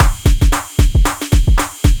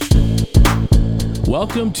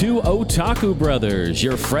Welcome to Otaku Brothers,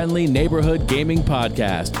 your friendly neighborhood gaming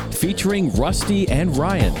podcast featuring Rusty and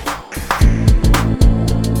Ryan.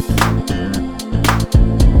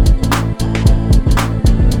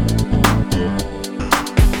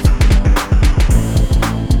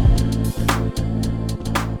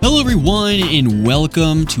 Hello everyone and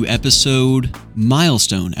welcome to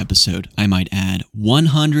milestone episode, I might add,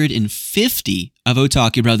 150 of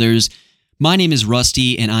Otaku Brothers. My name is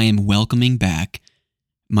Rusty and I am welcoming back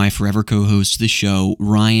my forever co-host to the show,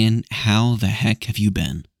 Ryan. How the heck have you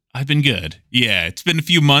been? I've been good. Yeah, it's been a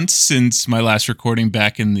few months since my last recording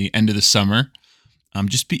back in the end of the summer. I'm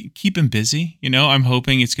just keeping busy. You know, I'm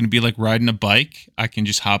hoping it's going to be like riding a bike. I can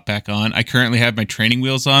just hop back on. I currently have my training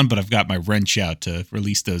wheels on, but I've got my wrench out to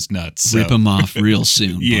release those nuts. So. Rip them off real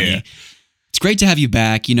soon, Yeah. buddy. It's great to have you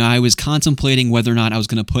back. You know, I was contemplating whether or not I was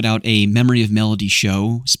going to put out a Memory of Melody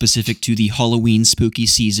show specific to the Halloween spooky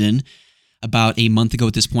season. About a month ago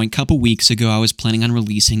at this point, a couple weeks ago, I was planning on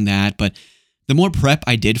releasing that, but the more prep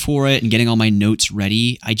I did for it and getting all my notes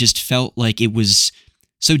ready, I just felt like it was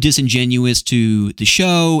so disingenuous to the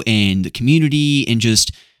show and the community and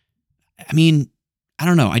just, I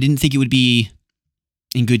don't know. I didn't think it would be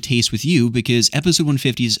in good taste with you because episode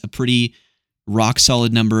 150 is a pretty rock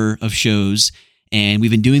solid number of shows, and we've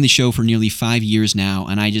been doing the show for nearly 5 years now,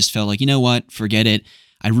 and I just felt like, you know what, forget it.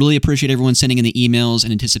 I really appreciate everyone sending in the emails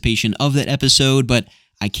in anticipation of that episode, but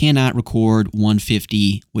I cannot record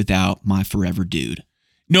 150 without my forever dude.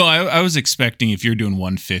 No, I was expecting if you're doing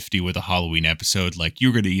 150 with a Halloween episode, like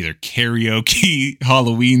you're going to either karaoke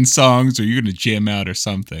Halloween songs or you're going to jam out or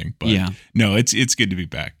something. But yeah. No, it's good to be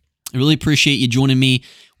back. I really appreciate you joining me.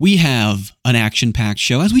 We have an action-packed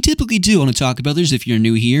show, as we typically do on Otaku Brothers. If you're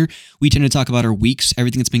new here, we tend to talk about our weeks,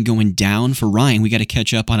 everything that's been going down. For Ryan, we got to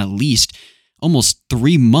catch up on at least almost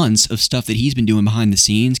 3 months of stuff that he's been doing behind the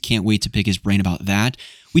scenes. Can't wait to pick his brain about that.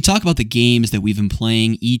 We talk about the games that we've been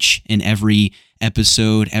playing each and every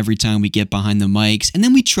episode, every time we get behind the mics, and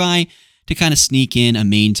then we try to kind of sneak in a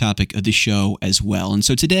main topic of the show as well. And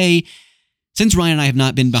so today, since Ryan and I have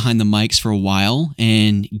not been behind the mics for a while,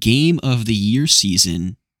 and Game of the Year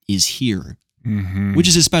season is here, which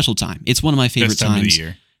is a special time. It's one of my favorite times. Of the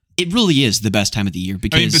year. It really is the best time of the year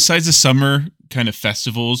because besides the summer kind of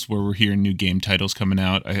festivals where we're hearing new game titles coming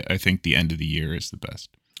out, I think the end of the year is the best.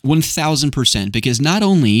 1,000%, because not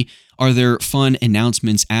only are there fun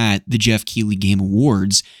announcements at the Jeff Keighley Game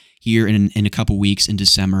Awards here in a couple weeks in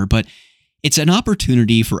December, but it's an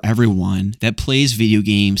opportunity for everyone that plays video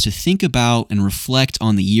games to think about and reflect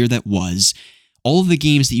on the year that was, all of the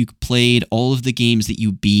games that you played, all of the games that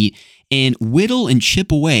you beat, and whittle and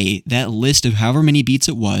chip away that list of however many beats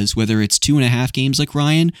it was, whether it's 2.5 games like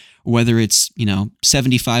Ryan, or whether it's,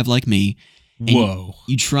 75 like me. Whoa.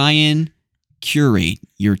 You try and curate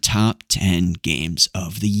your top 10 games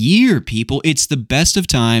of the year, people. It's the best of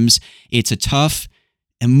times. It's a tough,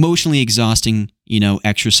 emotionally exhausting,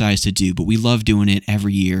 exercise to do, but we love doing it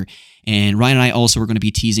every year. And Ryan and I also are going to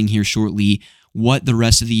be teasing here shortly what the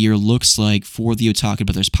rest of the year looks like for the Otaku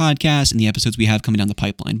Brothers podcast and the episodes we have coming down the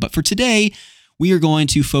pipeline. But for today, we are going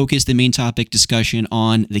to focus the main topic discussion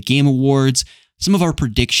on the Game Awards, some of our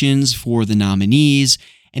predictions for the nominees,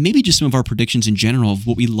 and maybe just some of our predictions in general of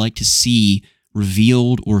what we'd like to see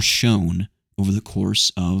revealed or shown over the course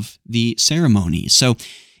of the ceremony. So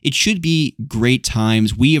it should be great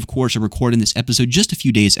times. We, of course, are recording this episode just a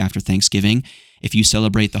few days after Thanksgiving, if you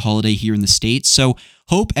celebrate the holiday here in the States. So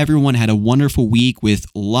hope everyone had a wonderful week with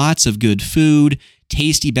lots of good food,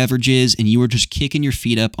 tasty beverages, and you are just kicking your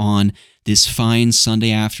feet up on this fine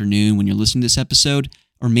Sunday afternoon when you're listening to this episode,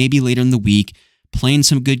 or maybe later in the week, playing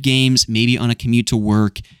some good games, maybe on a commute to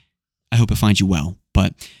work. I hope it finds you well.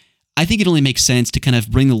 But I think it only makes sense to kind of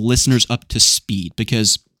bring the listeners up to speed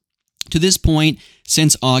because to this point,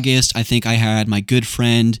 since August, I think I had my good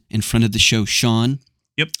friend and friend of the show, Sean,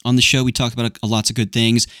 on the show. We talked about lots of good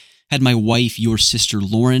things. Had my wife, your sister,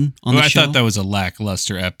 Lauren, on the show. I thought that was a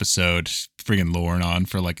lackluster episode, bringing Lauren on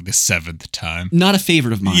for like the 7th time. Not a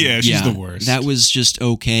favorite of mine. Yeah, she's the worst. That was just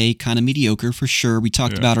okay, kind of mediocre for sure. We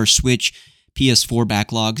talked about our Switch, PS4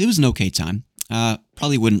 backlogs. It was an okay time.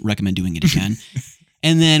 Probably wouldn't recommend doing it again.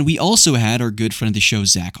 And then we also had our good friend of the show,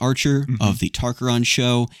 Zach Archer, of the Tarkaron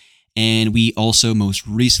Show. And we also most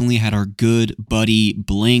recently had our good buddy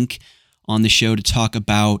Blink on the show to talk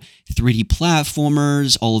about 3D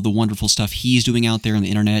platformers, all of the wonderful stuff he's doing out there on the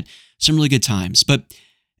internet. Some really good times. But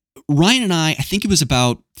Ryan and I think it was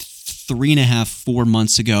about 3.5, 4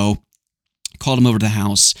 months ago, called him over to the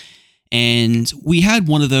house. And we had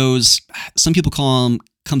one of those, some people call them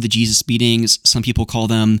come to Jesus meetings. Some people call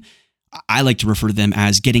them I like to refer to them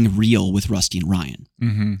as getting real with Rusty and Ryan.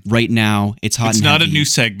 Mm-hmm. Right now, it's hot. It's and not heavy. a new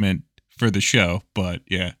segment for the show, but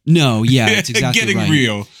yeah. No, yeah, it's exactly getting right.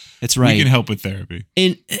 real. That's right. We can help with therapy.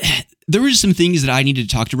 And there were some things that I needed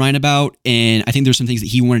to talk to Ryan about, and I think there's some things that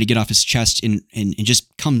he wanted to get off his chest and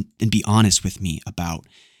just come and be honest with me about.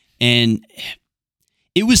 And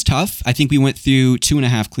it was tough. I think we went through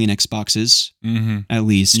 2.5 Kleenex boxes, at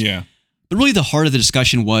least. Yeah. But really the heart of the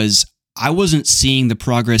discussion was I wasn't seeing the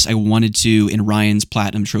progress I wanted to in Ryan's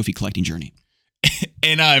Platinum Trophy collecting journey.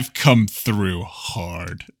 And I've come through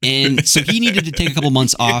hard. And so he needed to take a couple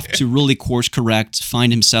months off to really course correct,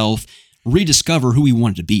 find himself, rediscover who he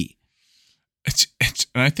wanted to be.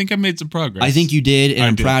 And I think I made some progress. I think you did, and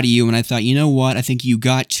I'm did. proud of you. And I thought, you know what? I think you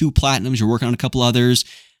got 2 platinums. You're working on a couple others.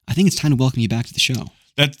 I think it's time to welcome you back to the show.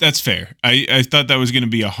 That's fair. I thought that was going to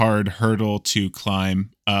be a hard hurdle to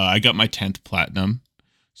climb. I got my 10th platinum,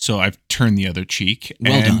 so I've turned the other cheek.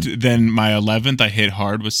 Well and done. Then my 11th I hit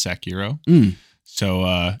hard with Sekiro.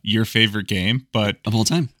 So your favorite game, but Of all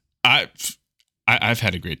time. I've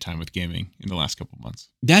had a great time with gaming in the last couple months.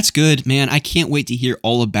 That's good, man. I can't wait to hear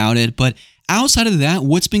all about it. But outside of that,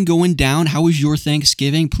 what's been going down? How was your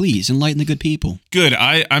Thanksgiving? Please enlighten the good people. Good.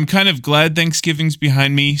 I'm kind of glad Thanksgiving's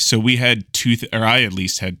behind me. So we had I at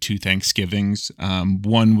least had 2 Thanksgivings.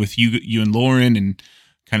 One with you and Lauren, and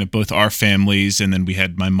kind of both our families, and then we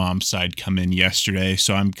had my mom's side come in yesterday.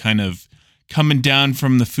 So I'm kind of coming down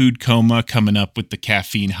from the food coma, coming up with the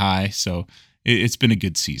caffeine high. So it's been a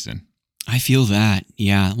good season. I feel that.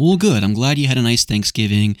 Yeah. Well, good. I'm glad you had a nice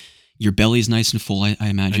Thanksgiving. Your belly's nice and full, I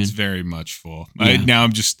imagine. It's very much full. Yeah.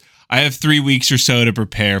 I have 3 weeks or so to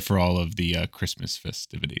prepare for all of the Christmas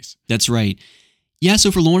festivities. That's right. Yeah,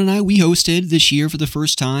 so for Lauren and I, we hosted this year for the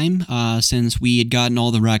first time since we had gotten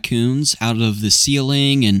all the raccoons out of the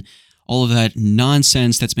ceiling and all of that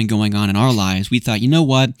nonsense that's been going on in our lives. We thought, you know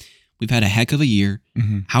what? We've had a heck of a year.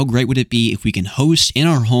 How great would it be if we can host in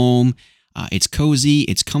our home? It's cozy.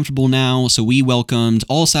 It's comfortable now. So we welcomed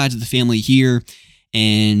all sides of the family here.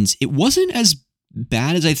 And it wasn't as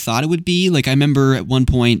bad as I thought it would be. Like, I remember at one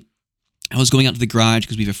point, I was going out to the garage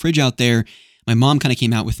because we have a fridge out there. My mom kind of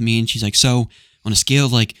came out with me and she's like, so on a scale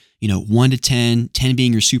of 1 to 10, 10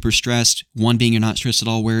 being you're super stressed, 1 being you're not stressed at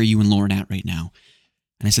all, where are you and Lauren at right now?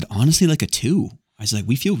 And I said, honestly, like a 2. I was like,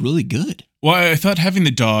 we feel really good. Well, I thought having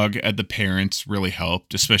the dog at the parents really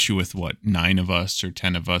helped, especially with 9 of us or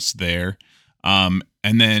 10 of us there. And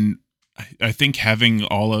then I think having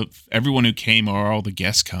everyone who came or all the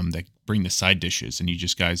guests come that bring the side dishes and you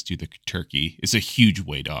just guys do the turkey is a huge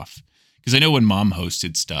weight off. Because I know when Mom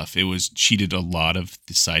hosted stuff, she did a lot of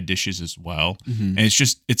the side dishes as well. And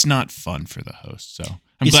it's not fun for the host. So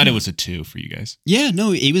I'm glad it was a 2 for you guys. Yeah,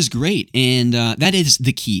 no, it was great. And that is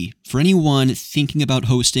the key. For anyone thinking about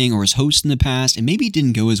hosting or has hosted in the past and maybe it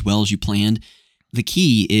didn't go as well as you planned, the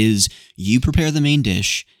key is you prepare the main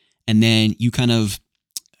dish and then you kind of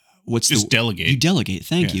delegate. You delegate.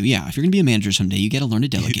 Thank you. Yeah. If you're going to be a manager someday, you got to learn to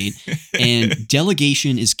delegate. And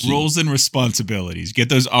delegation is key. Roles and responsibilities. Get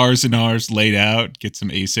those R's and R's laid out. Get some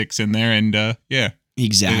A6 in there, and yeah.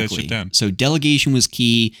 Exactly. Lay that shit down. So delegation was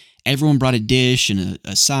key. Everyone brought a dish and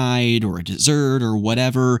a side or a dessert or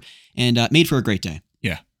whatever, and made for a great day.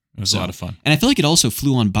 Yeah, it was a lot of fun. And I feel like it also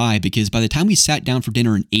flew on by because by the time we sat down for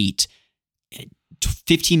dinner and ate,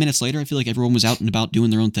 15 minutes later, I feel like everyone was out and about doing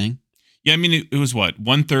their own thing. Yeah, I mean, it was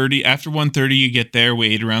 1:30. After 1:30, you get there. We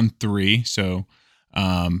ate around 3. So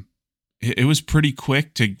it was pretty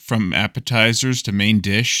quick from appetizers to main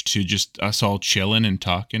dish to just us all chilling and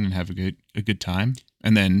talking and have a good time.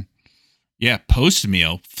 And then, yeah, post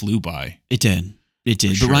meal flew by. It did. But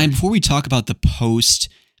Sure. Ryan, before we talk about the post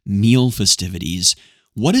meal festivities,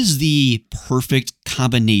 what is the perfect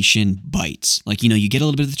combination bite? Like, you get a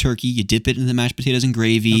little bit of the turkey, you dip it in the mashed potatoes and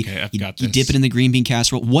gravy. Okay, I've got You this. dip it in the green bean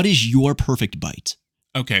casserole. What is your perfect bite?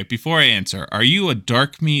 Okay, before I answer, are you a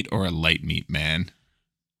dark meat or a light meat man?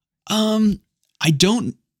 I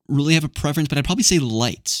don't really have a preference, but I'd probably say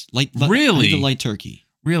light. Really? I like the light turkey.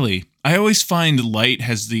 Really? I always find light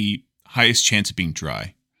has the highest chance of being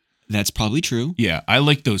dry. That's probably true. Yeah, I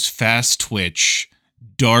like those fast twitch,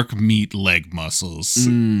 dark meat leg muscles.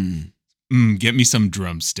 Get me some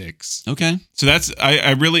drumsticks. Okay. So that's,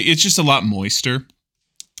 I really, it's just a lot moister.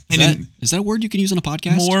 Is that a word you can use on a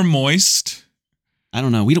podcast? More moist? I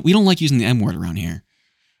don't know. We don't like using the M word around here.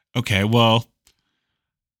 Okay, well,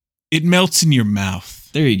 it melts in your mouth.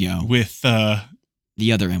 There you go. With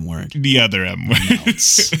the other M word. The other M word.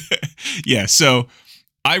 Melts. Yeah, so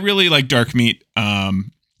I really like dark meat.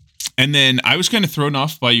 And then I was kind of thrown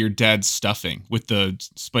off by your dad's stuffing with the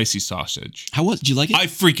spicy sausage. Did you like it? I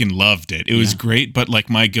freaking loved it. It was great, but like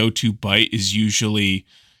my go-to bite is usually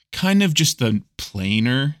kind of just the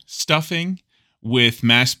plainer stuffing with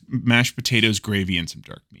mashed potatoes, gravy, and some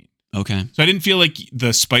dark meat. Okay. So I didn't feel like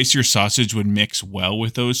the spicier sausage would mix well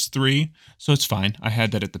with those three. So it's fine. I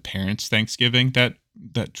had that at the parents' Thanksgiving, that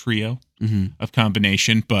trio of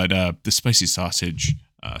combination. But the spicy sausage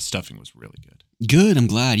stuffing was really good. Good. I'm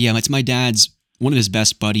glad. Yeah, it's my dad's, one of his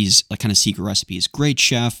best buddies, like kind of secret recipes. Great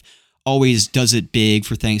chef, always does it big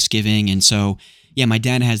for Thanksgiving. And so, yeah, my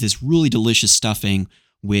dad has this really delicious stuffing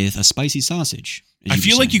with a spicy sausage. I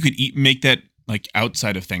feel like you could make that like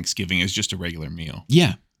outside of Thanksgiving as just a regular meal.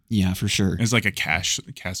 Yeah, for sure. It's like a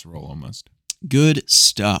casserole almost. Good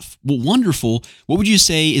stuff. Well, wonderful. What would you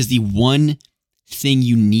say is the one thing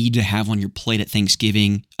you need to have on your plate at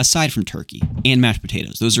Thanksgiving aside from turkey and mashed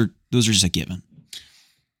potatoes? Those are just a given.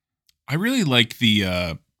 I really like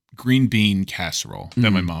the green bean casserole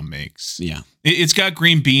that my mom makes. Yeah. It's got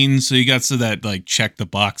green beans, so you got that like check the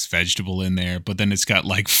box vegetable in there, but then it's got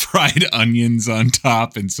like fried onions on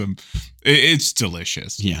top and some. It's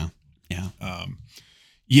delicious. Yeah.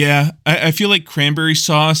 Yeah, I feel like cranberry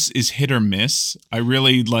sauce is hit or miss. I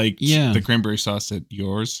really liked the cranberry sauce at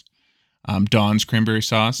yours. Dawn's cranberry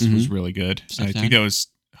sauce was really good. I think that was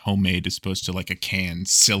homemade as opposed to like a canned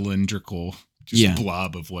cylindrical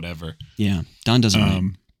blob of whatever. Yeah, Dawn does it right.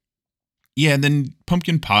 Yeah, and then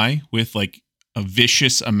pumpkin pie with like a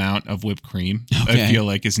vicious amount of whipped cream. Okay. I feel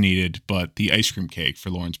like is needed, but the ice cream cake for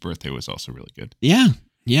Lauren's birthday was also really good. Yeah.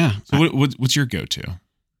 So what's your go-to?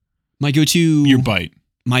 My go-to... Your bite.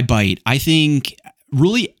 My bite. I think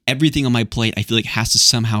really everything on my plate, I feel like has to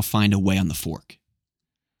somehow find a way on the fork.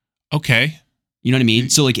 Okay. You know what I mean?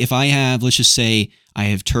 So like if I have, let's just say I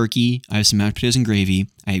have turkey, I have some mashed potatoes and gravy,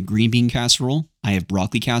 I have green bean casserole, I have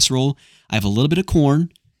broccoli casserole, I have a little bit of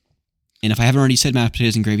corn, and if I haven't already said mashed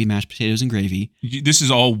potatoes and gravy. This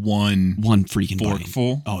is all one freaking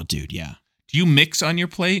forkful. Bite. Oh, dude, yeah. Do you mix on your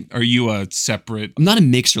plate? Are you a separate? I'm not a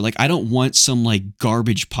mixer. Like I don't want some like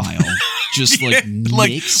garbage pile just like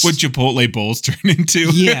like mixed. what Chipotle bowls turn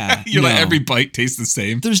into. Yeah, you're like every bite tastes the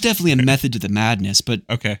same. There's definitely a method to the madness, but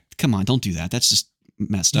okay, come on, don't do that. That's just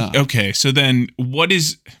messed up. Okay, so then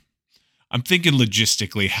I'm thinking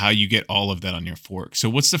logistically how you get all of that on your fork. So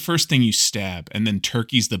what's the first thing you stab, and then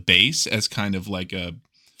turkey's the base as kind of like a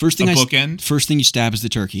bookend. First thing you stab is the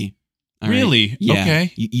turkey. All really? Right? Yeah.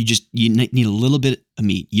 Okay. You need a little bit of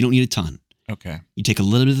meat. You don't need a ton. Okay. You take a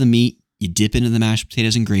little bit of the meat, you dip into the mashed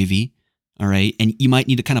potatoes and gravy. All right. And you might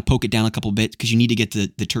need to kind of poke it down a couple bits because you need to get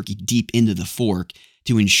the turkey deep into the fork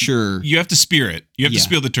to ensure. You have to spear it. You have to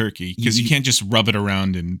spear the turkey because you can't just rub it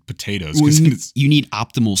around in potatoes. You need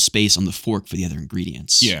optimal space on the fork for the other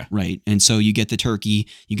ingredients. Yeah. Right. And so you get the turkey,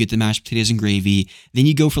 you get the mashed potatoes and gravy. Then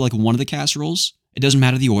you go for like one of the casseroles. It doesn't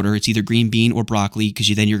matter the order. It's either green bean or broccoli because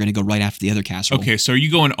you're going to go right after the other casserole. Okay, so are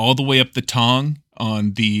you going all the way up the tong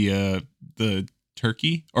on the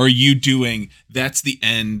turkey? Or are you doing, that's the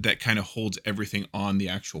end that kind of holds everything on the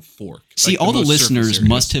actual fork? See, like all the listeners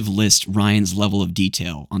must have listed Ryan's level of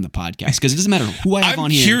detail on the podcast because it doesn't matter who I have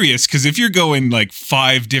on here. I'm curious because if you're going like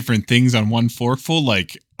 5 different things on one forkful,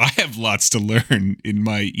 like I have lots to learn in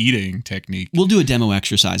my eating technique. We'll do a demo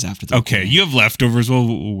exercise after this. Okay, you have leftovers.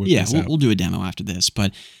 We'll do a demo after this.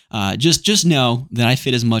 But just know that I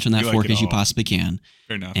fit as much on that fork as you possibly can.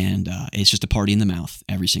 Fair enough. And it's just a party in the mouth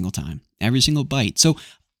every single time, every single bite. So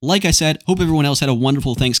like I said, hope everyone else had a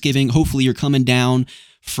wonderful Thanksgiving. Hopefully you're coming down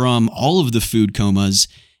from all of the food comas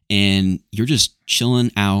and you're just chilling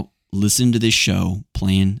out, listening to this show,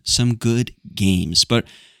 playing some good games. But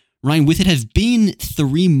Ryan, with it have been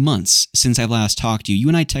 3 months since I last talked to you. You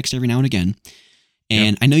and I text every now and again,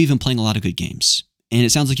 and I know you've been playing a lot of good games, and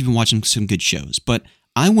it sounds like you've been watching some good shows, but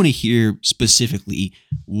I want to hear specifically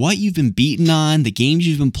what you've been beating on, the games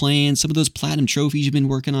you've been playing, some of those platinum trophies you've been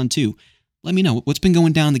working on too. Let me know. What's been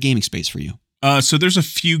going down in the gaming space for you? So there's a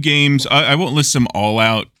few games. I won't list them all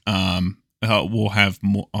out. I'll have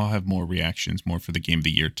more reactions, more for the Game of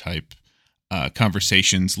the Year type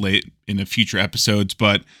conversations late in the future episodes,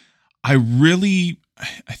 but I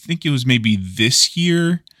think it was maybe this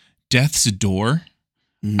year, Death's Door.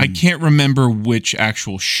 I can't remember which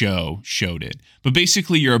actual show showed it, but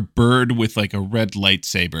basically you're a bird with like a red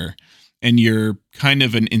lightsaber and you're kind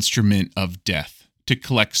of an instrument of death to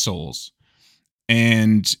collect souls.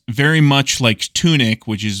 And very much like Tunic,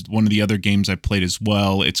 which is one of the other games I played as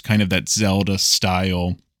well, it's kind of that Zelda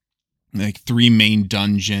style, like 3 main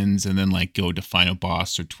dungeons and then like go to final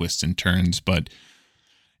boss or twists and turns, but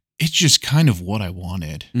it's just kind of what I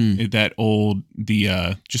wanted. That old,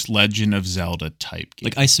 just Legend of Zelda type game.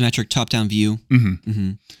 Like isometric top-down view.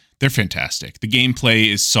 They're fantastic. The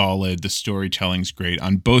gameplay is solid. The storytelling's great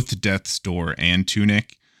on both Death's Door and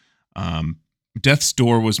Tunic. Death's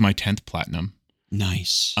Door was my 10th platinum.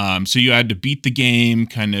 Nice. So you had to beat the game,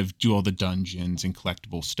 kind of do all the dungeons and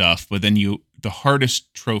collectible stuff. But then the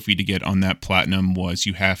hardest trophy to get on that platinum was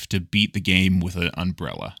you have to beat the game with an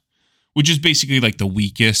umbrella, which is basically like the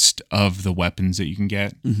weakest of the weapons that you can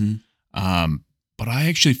get. Mm-hmm. But I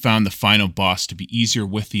actually found the final boss to be easier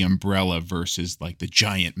with the umbrella versus like the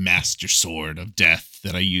giant master sword of death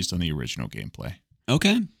that I used on the original gameplay.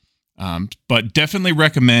 Okay. But definitely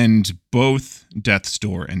recommend both Death's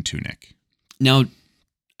Door and Tunic. Now,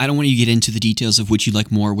 I don't want you to get into the details of which you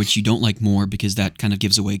like more, which you don't like more, because that kind of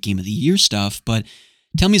gives away Game of the Year stuff. But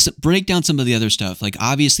tell me, break down some of the other stuff. Like,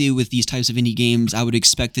 obviously, with these types of indie games, I would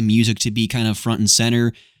expect the music to be kind of front and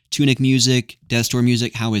center. Tunic music, Death's Door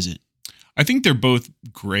music, how is it? I think they're both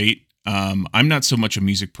great. I'm not so much a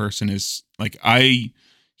music person as, like, I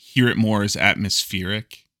hear it more as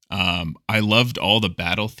atmospheric. I loved all the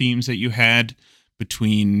battle themes that you had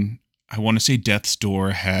between, I want to say Death's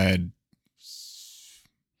Door had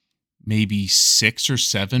maybe 6 or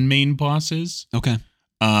 7 main bosses. Okay.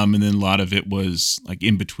 And then a lot of it was like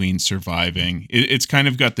in between surviving. It's kind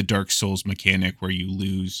of got the Dark Souls mechanic where you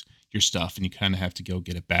lose your stuff and you kind of have to go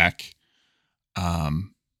get it back.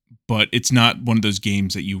 But it's not one of those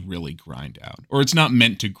games that you really grind out, or it's not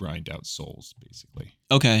meant to grind out souls, basically.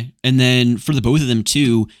 Okay. And then for the both of them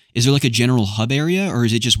too, is there like a general hub area, or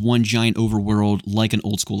is it just one giant overworld like an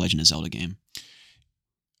old school Legend of Zelda game?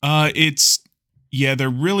 There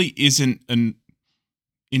really isn't in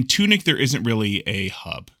Tunic, there isn't really a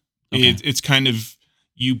hub. Okay. It's kind of,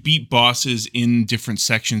 you beat bosses in different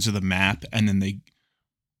sections of the map, and then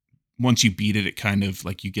once you beat it, it kind of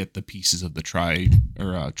like you get the pieces of the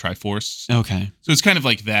Triforce. Okay. So it's kind of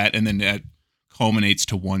like that, and then that culminates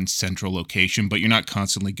to one central location, but you're not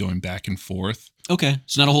constantly going back and forth. Okay.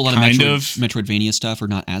 So not a whole lot of Metroidvania stuff, or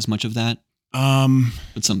not as much of that?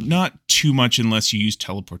 But some. Not too much unless you use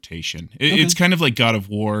teleportation. It's kind of like God of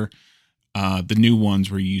War, the new ones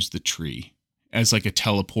where you use the tree as like a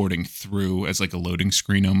teleporting through, as like a loading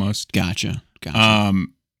screen almost. Gotcha.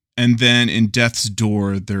 And then in Death's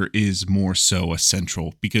Door, there is more so a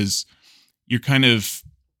central, because you're kind of,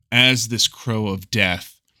 as this crow of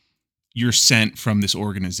death, you're sent from this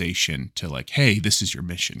organization to like, hey, this is your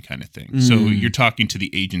mission kind of thing. So you're talking to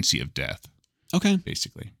the agency of death. Okay.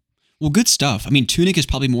 Basically. Well, good stuff. I mean, Tunic is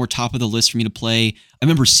probably more top of the list for me to play. I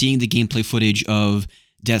remember seeing the gameplay footage of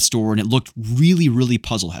Death's Door, and it looked really, really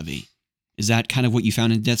puzzle heavy. Is that kind of what you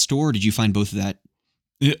found in Death's Door, or did you find both of that?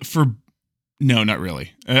 No, not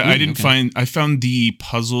really. I didn't find. I found the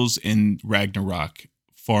puzzles in Ragnarok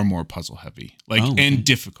far more puzzle heavy, and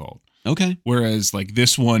difficult. Okay. Whereas like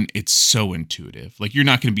this one, it's so intuitive. Like you're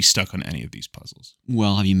not going to be stuck on any of these puzzles.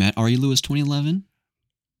 Well, have you met Ari Lewis 2011?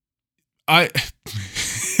 I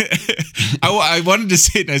wanted to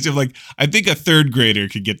say it as if like I think a third grader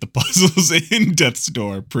could get the puzzles in Death's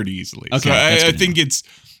Door pretty easily. Okay, so I think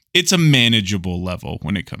it's a manageable level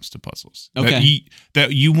when it comes to puzzles. Okay.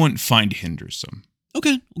 That you wouldn't find hindersome.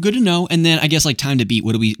 Okay, well, good to know. And then I guess like time to beat.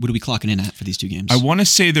 What are we clocking in at for these two games? I want to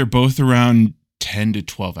say they're both around 10 to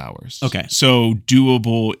 12 hours. Okay, so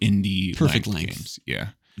doable indie perfect length games. Yeah.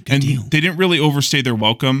 Good deal. They didn't really overstay their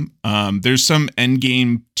welcome. There's some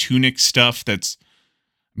endgame Tunic stuff that's,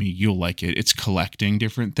 I mean, you'll like it. It's collecting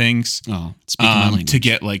different things to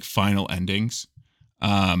get like final endings,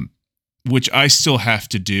 which I still have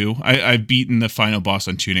to do. I've beaten the final boss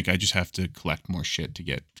on Tunic. I just have to collect more shit to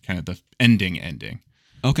get kind of the ending.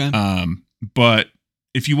 Okay. But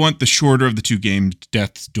if you want the shorter of the two games,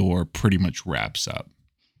 Death's Door pretty much wraps up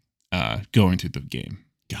going through the game.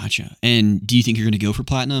 Gotcha. And do you think you're going to go for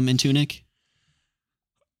Platinum in Tunic?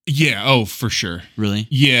 Yeah. Oh, for sure. Really?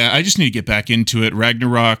 Yeah. I just need to get back into it.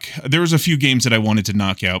 Ragnarok. There was a few games that I wanted to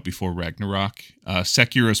knock out before Ragnarok.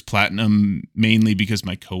 Sekiro's Platinum, mainly because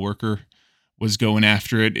my coworker was going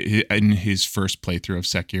after it in his first playthrough of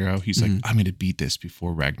Sekiro. He's like, I'm going to beat this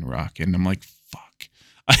before Ragnarok. And I'm like, fuck.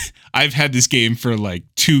 I've had this game for like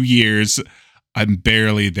 2 years. I'm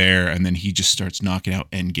barely there, and then he just starts knocking out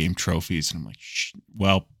endgame trophies, and I'm like,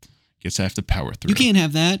 well, guess I have to power through. You can't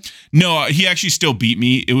have that. No, he actually still beat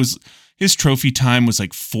me. It was his trophy time was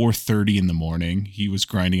like 4:30 in the morning. He was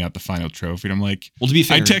grinding out the final trophy, and I'm like, well, to be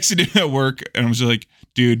fair, I texted him at work, and I was like,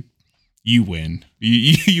 dude, you win.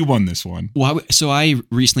 You won this one. Well, so I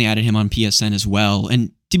recently added him on PSN as well,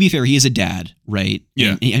 and to be fair, he is a dad, right?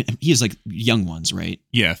 Yeah, and he has like young ones, right?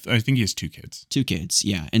 Yeah, I think he has 2 kids. 2 kids,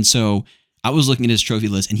 yeah, and so I was looking at his trophy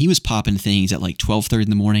list, and he was popping things at like 12:30 in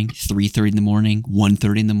the morning, 3:30 in the morning,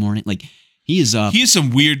 1:30 in the morning. Like he is up. He has some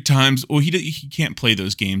weird times. Well, he can't play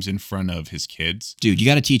those games in front of his kids. Dude, you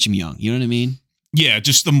got to teach him young. You know what I mean? Yeah,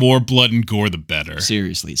 just the more blood and gore, the better.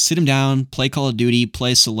 Seriously, sit him down, play Call of Duty,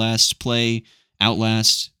 play Celeste, play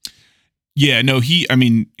Outlast. Yeah, no, he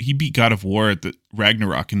beat God of War at the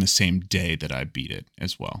Ragnarok in the same day that I beat it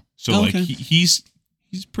as well. So Okay. he's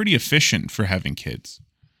pretty efficient for having kids.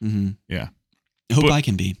 Mm-hmm. Yeah. I hope I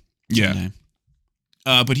can be. Yeah. Someday.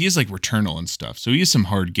 But he has like Returnal and stuff. So he has some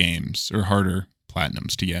hard games or harder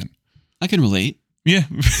platinums to get. I can relate. Yeah.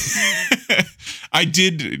 I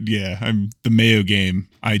did. Yeah. The Mayo game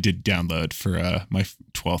I did download for my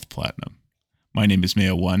 12th platinum. My name is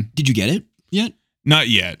Mayo 1. Did you get it yet? Not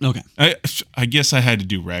yet. Okay. I guess I had to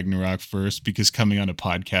do Ragnarok first because coming on a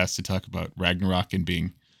podcast to talk about Ragnarok and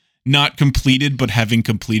being not completed, but having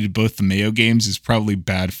completed both the Mayo games is probably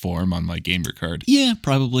bad form on my gamer card. Yeah,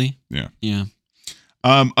 probably. Yeah. Yeah.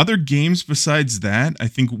 Other games besides that, I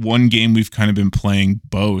think one game we've kind of been playing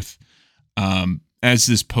both as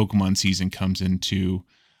this Pokemon season comes into,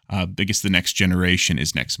 I guess the next generation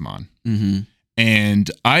is Nexomon. Mm-hmm. And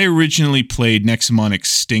I originally played Nexomon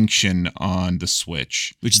Extinction on the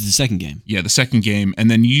Switch. Which is the second game. Yeah, the second game. And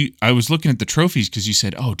then I was looking at the trophies because you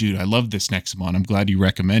said, "Oh, dude, I love this Nexomon. I'm glad you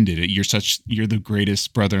recommended it. You're the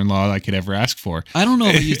greatest brother-in-law I could ever ask for." I don't know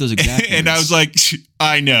if I use those exact And I words. was like,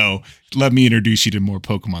 "I know. Let me introduce you to more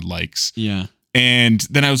Pokemon likes." Yeah. And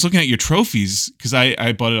then I was looking at your trophies because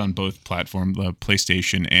I bought it on both platforms, the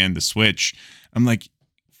PlayStation and the Switch. I'm like,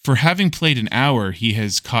 for having played an hour, he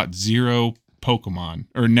has caught 0 Pokemon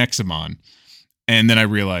or Nexomon. And then I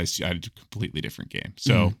realized I had a completely different game.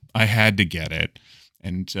 So I had to get it.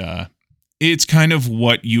 And it's kind of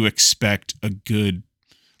what you expect a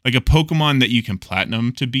Pokemon that you can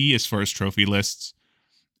platinum to be as far as trophy lists.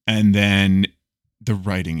 And then the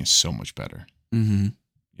writing is so much better. Mm-hmm.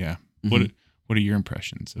 Yeah. Mm-hmm. What are your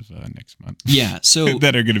impressions of Nexomon? Yeah, so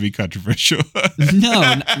that are going to be controversial.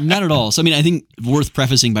 No, not at all. So, I mean, I think worth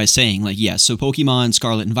prefacing by saying, like, yes, so Pokemon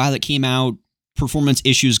Scarlet and Violet came out, performance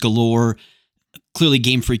issues galore. Clearly,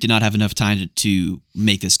 Game Freak did not have enough time to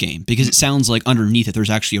make this game because it sounds like underneath it, there's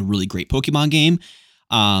actually a really great Pokemon game.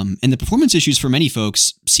 And the performance issues for many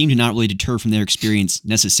folks seem to not really deter from their experience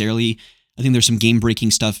necessarily. I think there's some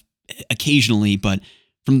game-breaking stuff occasionally, but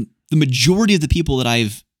from the majority of the people that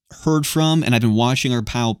I've heard from, and I've been watching our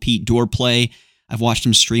pal Pete Dorr play. I've watched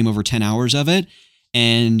him stream over 10 hours of it,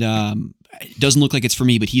 and it doesn't look like it's for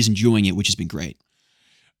me, but he's enjoying it, which has been great.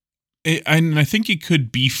 And I think it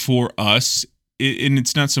could be for us, and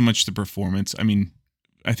it's not so much the performance. I mean,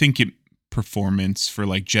 I think performance for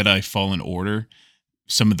like Jedi Fallen Order,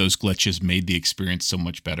 some of those glitches made the experience so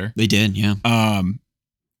much better. They did, yeah.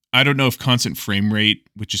 I don't know if constant frame rate,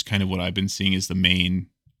 which is kind of what I've been seeing as the main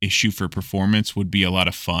issue for performance, would be a lot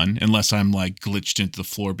of fun unless I'm like glitched into the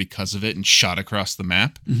floor because of it and shot across the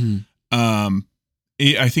map. Mm-hmm.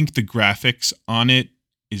 I think the graphics on it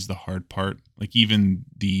is the hard part. Like even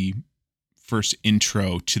the first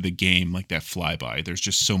intro to the game, like that flyby, there's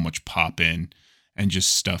just so much pop in and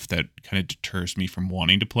just stuff that kind of deters me from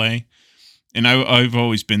wanting to play. And I've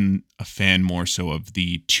always been a fan more so of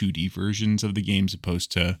the 2D versions of the games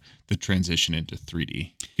opposed to the transition into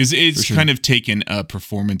 3D. Because it's kind of taken a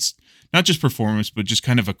performance, not just performance, but just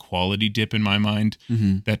kind of a quality dip in my mind,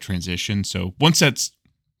 that transition. So once that's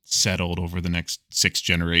settled over the next 6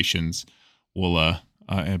 generations, we'll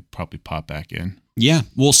probably pop back in. Yeah.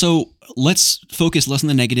 Well, so let's focus less on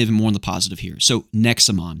the negative and more on the positive here. So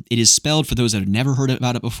Nexomon. It is spelled, for those that have never heard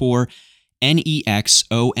about it before,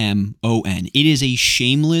 Nexomon. It is a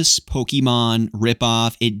shameless Pokemon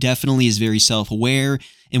ripoff. It definitely is very self-aware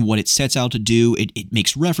in what it sets out to do. It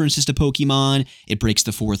makes references to Pokemon. It breaks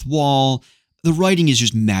the fourth wall. The writing is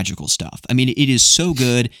just magical stuff. I mean, it is so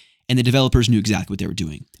good, and the developers knew exactly what they were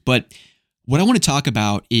doing. But what I want to talk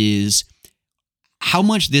about is how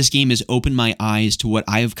much this game has opened my eyes to what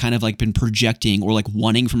I have kind of like been projecting or like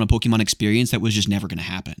wanting from a Pokemon experience that was just never going to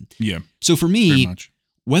happen. Yeah. So for Very me, much.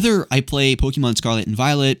 whether I play Pokemon Scarlet and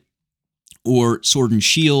Violet or Sword and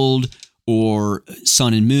Shield or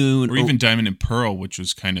Sun and Moon Or even Diamond and Pearl, which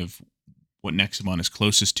was kind of what Nexomon is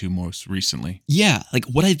closest to most recently. Yeah, like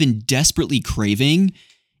what I've been desperately craving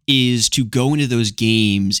is to go into those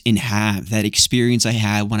games and have that experience I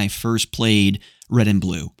had when I first played Red and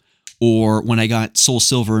Blue, or when I got Soul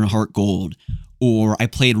Silver and Heart Gold, or I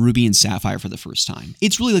played Ruby and Sapphire for the first time.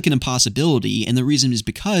 It's really like an impossibility, and the reason is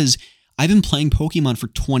because I've been playing Pokemon for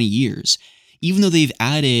 20 years. Even though they've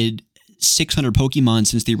added 600 Pokemon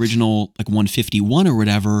since the original like 151 or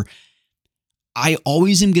whatever, I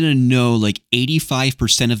always am going to know like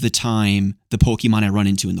 85% of the time the Pokemon I run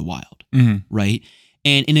into in the wild, right?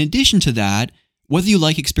 And in addition to that, whether you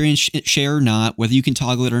like experience share or not, whether you can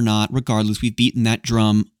toggle it or not, regardless, we've beaten that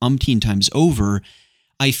drum umpteen times over.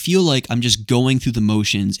 I feel like I'm just going through the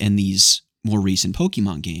motions in these more recent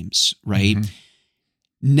Pokemon games, right?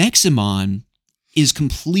 Nexamon is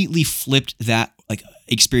completely flipped that like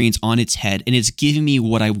experience on its head, and it's giving me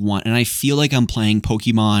what I want. And I feel like I'm playing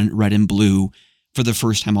Pokemon Red and Blue for the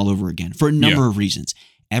first time all over again for a number of reasons.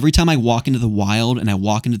 Every time I walk into the wild and I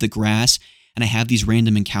walk into the grass and I have these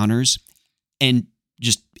random encounters, and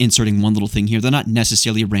just inserting one little thing here, they're not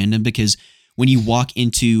necessarily random because when you walk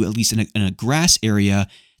into, at least in a grass area,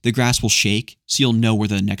 the grass will shake, so you'll know where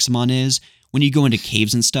the Nexamon is. When you go into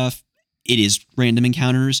caves and stuff, it is random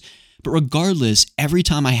encounters. But regardless, every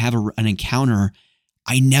time I have an encounter,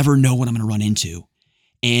 I never know what I'm going to run into.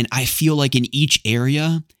 And I feel like in each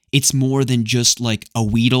area, it's more than just like a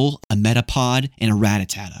Weedle, a Metapod, and a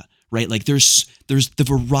Rattata, right? Like there's the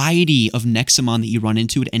variety of Nexamon that you run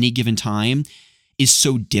into at any given time is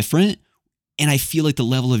so different. And I feel like the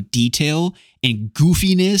level of detail and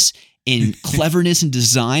goofiness and cleverness and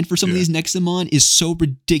design for some of these Nexamon is so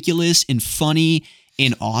ridiculous and funny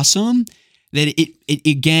and awesome that it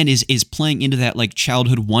again is playing into that like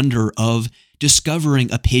childhood wonder of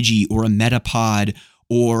discovering a Pidgey or a Metapod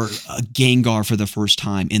or a Gengar for the first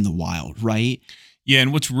time in the wild, right? Yeah,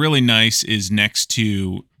 and what's really nice is next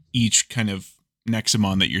to each kind of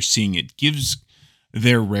Nexamon that you're seeing, it gives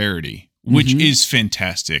their rarity, which is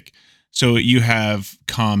fantastic. So you have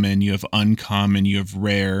common, you have uncommon, you have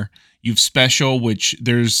rare, you have special, which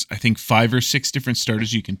there's, I think, 5 or 6 different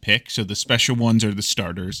starters you can pick. So the special ones are the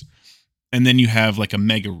starters. And then you have like a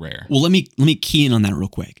mega rare. Well, let me key in on that real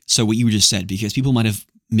quick. So what you just said, because people might have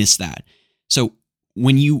missed that. So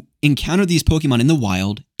when you encounter these Pokemon in the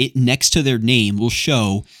wild, it next to their name will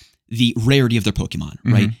show the rarity of their Pokemon,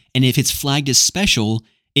 right? And if it's flagged as special,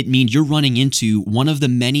 it means you're running into one of the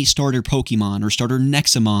many starter Pokemon or starter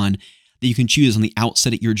Nexamon that you can choose on the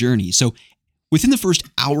outset of your journey. So within the first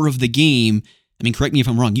hour of the game, I mean, correct me if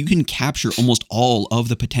I'm wrong, you can capture almost all of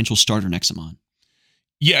the potential starter Nexamon.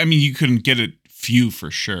 Yeah, I mean, you couldn't get a few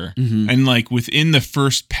for sure. And like within the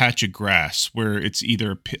first patch of grass, where it's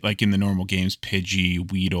either like in the normal games,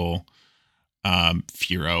 Pidgey, Weedle,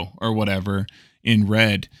 Furo, or whatever, in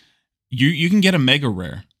red, you can get a mega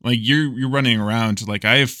rare. Like you're running around, like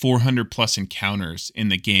I have 400 plus encounters in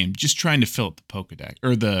the game just trying to fill up the Pokedex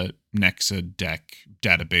or the Nexa deck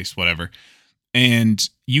database, whatever. And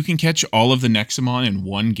you can catch all of the Nexamon in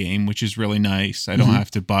one game, which is really nice. I don't have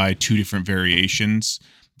to buy 2 different variations.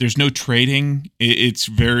 There's no trading. It's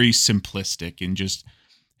very simplistic and just,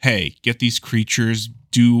 hey, get these creatures,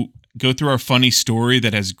 go through our funny story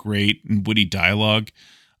that has great and witty dialogue,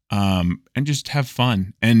 and just have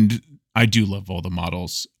fun. And I do love all the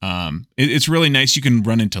models. It's really nice. You can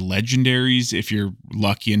run into legendaries if you're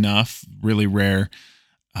lucky enough, really rare.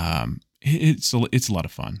 It's a lot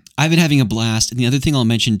of fun. I've been having a blast. And the other thing I'll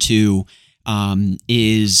mention too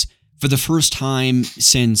is for the first time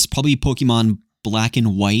since probably Pokemon Black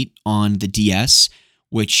and White on the DS,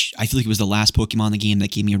 which I feel like it was the last Pokemon in the game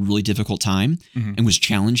that gave me a really difficult time and was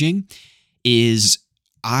challenging, is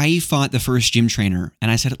I fought the first gym trainer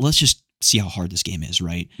and I said, let's just see how hard this game is,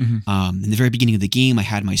 right? In the very beginning of the game, I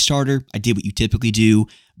had my starter. I did what you typically do,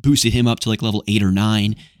 boosted him up to like level 8 or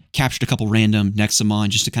 9, captured a couple random Nexamon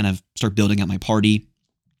just to kind of start building out my party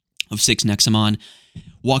of 6 Nexamon,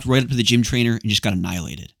 walked right up to the gym trainer and just got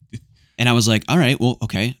annihilated. And I was like, all right, well,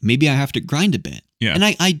 okay, maybe I have to grind a bit. Yeah. And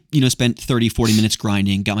I spent 30, 40 minutes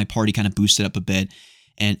grinding, got my party kind of boosted up a bit.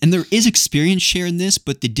 And there is experience share in this,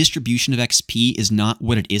 but the distribution of XP is not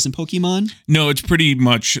what it is in Pokemon. No, it's pretty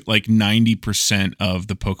much like 90% of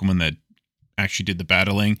the Pokemon that actually did the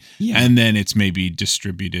battling. Yeah. And then it's maybe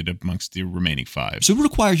distributed amongst the remaining 5. So it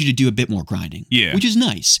requires you to do a bit more grinding. Yeah. Which is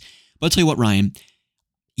nice. But I'll tell you what, Ryan,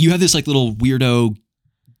 you have this like little weirdo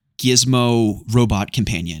gizmo robot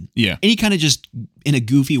companion. Yeah. And he kind of just in a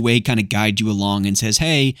goofy way kind of guides you along and says,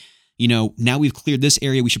 hey, now we've cleared this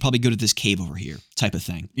area, we should probably go to this cave over here type of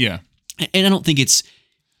thing. Yeah. And I don't think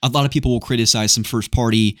a lot of people will criticize some first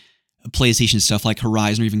party PlayStation stuff like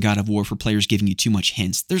Horizon or even God of War for players giving you too much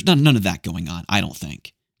hints. There's none of that going on, I don't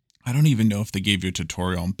think. I don't even know if they gave you a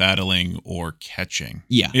tutorial on battling or catching.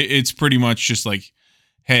 Yeah. It's pretty much just like,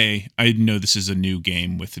 hey, I know this is a new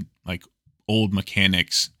game with like old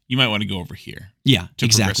mechanics. You might want to go over here. Yeah, to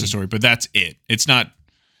progress the story, but that's it. It's not,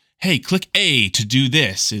 hey, click A to do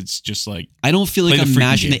this. It's just like, I don't feel like I'm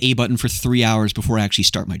mashing the A button for 3 hours before I actually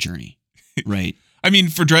start my journey. Right. I mean,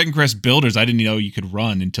 for Dragon Quest Builders, I didn't know you could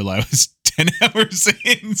run until I was 10 hours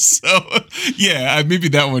in. So yeah, maybe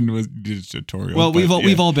that one was a tutorial. Well,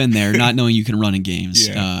 we've all been there, not knowing you can run in games.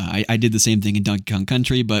 Yeah. I did the same thing in Donkey Kong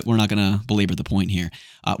Country, but we're not going to belabor the point here.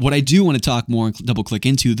 What I do want to talk more and double click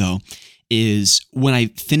into though, is when I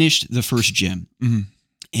finished the first gym,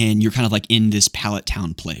 and you're kind of like in this pallet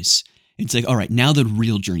town place. It's like, all right, now the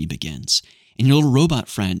real journey begins. And your little robot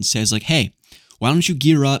friend says like, hey, why don't you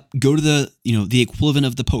gear up, go to the, the equivalent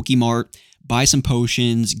of the Pokemart, buy some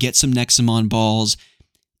potions, get some Nexamon balls,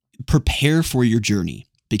 prepare for your journey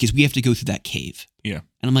because we have to go through that cave. Yeah.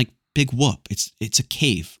 And I'm like, big whoop. It's a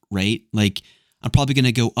cave, right? Like I'm probably going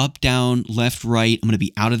to go up, down, left, right. I'm going to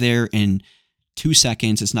be out of there in 2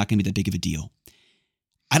 seconds. It's not going to be that big of a deal.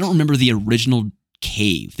 I don't remember the original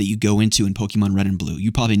cave that you go into in Pokemon Red and Blue.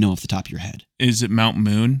 You probably know off the top of your head. Is it Mount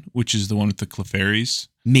Moon, which is the one with the Clefairies?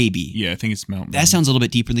 Maybe. Yeah, I think it's Mount Moon. That sounds a little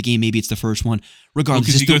bit deeper in the game. Maybe it's the first one. Regardless,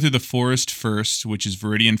 because you go through the forest first, which is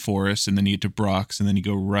Viridian Forest, and then you get to Brox, and then you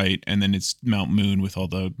go right, and then it's Mount Moon with all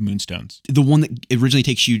the moonstones. The one that originally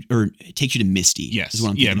takes you to Misty. Yes. Is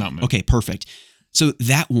what I'm thinking. Mount Moon. Okay, perfect. So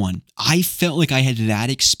that one, I felt like I had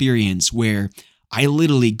that experience where I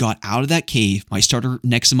literally got out of that cave. My starter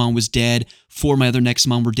Nexamon was dead. 4 of my other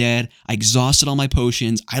Nexamon were dead. I exhausted all my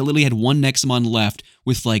potions. I literally had 1 Nexamon left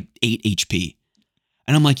with like 8 HP.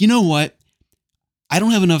 And I'm like, you know what? I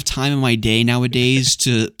don't have enough time in my day nowadays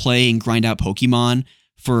to play and grind out Pokemon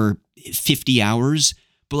for 50 hours.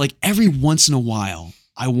 But like every once in a while,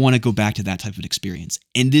 I want to go back to that type of experience.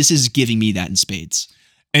 And this is giving me that in spades.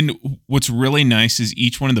 And what's really nice is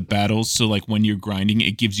each one of the battles, so like when you're grinding,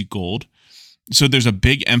 it gives you gold. So there's a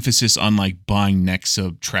big emphasis on like buying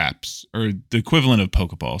Nexa traps or the equivalent of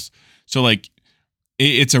Pokeballs. So like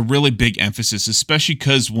it's a really big emphasis, especially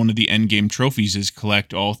because one of the end game trophies is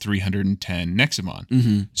collect all 310 Nexamon.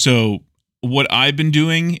 Mm-hmm. So what I've been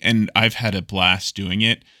doing, and I've had a blast doing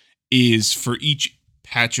it, is for each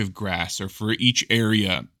patch of grass or for each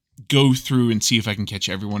area, go through and see if I can catch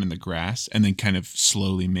everyone in the grass and then kind of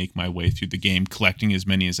slowly make my way through the game, collecting as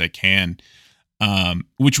many as I can.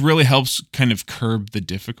 Which really helps kind of curb the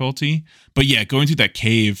difficulty. But yeah, going through that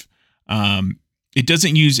cave, it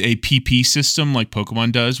doesn't use a PP system like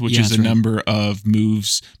Pokemon does, which is a number of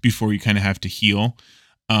moves before you kind of have to heal.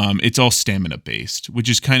 It's all stamina based, which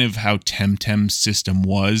is kind of how Temtem's system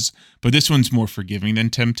was. But this one's more forgiving than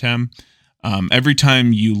Temtem. Every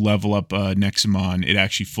time you level up Nexamon, it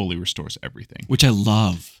actually fully restores everything. Which I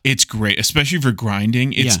love. It's great, especially for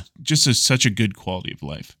grinding. It's just such a good quality of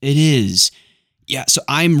life. It is. Yeah, so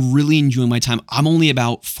I'm really enjoying my time. I'm only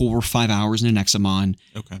about 4 or 5 hours in a Nexamon.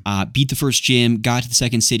 Okay. Beat the first gym, got to the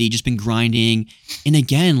second city, just been grinding. And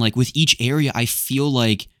again, like with each area, I feel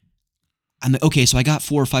like I'm like, okay, so I got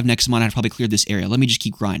 4 or 5 Nexamon. I've probably cleared this area. Let me just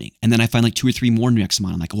keep grinding. And then I find like 2 or 3 more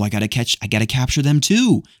Nexamon. I'm like, oh, I gotta capture them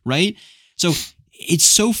too, right? So it's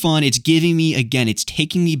so fun. It's giving me, again, it's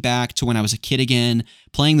taking me back to when I was a kid again,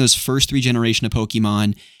 playing those first 3 generation of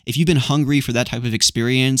Pokemon. If you've been hungry for that type of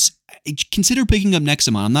experience, consider picking up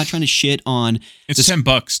Nexamon. I'm not trying to shit on. It's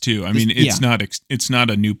 $10 too. I mean, it's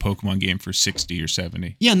not a new Pokemon game for 60 or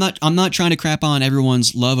 70. Yeah, I'm not trying to crap on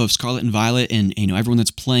everyone's love of Scarlet and Violet and everyone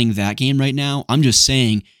that's playing that game right now. I'm just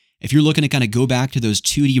saying, if you're looking to kind of go back to those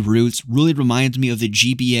 2D roots, really reminds me of the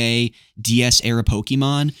GBA DS era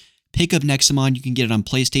Pokemon. Pick up Nexamon. You can get it on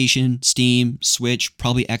PlayStation, Steam, Switch,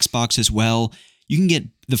 probably Xbox as well. You can get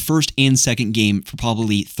the first and second game for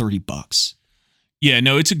probably $30. Yeah,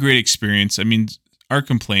 no, it's a great experience. I mean, our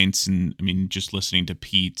complaints, and I mean, just listening to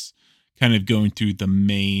Pete's kind of going through the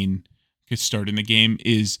main start in the game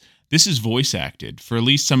is this is voice acted for at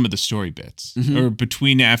least some of the story bits. Mm-hmm. Or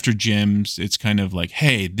between after gyms, it's kind of like,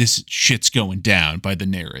 hey, this shit's going down by the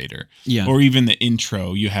narrator. Yeah. Or even the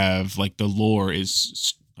intro, you have like the lore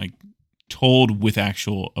is like told with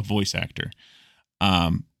a voice actor.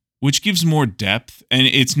 Which gives more depth, and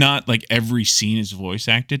it's not like every scene is voice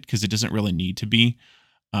acted because it doesn't really need to be.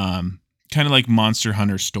 Kind of like Monster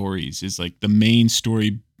Hunter Stories is like the main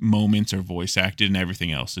story moments are voice acted and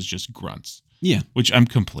everything else is just grunts. Yeah. Which I'm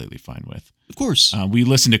completely fine with. Of course. We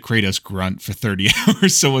listened to Kratos grunt for 30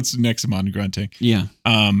 hours, so what's the next amount of grunting? Yeah.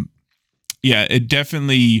 Yeah, it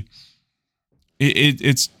definitely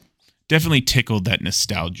it's definitely tickled that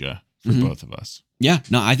nostalgia for both of us. Yeah.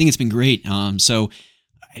 No, I think it's been great. So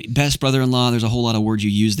best brother-in-law, there's a whole lot of words you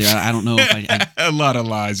use there. I don't know if I a lot of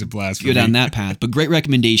lies and blasphemy. Go down that path, but great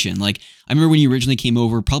recommendation. Like, I remember when you originally came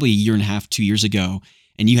over probably a year and a half, 2 years ago,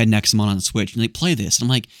 and you had Nexamon on the Switch, and you're like, play this. And I'm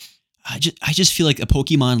like, I just feel like a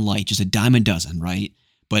Pokemon Light, just a dime a dozen, right?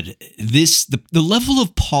 But the level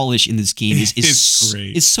of polish in this game is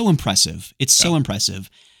great. It's so impressive. It's so impressive.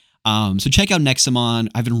 So check out Nexamon.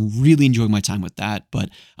 I've been really enjoying my time with that. But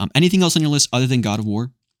anything else on your list other than God of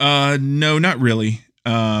War? No, not really.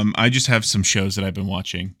 I just have some shows that I've been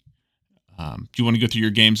watching. Do you want to go through your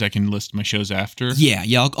games? I can list my shows after. Yeah.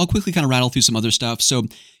 I'll quickly kind of rattle through some other stuff. So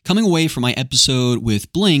coming away from my episode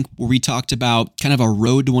with Blink, where we talked about kind of our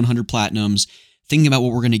road to 100 platinums, thinking about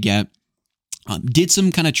what we're going to get. Did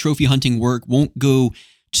some kind of trophy hunting work. Won't go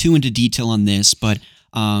too into detail on this, but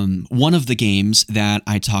one of the games that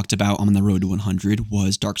I talked about on the road to 100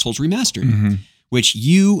 was Dark Souls Remastered, which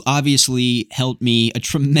you obviously helped me a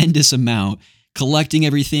tremendous amount collecting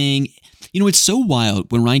everything. It's so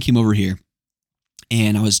wild when Ryan came over here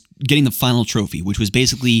and I was getting the final trophy, which was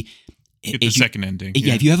basically the second ending.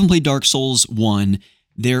 Yeah, if you haven't played Dark Souls 1,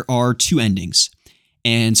 there are 2 endings.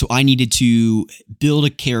 And so I needed to build a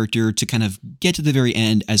character to kind of get to the very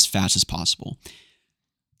end as fast as possible.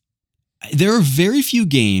 There are very few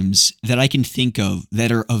games that I can think of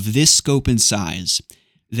that are of this scope and size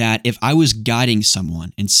that if I was guiding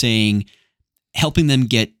someone and saying, helping them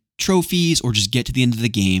get trophies or just get to the end of the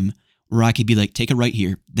game, where I could be like, take a right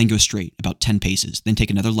here, then go straight about 10 paces, then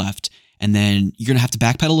take another left, and then you're going to have to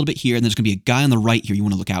backpedal a little bit here, and there's going to be a guy on the right here you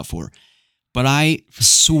want to look out for. But I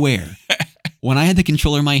swear, when I had the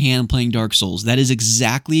controller in my hand playing Dark Souls, that is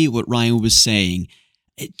exactly what Ryan was saying.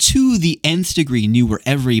 To the nth degree, knew where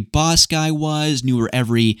every boss guy was, knew where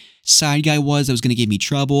every side guy was that was going to give me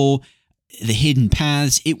trouble, the hidden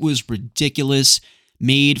paths. It was ridiculous.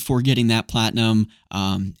 Made for getting that platinum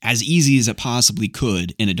as easy as it possibly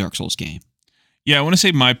could in a Dark Souls game. Yeah, I want to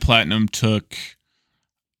say my platinum took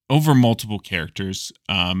over multiple characters,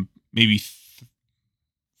 maybe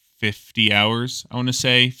 50 hours, I want to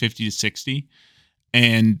say, 50 to 60.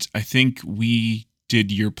 And I think we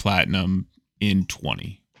did your platinum in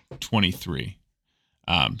 23.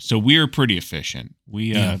 So we were pretty efficient.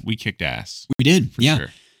 We kicked ass. We did, for yeah. Sure.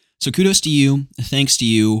 So kudos to you. Thanks to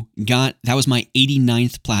you. That was my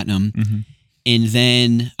 89th platinum. And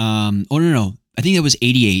then, I think that was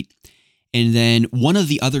 88. And then one of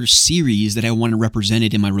the other series that I wanted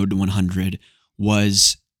represented in my Road to 100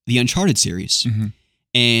 was the Uncharted series.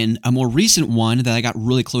 And a more recent one that I got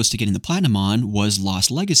really close to getting the platinum on was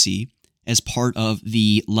Lost Legacy as part of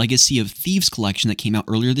the Legacy of Thieves collection that came out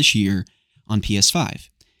earlier this year on PS5.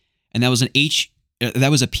 And that was a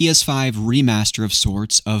PS5 remaster of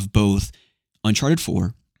sorts of both Uncharted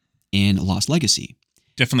 4 and Lost Legacy.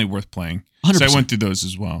 Definitely worth playing. 100%. So I went through those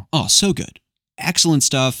as well. Oh, so good. Excellent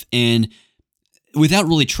stuff. And without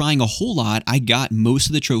really trying a whole lot, I got most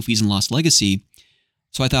of the trophies in Lost Legacy.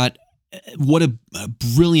 So I thought, what a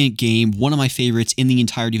brilliant game. One of my favorites in the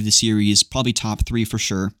entirety of the series, probably top 3 for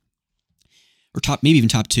sure. Or maybe even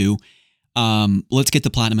top 2. Let's get the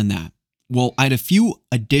platinum in that. Well, I had a few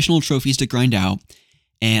additional trophies to grind out,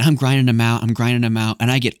 and I'm grinding them out, and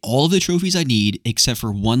I get all of the trophies I need except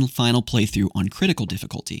for one final playthrough on critical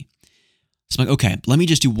difficulty. So I'm like, okay, let me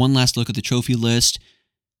just do one last look at the trophy list.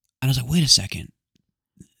 And I was like, wait a second.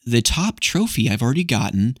 The top trophy I've already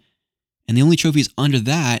gotten, and the only trophies under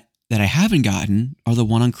that I haven't gotten are the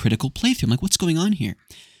one on critical playthrough. I'm like, what's going on here?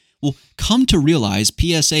 Well, come to realize,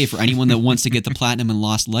 PSA for anyone that wants to get the platinum in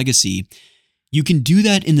Lost Legacy, you can do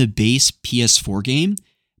that in the base PS4 game,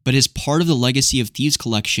 but as part of the Legacy of Thieves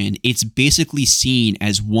collection, it's basically seen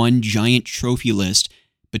as one giant trophy list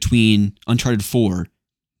between Uncharted 4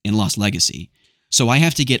 and Lost Legacy. So I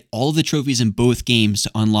have to get all of the trophies in both games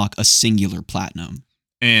to unlock a singular platinum.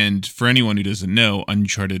 And for anyone who doesn't know,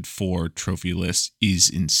 Uncharted 4 trophy list is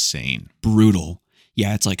insane. Brutal.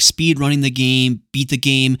 Yeah, it's like speed running the game, beat the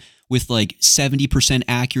game with like 70%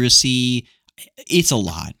 accuracy. It's a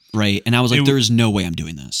lot, right? And I was like, there is no way I'm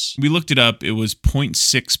doing this. We looked it up. It was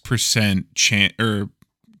 0.6%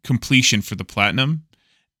 completion for the platinum.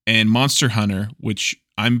 And Monster Hunter, which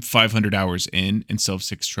I'm 500 hours in and still have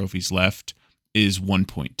 6 trophies left, is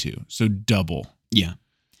 1.2. So double. Yeah.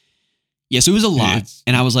 Yeah, so it was a lot.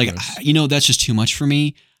 And I was like, that's just too much for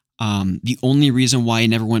me. The only reason why I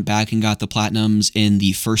never went back and got the platinums in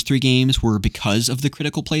the first 3 games were because of the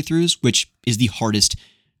critical playthroughs, which is the hardest,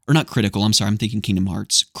 or not critical, I'm sorry, I'm thinking Kingdom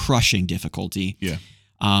Hearts, crushing difficulty. Yeah.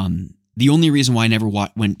 The only reason why I never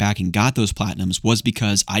went back and got those platinums was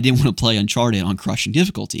because I didn't want to play Uncharted on crushing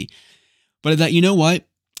difficulty. But I thought, you know what?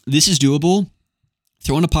 This is doable.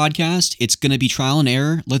 Throw in a podcast. It's going to be trial and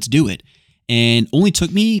error. Let's do it. And only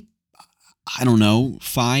took me,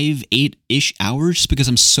 5-8-ish hours just because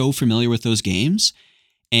I'm so familiar with those games.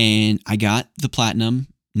 And I got the platinum.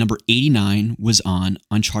 Number 89 was on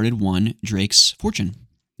Uncharted 1, Drake's Fortune.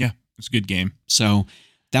 Yeah, it's a good game. So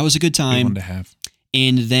that was a good time. Good one to have.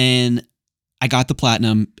 And then I got the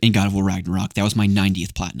platinum in God of War Ragnarok. That was my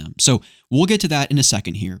 90th platinum. So we'll get to that in a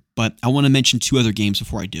second here. But I want to mention 2 other games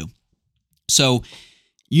before I do. So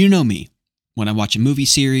you know me. When I watch a movie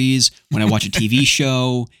series, when I watch a TV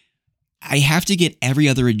show, I have to get every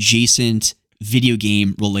other adjacent video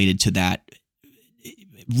game related to that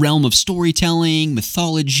realm of storytelling,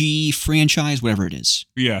 mythology, franchise, whatever it is.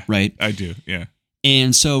 Yeah. Right? I do. Yeah.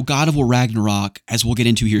 And so God of War Ragnarok, as we'll get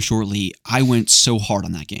into here shortly, I went so hard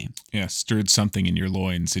on that game. Yeah, stirred something in your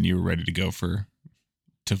loins and you were ready to go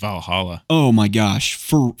to Valhalla. Oh my gosh,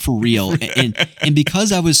 for real. and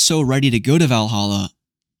because I was so ready to go to Valhalla,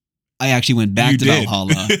 I actually went back to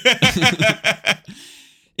Valhalla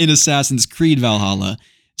in Assassin's Creed Valhalla.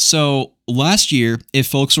 So last year, if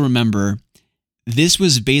folks will remember, this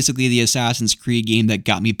was basically the Assassin's Creed game that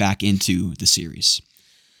got me back into the series.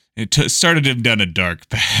 It started him down a dark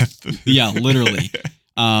path. Yeah, literally.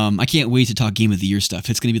 I can't wait to talk Game of the Year stuff.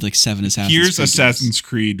 It's going to be like 7 Assassin's Creed. Here's Assassin's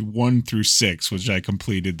Creed 1 through 6, which I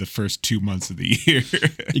completed the first 2 months of the year.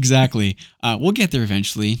 Exactly. We'll get there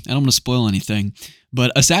eventually. I don't want to spoil anything.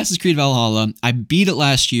 But Assassin's Creed Valhalla, I beat it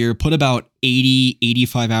last year, put about 80,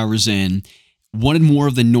 85 hours in, wanted more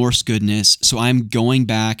of the Norse goodness, so I'm going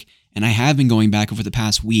back, and I have been going back over the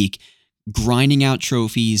past week, grinding out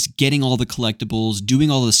trophies, getting all the collectibles, doing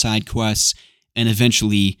all the side quests, and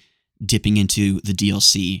eventually dipping into the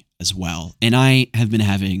DLC as well. And I have been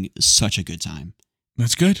having such a good time.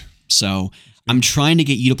 That's good. So I'm trying to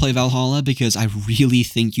get you to play Valhalla because I really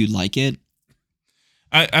think you'd like it.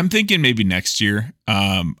 I'm thinking maybe next year.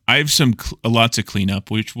 I have lots of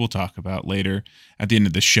cleanup, which we'll talk about later at the end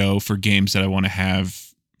of the show for games that I want to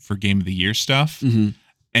have for Game of the Year stuff. Mm-hmm.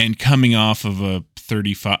 And coming off of a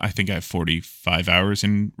 35, I think I have 45 hours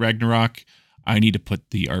in Ragnarok. I need to put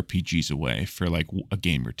the RPGs away for like a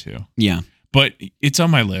game or two. Yeah. But it's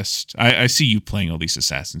on my list. I see you playing all these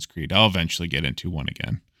Assassin's Creed. I'll eventually get into one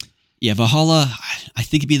again. Yeah, Valhalla, I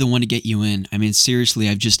think it'd be the one to get you in. I mean, seriously,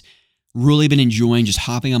 I've just really been enjoying just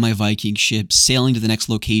hopping on my Viking ship, sailing to the next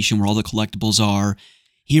location where all the collectibles are,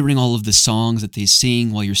 hearing all of the songs that they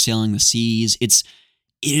sing while you're sailing the seas. It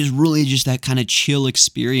is really just that kind of chill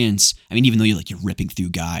experience. I mean, even though you're ripping through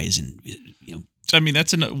guys and, you know. I mean,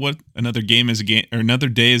 that's what another game as a game, or another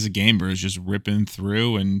day as a gamer is just ripping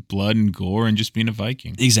through and blood and gore and just being a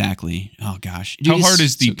Viking. Exactly. Oh gosh. How hard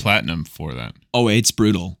is the platinum for that? Oh, it's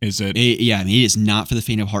brutal. Is it? Yeah, I mean, it is not for the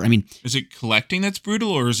faint of heart. I mean, is it collecting that's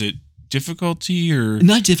brutal, or is it difficulty, or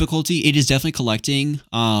not difficulty? It is definitely collecting.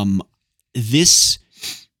 This,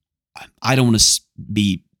 I don't want to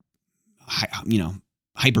be,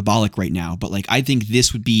 hyperbolic right now, but like I think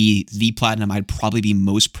this would be the platinum I'd probably be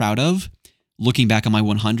most proud of looking back on my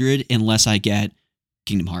 100, unless I get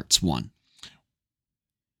Kingdom Hearts 1.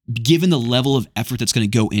 Given the level of effort that's going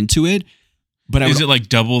to go into it, but is it like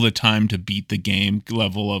double the time to beat the game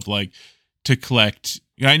level of like to collect?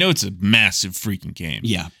 I know it's a massive freaking game.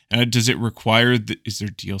 Yeah. Does it require? Is there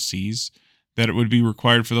DLCs that it would be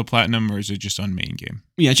required for the platinum, or is it just on main game?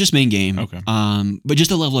 Yeah, it's just main game. Okay. But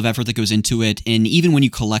just the level of effort that goes into it, and even when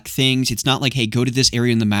you collect things, it's not like, hey, go to this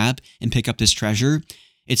area in the map and pick up this treasure.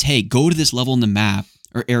 It's, hey, go to this level in the map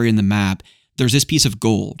or area in the map. There's this piece of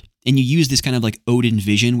gold. And you use this kind of like Odin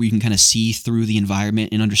vision where you can kind of see through the environment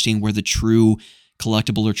and understand where the true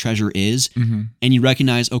collectible or treasure is. Mm-hmm. And you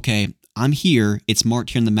recognize, okay, I'm here. It's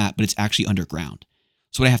marked here on the map, but it's actually underground.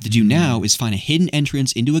 So what I have to do now is find a hidden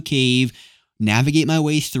entrance into a cave, navigate my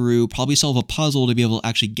way through, probably solve a puzzle to be able to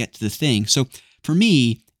actually get to the thing. So for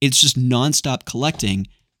me, it's just nonstop collecting,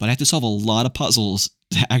 but I have to solve a lot of puzzles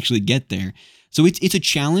to actually get there. So it's a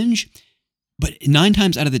challenge, but 9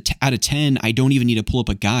 times out of 10, I don't even need to pull up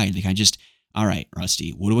a guide. Like I just, all right,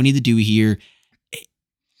 Rusty, what do I need to do here?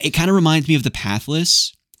 It kind of reminds me of the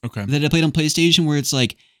Pathless that I played on PlayStation, where it's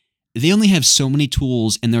like they only have so many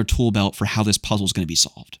tools in their tool belt for how this puzzle is going to be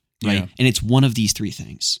solved, right? Yeah. And it's one of these 3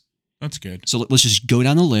 things. That's good. So let's just go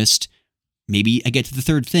down the list. Maybe I get to the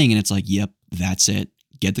 3rd thing, and it's like, yep, that's it.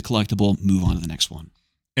 Get the collectible, move on to the next one.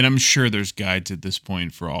 And I'm sure there's guides at this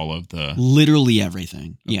point for all of the... Literally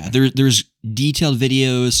everything. Okay. Yeah, there's detailed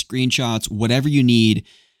videos, screenshots, whatever you need.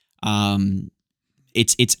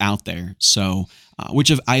 It's out there. So,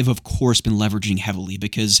 which I've of course been leveraging heavily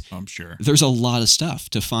because I'm sure there's a lot of stuff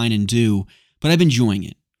to find and do, but I've been enjoying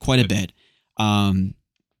it quite a bit.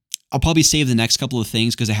 I'll probably save the next couple of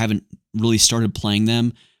things because I haven't really started playing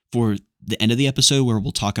them for the end of the episode, where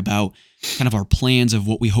we'll talk about kind of our plans of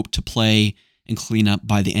what we hope to play and clean up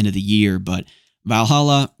by the end of the year. But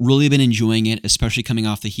Valhalla, really been enjoying it, especially coming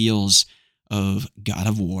off the heels of God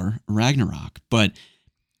of War Ragnarok. But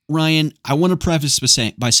Ryan, I want to preface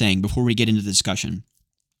by saying, before we get into the discussion,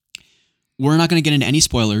 we're not going to get into any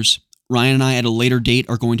spoilers. Ryan and I at a later date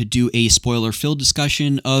are going to do a spoiler-filled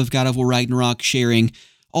discussion of God of War Ragnarok, sharing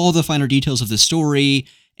all the finer details of the story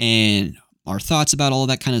and our thoughts about all of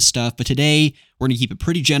that kind of stuff. But today, we're going to keep it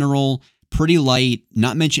pretty general, pretty light,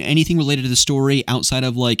 not mention anything related to the story outside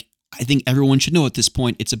of, like, I think everyone should know at this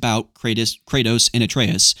point, it's about Kratos and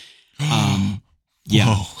Atreus.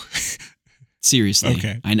 Yeah. Whoa. Seriously.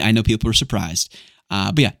 Okay. I know people are surprised.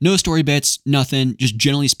 But yeah, no story bits, nothing. Just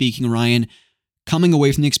generally speaking, Ryan, coming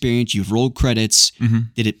away from the experience, you've rolled credits.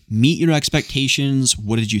 Did it meet your expectations?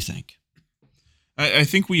 What did you think? I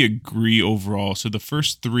think we agree overall. So the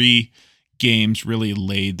first 3 games really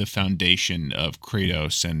laid the foundation of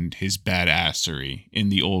Kratos and his badassery in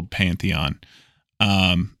the old pantheon.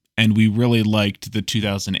 And we really liked the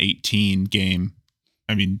 2018 game.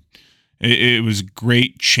 I mean, it was a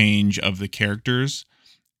great change of the characters.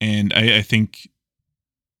 And I think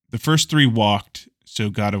the first 3 walked so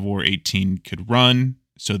God of War 18 could run,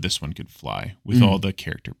 so this one could fly with all the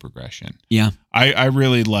character progression. Yeah. I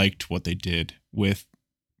really liked what they did with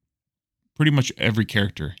pretty much every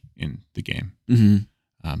character in the game.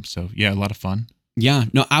 So yeah, a lot of fun. Yeah,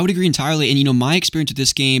 no, I would agree entirely. And, you know, my experience with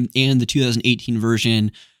this game and the 2018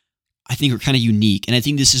 version, I think are kind of unique. And I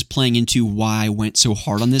think this is playing into why I went so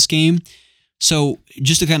hard on this game. So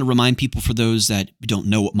just to kind of remind people, for those that don't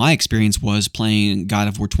know what my experience was playing God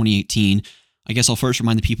of War 2018, I guess I'll first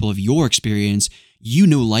remind the people of your experience. You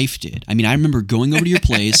know life did. I mean, I remember going over to your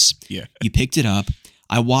place. Yeah. You picked it up.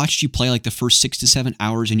 I watched you play like the first 6 to 7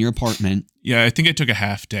 hours in your apartment. Yeah, I think I took a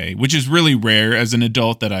half day, which is really rare as an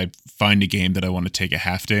adult that I find a game that I want to take a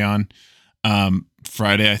half day on.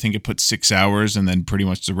 Friday, I think it put 6 hours, and then pretty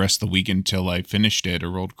much the rest of the week until I finished it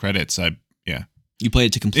or rolled credits. You played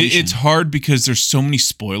it to completion. It's hard because there's so many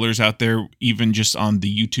spoilers out there, even just on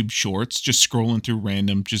the YouTube shorts, just scrolling through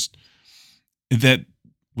random, just that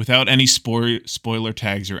without any spoiler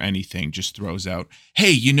tags or anything, just throws out,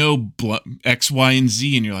 hey, you know, X, Y, and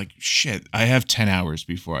Z. And you're like, shit, I have 10 hours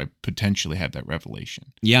before I potentially have that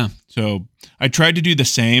revelation. Yeah. So I tried to do the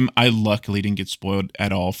same. I luckily didn't get spoiled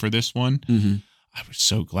at all for this one. I was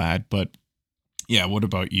so glad. But yeah, what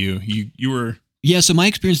about you? You were... Yeah, so my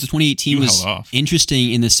experience with 2018 was held off.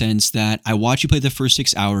 interesting in the sense that I watched you play the first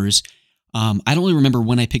 6 hours. I don't really remember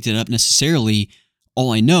when I picked it up necessarily.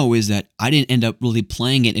 All I know is that I didn't end up really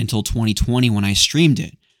playing it until 2020 when I streamed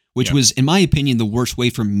it, which was, in my opinion, the worst way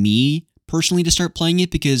for me personally to start playing it,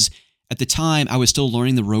 because at the time I was still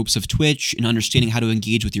learning the ropes of Twitch and understanding how to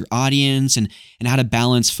engage with your audience and how to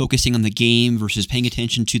balance focusing on the game versus paying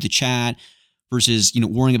attention to the chat versus, you know,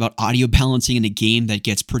 worrying about audio balancing in a game that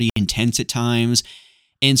gets pretty intense at times.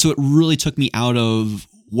 And so it really took me out of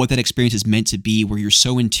what that experience is meant to be, where you're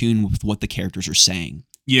so in tune with what the characters are saying.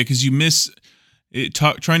 Yeah, because you miss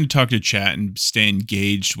trying to talk to chat and stay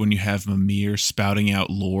engaged when you have Mimir spouting out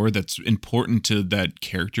lore that's important to that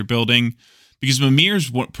character building. Because Mimir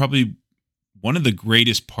is probably one of the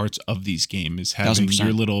greatest parts of these games, is having 1000%.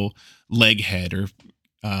 your little leg head, or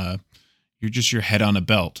you're just your head on a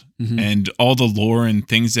belt, and all the lore and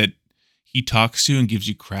things that he talks to and gives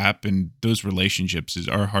you crap, and those relationships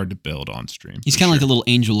are hard to build on stream. He's kind of like the little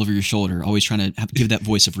angel over your shoulder, always trying to give that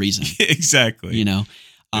voice of reason. Exactly. You know,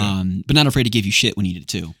 but not afraid to give you shit when you need it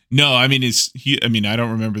too. No, I mean, I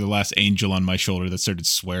don't remember the last angel on my shoulder that started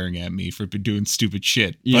swearing at me for doing stupid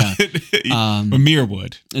shit. Yeah. But Mimir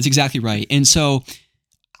would. That's exactly right. And so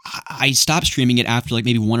I stopped streaming it after like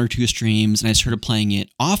maybe 1 or 2 streams, and I started playing it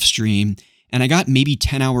off stream. And I got maybe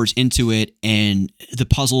 10 hours into it, and the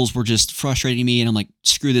puzzles were just frustrating me. And I'm like,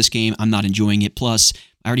 screw this game. I'm not enjoying it. Plus,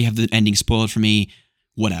 I already have the ending spoiled for me.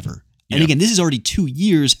 Whatever. And Yeah. again, this is already 2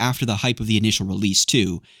 years after the hype of the initial release,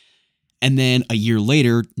 too. And then a year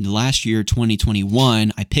later, last year,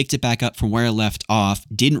 2021, I picked it back up from where I left off,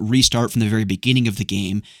 didn't restart from the very beginning of the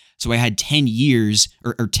game. So I had 10 years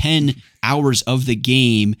or 10 hours of the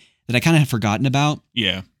game that I kind of had forgotten about.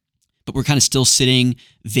 Yeah. But we're kind of still sitting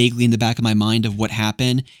vaguely in the back of my mind of what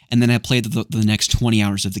happened. And then I played the next 20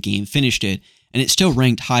 hours of the game, finished it, and it still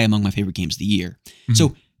ranked high among my favorite games of the year.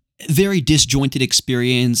 So very disjointed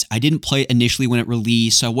experience. I didn't play it initially when it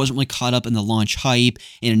released, so I wasn't really caught up in the launch hype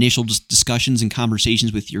and initial discussions and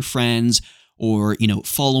conversations with your friends, or, you know,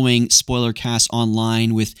 following spoiler casts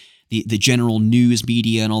online with the general news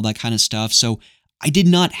media and all that kind of stuff. So I did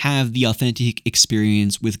not have the authentic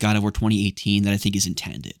experience with God of War 2018 that I think is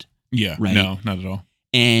intended. Yeah. Right. No, not at all.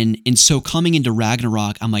 And so coming into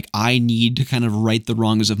Ragnarok, I'm like, I need to kind of right the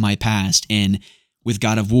wrongs of my past and with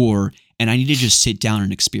God of War, and I need to just sit down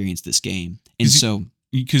and experience this game. And so...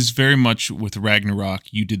 Because very much with Ragnarok,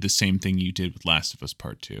 you did the same thing you did with Last of Us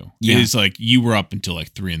Part 2. Yeah. It is like you were up until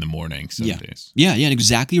like 3 a.m. some days. Yeah,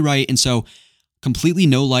 exactly right. And so completely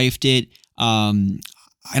no-lifed it. I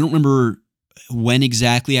don't remember when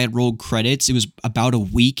exactly I rolled credits. It was about a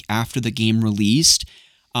week after the game released.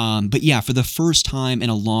 But yeah, for the first time in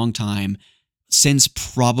a long time, since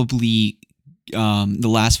probably The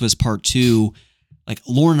Last of Us Part 2, like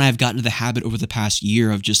Lauren and I have gotten into the habit over the past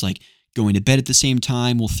year of just like going to bed at the same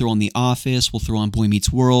time. We'll throw on The Office. We'll throw on Boy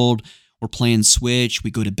Meets World. We're playing Switch.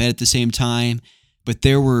 We go to bed at the same time. but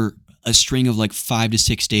there were a string of like 5 to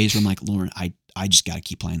 6 days where I'm like, Lauren, I just got to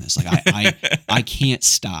keep playing this. Like I can't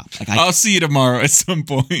stop. Like I'll see you tomorrow at some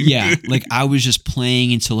point. Yeah. Like I was just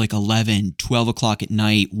playing until like 11, 12 o'clock at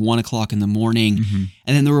night, 1 o'clock in the morning. Mm-hmm.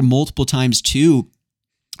 And then there were multiple times too,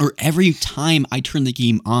 or every time I turned the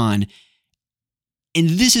game on, and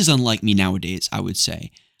this is unlike me nowadays, I would say.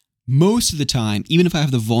 Most of the time, even if I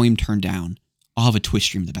have the volume turned down, I'll have a Twitch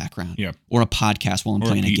stream in the background. Yeah. Or a podcast while I'm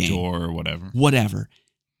playing a game. Or whatever. Whatever.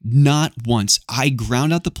 Not once. I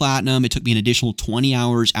ground out the platinum. It took me an additional 20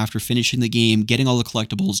 hours after finishing the game, getting all the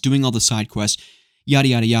collectibles, doing all the side quests, yada,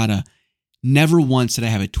 yada, yada. Never once did I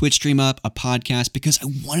have a Twitch stream up, a podcast, because I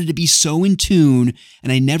wanted to be so in tune,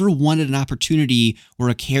 and I never wanted an opportunity where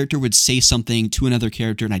a character would say something to another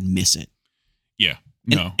character and I'd miss it. Yeah.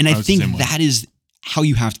 No. And I think that is how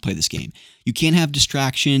you have to play this game. You can't have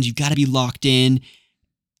distractions. You've got to be locked in.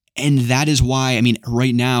 And that is why, I mean,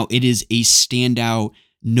 right now, it is a standout,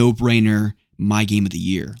 no-brainer, my game of the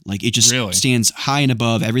year. Like, it just stands high and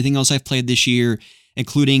above everything else I've played this year,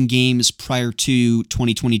 including games prior to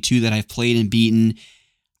 2022 that I've played and beaten.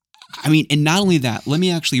 I mean, and not only that, let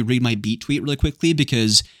me actually read my beat tweet really quickly,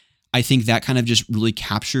 because I think that kind of just really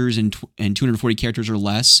captures in 240 characters or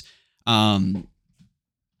less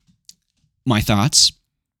my thoughts.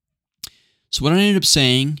 So what I ended up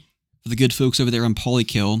saying, for the good folks over there on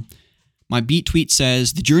Polykill, my beat tweet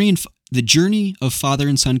says, The journey of father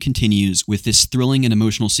and son continues with this thrilling and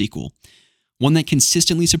emotional sequel, one that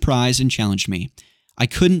consistently surprised and challenged me. I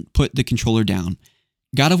couldn't put the controller down.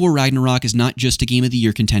 God of War Ragnarok is not just a Game of the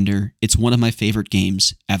Year contender, it's one of my favorite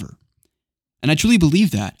games ever. And I truly believe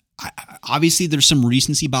that. Obviously, there's some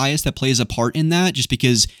recency bias that plays a part in that, just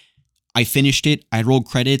because I finished it, I rolled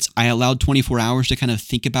credits, I allowed 24 hours to kind of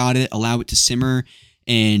think about it, allow it to simmer,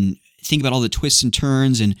 and think about all the twists and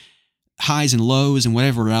turns and highs and lows and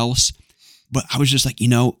whatever else. But I was just like,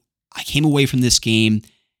 I came away from this game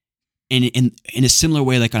in a similar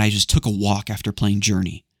way, like when I just took a walk after playing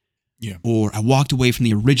Journey. Yeah. Or I walked away from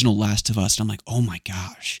the original Last of Us, and I'm like, oh my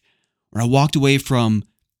gosh. Or I walked away from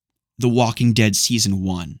The Walking Dead Season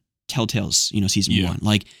 1, Telltale's, Season 1.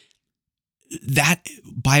 Like, that,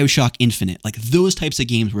 BioShock Infinite, like those types of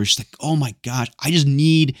games where it's just like, oh my gosh, I just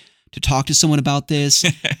need to talk to someone about this.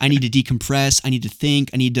 I need to decompress. I need to think.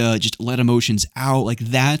 I need to just let emotions out. Like,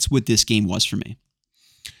 that's what this game was for me.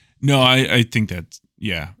 No, I think that,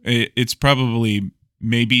 it's probably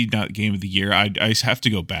maybe not Game of the Year. I have to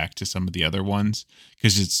go back to some of the other ones,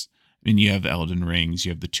 because you have Elden Rings,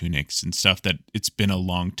 you have the Tunics and stuff that it's been a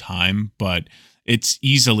long time, but it's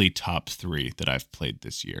easily top 3 that I've played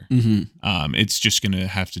this year. Mm-hmm. It's just going to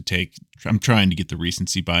have to take, I'm trying to get the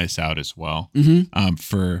recency bias out as well. Mm-hmm.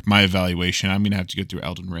 For my evaluation, I'm going to have to go through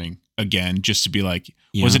Elden Ring again, just to be like,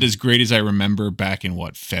 was it as great as I remember back in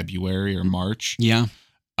February or March? Yeah.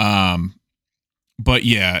 But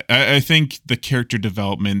yeah, I think the character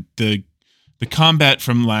development, the combat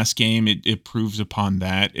from last game, it proves upon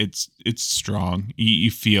that. It's strong. You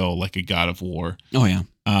feel like a God of War. Oh yeah.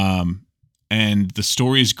 And the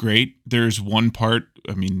story is great. There's one part,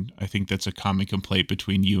 I think that's a common complaint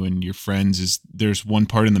between you and your friends, is there's one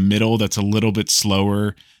part in the middle that's a little bit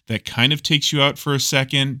slower that kind of takes you out for a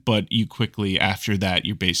second, but you quickly, after that,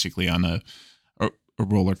 you're basically on a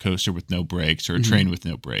roller coaster with no brakes, or a train with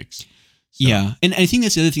no brakes. So. Yeah. And I think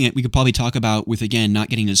that's the other thing that we could probably talk about with, again, not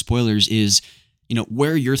getting into spoilers, is,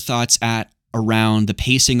 where are your thoughts at around the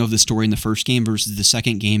pacing of the story in the first game versus the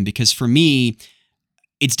second game? Because for me,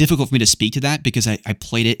 it's difficult for me to speak to that, because I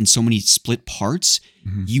played it in so many split parts.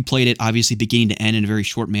 Mm-hmm. You played it obviously beginning to end in a very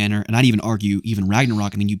short manner. And I'd even argue even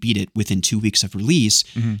Ragnarok, you beat it within 2 weeks of release.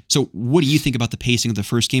 Mm-hmm. So what do you think about the pacing of the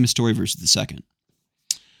first game story versus the second?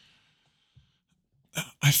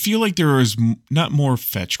 I feel like there was not more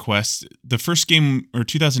fetch quests. The first game, or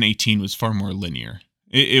 2018, was far more linear.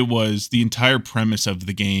 It was, the entire premise of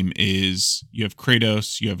the game is you have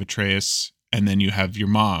Kratos, you have Atreus, and then you have your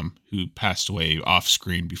mom, who passed away off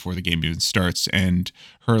screen before the game even starts. And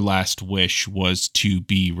her last wish was to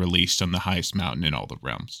be released on the highest mountain in all the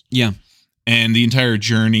realms. Yeah. And the entire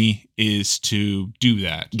journey is to do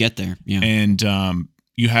that. Get there. Yeah. And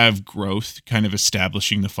you have growth, kind of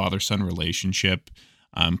establishing the father-son relationship,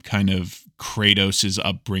 kind of Kratos'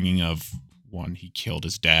 upbringing of, one, he killed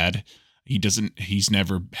his dad. He's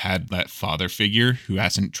never had that father figure who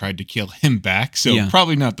hasn't tried to kill him back. So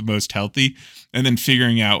probably not the most healthy. And then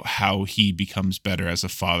figuring out how he becomes better as a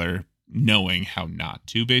father, knowing how not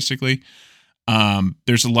to, basically.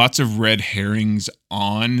 There's lots of red herrings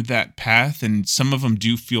on that path, and some of them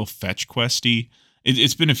do feel fetch questy.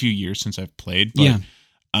 It's been a few years since I've played, but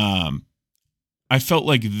I felt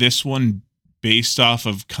like this one based off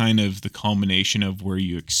of kind of the culmination of where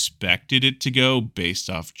you expected it to go, based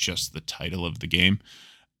off just the title of the game.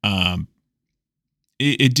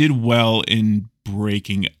 It did well in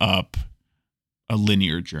breaking up a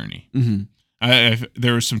linear journey. Mm-hmm.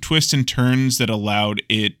 There were some twists and turns that allowed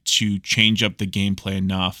it to change up the gameplay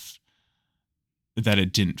enough that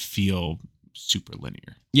it didn't feel super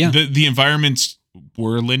linear. Yeah. The environments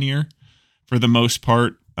were linear for the most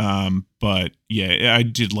part. But yeah, I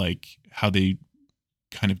did like how they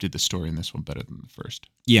kind of did the story in this one better than the first.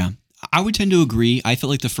 Yeah, I would tend to agree. I felt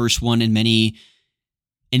like the first one in many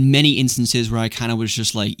instances where I kind of was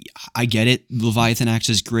just like, I get it. Leviathan Axe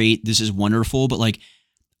is great. This is wonderful. But like,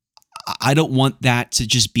 I don't want that to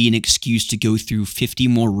just be an excuse to go through 50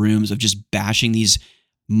 more rooms of just bashing these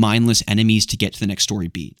mindless enemies to get to the next story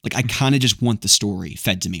beat. Like, I kind of just want the story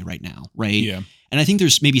fed to me right now. Right. Yeah. And I think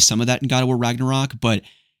there's maybe some of that in God of War Ragnarok, but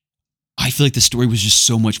I feel like the story was just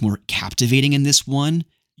so much more captivating in this one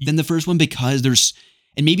than the first one because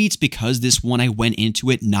and maybe it's because this one I went into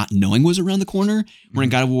it not knowing was around the corner, where in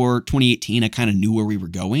God of War 2018, I kind of knew where we were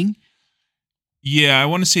going. Yeah, I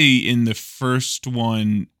want to say in the first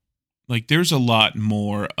one, like there's a lot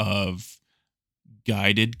more of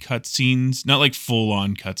guided cutscenes, not like full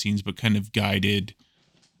on cutscenes, but kind of guided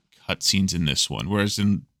cutscenes in this one. Whereas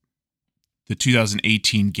in the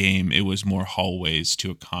 2018 game, it was more hallways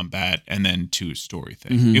to a combat and then to a story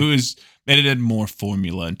thing. Mm-hmm. It had more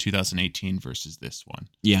formula in 2018 versus this one.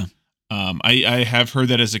 Yeah. I have heard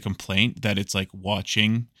that as a complaint that it's like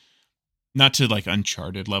watching, not to like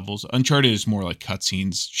Uncharted levels. Uncharted is more like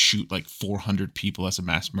cutscenes, shoot like 400 people as a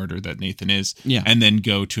mass murderer that Nathan is, Yeah. and then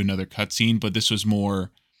go to another cutscene. But this was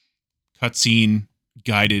more cutscene,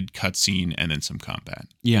 guided cutscene, and then some combat.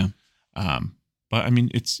 Yeah. But I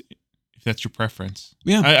mean, if that's your preference.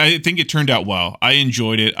 Yeah. I think it turned out well. I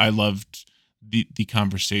enjoyed it. I loved the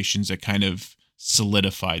conversations that kind of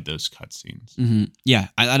solidified those cutscenes. Mm-hmm. Yeah.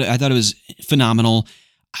 I thought it was phenomenal.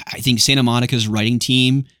 I think Santa Monica's writing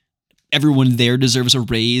team, everyone there deserves a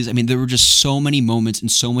raise. I mean, there were just so many moments and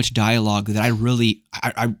so much dialogue that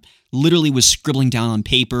I literally was scribbling down on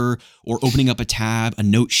paper or opening up a tab, a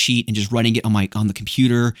note sheet, and just writing it on the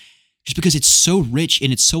computer, just because it's so rich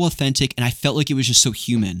and it's so authentic. And I felt like it was just so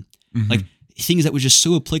human. Mm-hmm. Like things that were just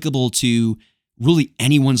so applicable to really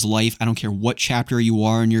anyone's life. I don't care what chapter you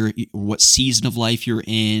are in or what season of life you're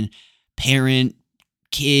in, parent,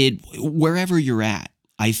 kid, wherever you're at.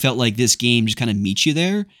 I felt like this game just kind of meets you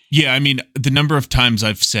there. Yeah, I mean, the number of times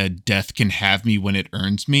I've said death can have me when it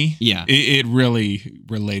earns me. Yeah. It really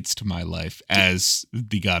relates to my life as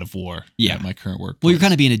the God of War at my current workplace. Well, you're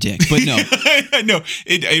kind of being a dick, but no. No,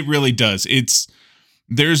 it really does.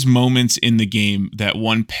 There's moments in the game that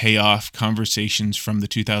pay off conversations from the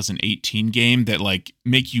 2018 game that like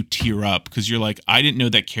make you tear up because you're like, I didn't know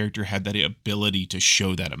that character had that ability to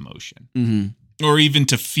show that emotion or even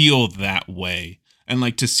to feel that way. And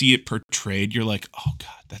like to see it portrayed, you're like, oh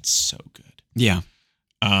God, that's so good. Yeah.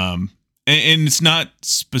 And it's not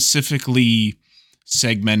specifically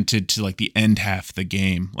segmented to like the end half of the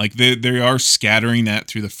game. Like they are scattering that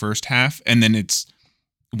through the first half. And then it's,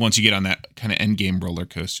 once you get on that kind of end game roller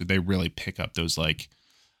coaster, they really pick up those like,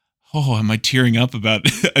 oh, am I tearing up about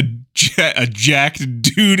a jacked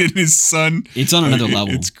dude and his son? It's on another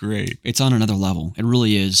level. It's great. It's on another level. It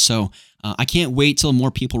really is. So I can't wait till more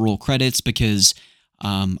people roll credits because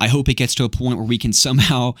I hope it gets to a point where we can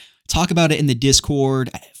somehow talk about it in the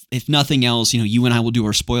Discord. If nothing else, you and I will do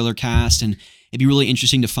our spoiler cast, and it'd be really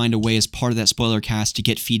interesting to find a way as part of that spoiler cast to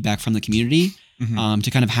get feedback from the community. To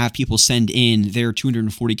kind of have people send in their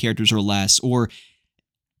 240 characters or less, or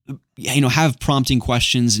have prompting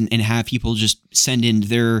questions and have people just send in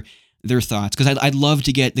their thoughts. Because I'd love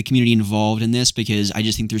to get the community involved in this because I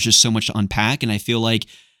just think there's just so much to unpack, and I feel like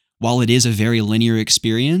while it is a very linear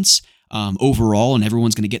experience overall, and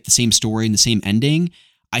everyone's going to get the same story and the same ending,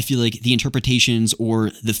 I feel like the interpretations or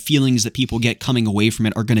the feelings that people get coming away from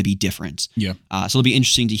it are going to be different. Yeah. So it'll be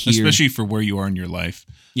interesting to hear. Especially for where you are in your life.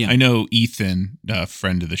 Yeah. I know Ethan,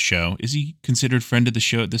 friend of the show. Is he considered friend of the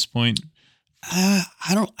show at this point? I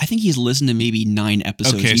think he's listened to maybe 9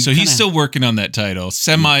 episodes. Okay, so he's still working on that title.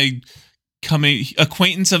 Coming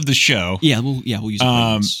acquaintance of the show. Yeah, we'll use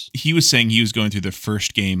acquaintance. He was saying he was going through the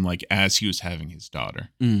first game like as he was having his daughter.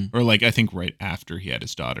 Or like I think right after he had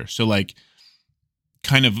his daughter. So like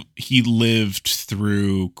kind of he lived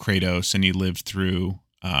through Kratos and he lived through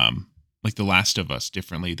like The Last of Us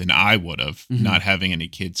differently than I would have, not having any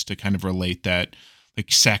kids to kind of relate that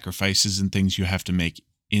like sacrifices and things you have to make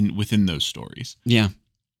within those stories. Yeah.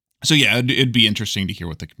 So yeah, it'd be interesting to hear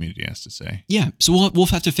what the community has to say. Yeah. So we'll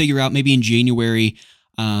have to figure out maybe in January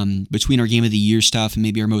between our Game of the Year stuff and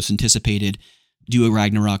maybe our most anticipated, do a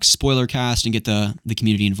Ragnarok spoiler cast and get the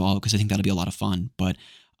community involved, because I think that'll be a lot of fun. But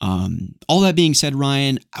all that being said,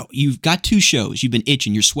 Ryan, you've got 2 shows. You've been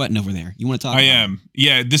itching. You're sweating over there. You want to talk about it? I am.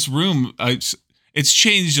 Yeah, this room, it's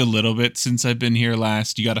changed a little bit since I've been here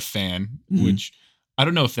last. You got a fan, which I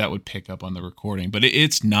don't know if that would pick up on the recording, but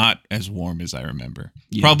it's not as warm as I remember.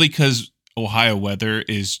 Yeah. Probably because Ohio weather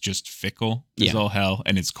is just fickle as all hell,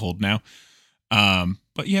 and it's cold now.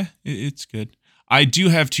 But yeah, it's good. I do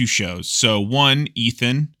have 2 shows. So one,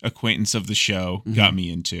 Ethan, acquaintance of the show, got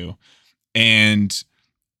me into. And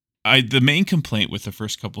the main complaint with the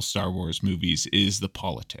first couple Star Wars movies is the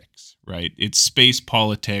politics, right? It's space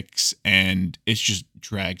politics, and it just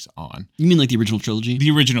drags on. You mean like the original trilogy?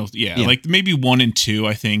 The original, yeah. Like maybe 1 and 2,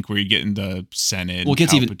 I think, where you get in the Senate. Well, it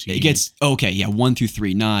gets 1 through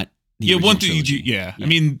 3, not the original 1 through trilogy. Yeah. I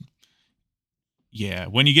mean, yeah,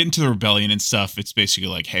 when you get into the rebellion and stuff, it's basically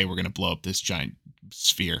like, hey, we're going to blow up this giant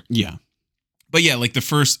sphere. Yeah. But yeah, like the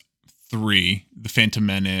first 3, the Phantom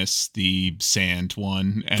Menace, the Sand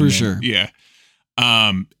one. And For sure. Yeah.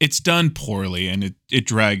 It's done poorly and it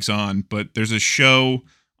drags on, but there's a show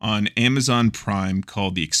on Amazon Prime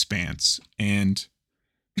called The Expanse, and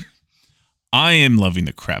I am loving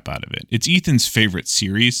the crap out of it. It's Ethan's favorite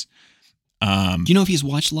series. Do you know if he's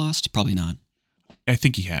watched Lost? Probably not. I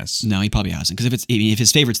think he has. No, he probably hasn't. Because if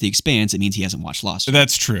his favorite's The Expanse, it means he hasn't watched Lost.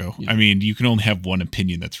 That's true. Yeah. I mean, you can only have one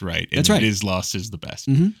opinion that's right. And that's right. It is Lost is the best.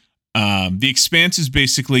 Mm-hmm. The Expanse is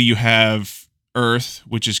basically you have Earth,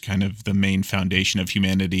 which is kind of the main foundation of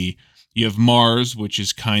humanity. You have Mars, which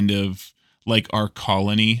is kind of like our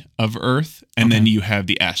colony of Earth. And then you have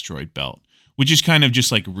the asteroid belt, which is kind of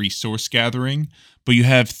just like resource gathering. But you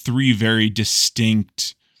have 3 very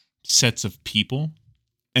distinct sets of people.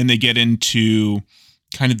 And they get into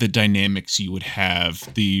kind of the dynamics you would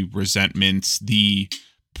have, the resentments, the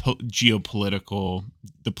geopolitical,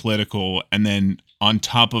 the political, and then on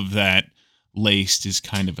top of that, laced is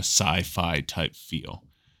kind of a sci-fi type feel.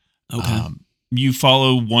 Okay. You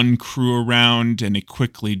follow one crew around, and it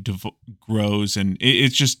quickly grows, and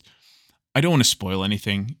it's just, I don't want to spoil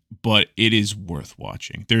anything, but it is worth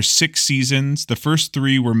watching. There's 6 seasons. The first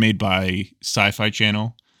 3 were made by Sci-Fi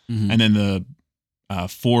Channel, and then the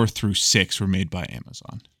 4 through 6 were made by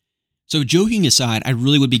Amazon. So joking aside, I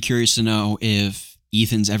really would be curious to know if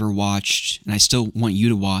Ethan's ever watched, and I still want you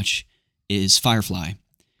to watch, is Firefly.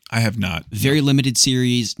 I have not. Very limited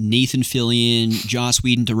series. Nathan Fillion, Joss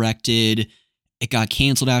Whedon directed. It got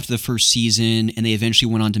canceled after the first season, and they eventually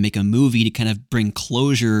went on to make a movie to kind of bring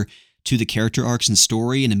closure to the character arcs and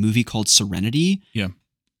story in a movie called Serenity. Yeah.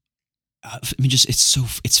 I mean, just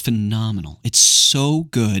it's phenomenal. It's so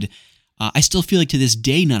good. I still feel like to this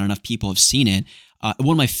day, not enough people have seen it.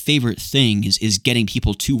 One of my favorite things is getting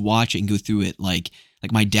people to watch it and go through it. Like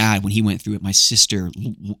my dad, when he went through it, my sister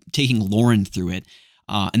taking Lauren through it,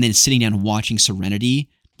 and then sitting down and watching Serenity,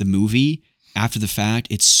 the movie, after the fact.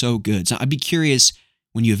 It's so good. So I'd be curious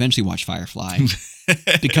when you eventually watch Firefly,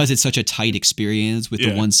 because it's such a tight experience with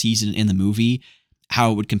the one season in the movie,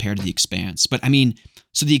 how it would compare to The Expanse. But I mean,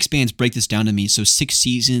 so The Expanse, break this down to me. So 6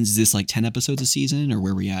 seasons, is this like 10 episodes a season, or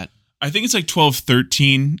where are we at? I think it's like 12,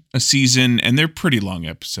 13 a season, and they're pretty long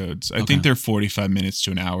episodes. I think they're 45 minutes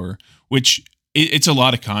to an hour, which it's a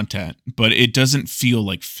lot of content, but it doesn't feel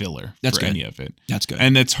like filler for any of it. That's good.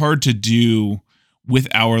 And that's hard to do with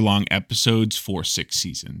hour-long episodes for 6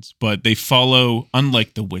 seasons. But they follow,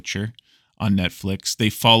 unlike The Witcher on Netflix, they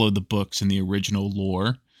follow the books and the original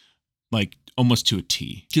lore, like almost to a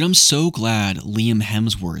T. Dude, I'm so glad Liam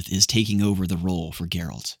Hemsworth is taking over the role for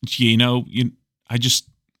Geralt.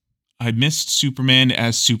 I missed Superman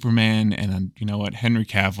as Superman, and you know what? Henry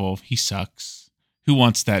Cavill, he sucks. Who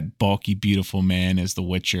wants that bulky, beautiful man as the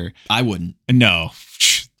Witcher? I wouldn't. No.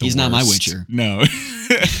 He's not my Witcher. No.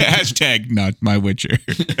 Hashtag not my Witcher.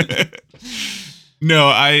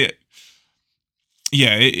 No,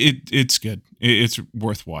 it's good. It's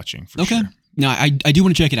worth watching for sure. No, I do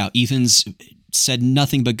want to check it out. Ethan's said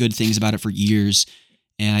nothing but good things about it for years,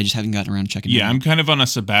 and I just haven't gotten around to checking it out. Yeah, I'm kind of on a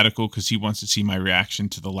sabbatical because he wants to see my reaction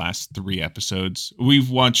to the last 3 episodes. We've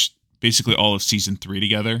watched basically all of season 3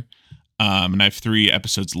 together, and I have 3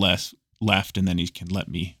 episodes left, and then he can let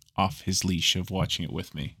me off his leash of watching it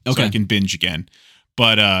with me, so I can binge again.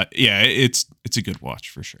 But it's a good watch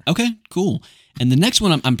for sure. Okay, cool. And the next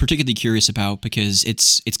one I'm particularly curious about because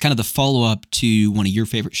it's kind of the follow-up to one of your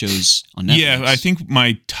favorite shows on Netflix. Yeah, I think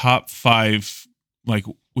my top 5, like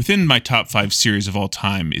within my top 5 series of all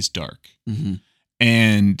time, is Dark. Mm-hmm.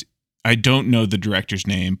 And I don't know the director's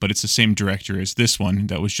name, but it's the same director as this one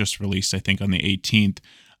that was just released, I think, on the 18th.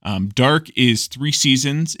 Dark is 3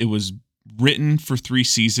 seasons. It was written for 3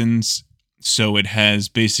 seasons, so it has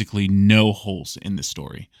basically no holes in the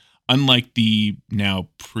story. Unlike the now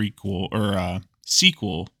prequel or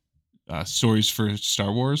sequel stories for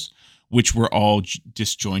Star Wars, which were all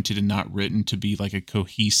disjointed and not written to be like a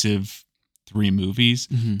cohesive 3 movies.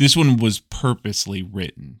 Mhm. This one was purposely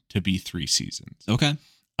written to be 3 seasons. Okay.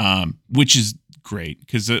 Which is great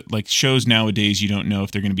because like shows nowadays, you don't know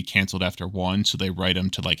if they're going to be canceled after 1, so they write them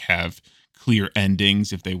to like have clear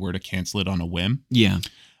endings if they were to cancel it on a whim. Yeah.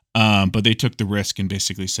 But they took the risk and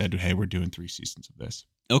basically said, hey, we're doing 3 seasons of this.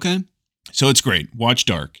 Okay. So it's great. Watch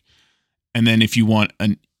Dark. And then if you want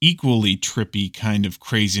an equally trippy kind of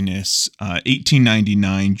craziness,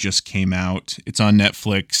 1899 just came out. It's on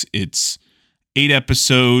Netflix. It's 8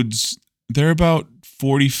 episodes. They're about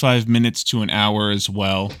 45 minutes to an hour as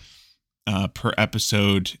well per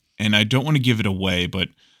episode. And I don't want to give it away, but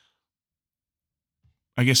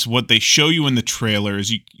I guess what they show you in the trailer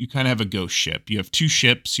is you kind of have a ghost ship. You have 2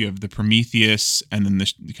 ships. You have the Prometheus and then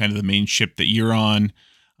the kind of the main ship that you're on.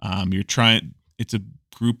 It's a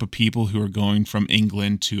group of people who are going from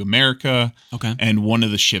England to America. Okay. And one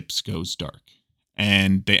of the ships goes dark.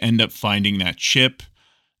 And they end up finding that ship.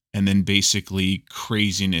 And then basically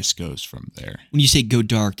craziness goes from there. When you say go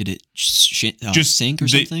dark, did it just sink or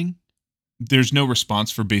something? There's no response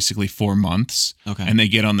for basically 4 months. Okay. And they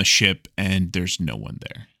get on the ship and there's no one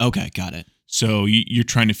there. Okay, got it. So you're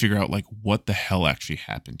trying to figure out like what the hell actually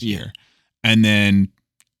happened Yeah. here. And then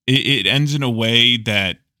it ends in a way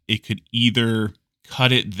that it could either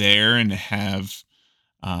cut it there and have,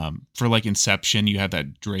 for like Inception, you have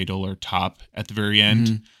that dreidel or top at the very end.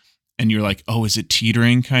 Mhm. And you're like, oh, is it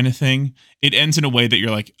teetering kind of thing? It ends in a way that you're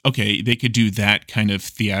like, okay, they could do that kind of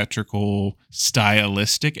theatrical,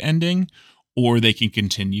 stylistic ending, or they can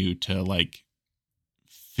continue to like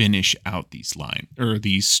finish out these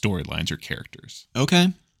storylines or characters.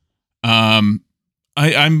 Okay.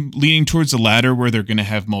 I'm leaning towards the latter where they're going to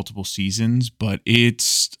have multiple seasons, but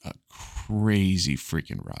it's a crazy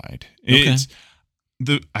freaking ride. Okay.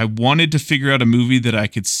 I wanted to figure out a movie that I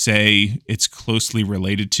could say it's closely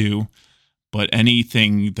related to, but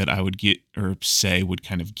anything that I would get or say would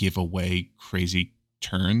kind of give away crazy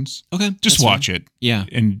turns. Okay. Just that's watch fine. it. Yeah.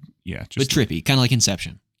 And yeah, But trippy, kind of like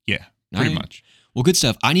Inception. yeah, All pretty right. much. Well, good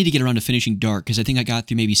stuff. I need to get around to finishing Dark because I think I got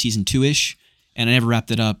through maybe season 2-ish, and I never wrapped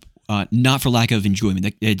it up. Not for lack of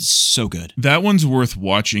enjoyment. It's so good. That one's worth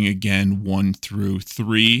watching again, 1 through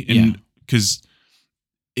 3, Yeah. and because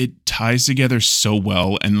it ties together so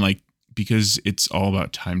well, and like because it's all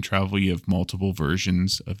about time travel, you have multiple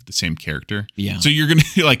versions of the same character. Yeah. So you're gonna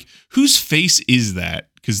be like, whose face is that?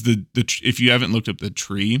 Because if you haven't looked up the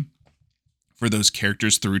tree for those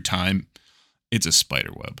characters through time, it's a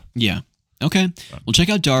spider web. Yeah. Okay. Well, check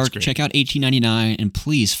out Dark, great. check out 1899, and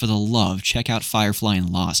please, for the love, check out Firefly and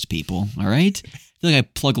Lost, people. All right? I feel like I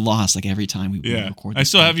plug Lost like every time we record. I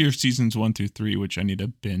still have your seasons 1 through 3, which I need to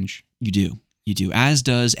binge. You do. You do, as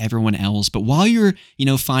does everyone else. But while you're,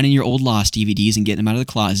 finding your old Lost DVDs and getting them out of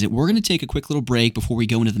the closet, we're going to take a quick little break before we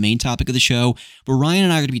go into the main topic of the show, where Ryan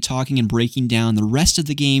and I are going to be talking and breaking down the rest of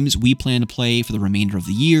the games we plan to play for the remainder of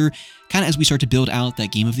the year, kind of as we start to build out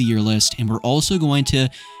that Game of the Year list. And we're also going to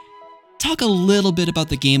talk a little bit about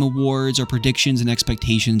the Game Awards, our predictions and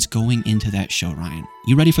expectations going into that show, Ryan.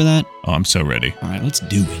 You ready for that? Oh, I'm so ready. All right, let's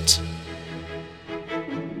do it.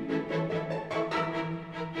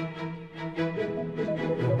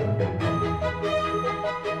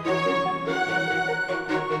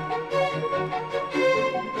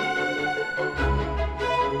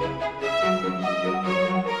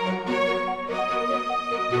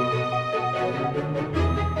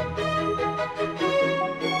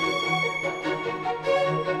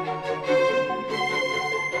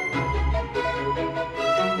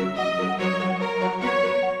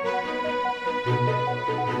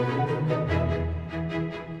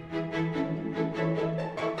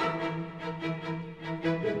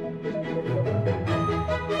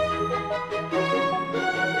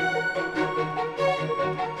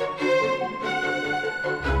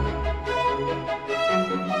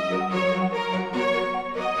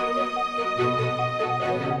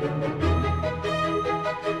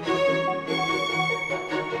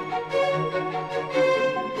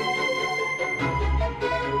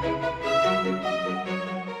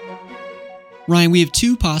 Ryan, we have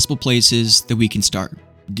 2 possible places that we can start.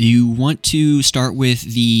 Do you want to start with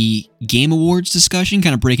the Game Awards discussion,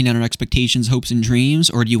 kind of breaking down our expectations, hopes, and dreams,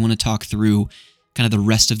 or do you want to talk through kind of the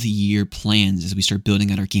rest of the year plans as we start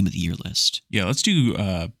building out our Game of the Year list? Yeah, let's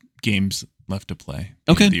do games left to play.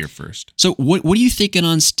 Okay. Of the year first. So what are you thinking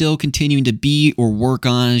on still continuing to be or work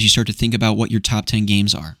on as you start to think about what your top 10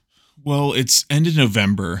 games are? Well, it's end of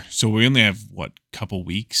November, so we only have, couple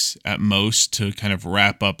weeks at most to kind of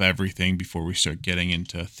wrap up everything before we start getting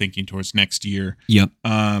into thinking towards next year. Yep.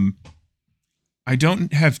 I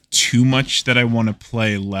don't have too much that I want to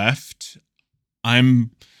play left.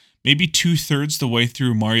 I'm maybe 2/3 the way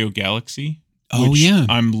through Mario Galaxy. Oh, which yeah.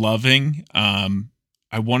 I'm loving.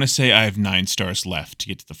 I want to say I have 9 stars left to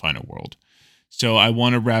get to the final world. So I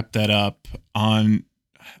want to wrap that up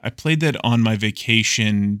I played that on my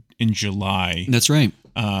vacation in July. That's right.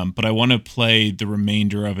 But I want to play the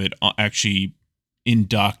remainder of it actually in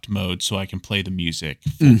docked mode so I can play the music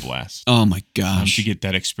full blast. Oh my gosh. To get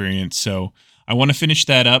that experience. So I want to finish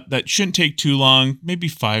that up. That shouldn't take too long, maybe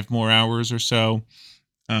 5 more hours or so.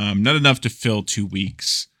 Not enough to fill 2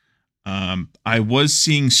 weeks. I was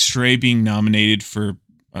seeing Stray being nominated for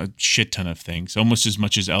a shit ton of things, almost as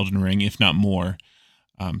much as Elden Ring, if not more.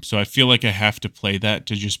 So I feel like I have to play that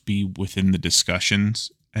to just be within the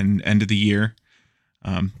discussions and end of the year.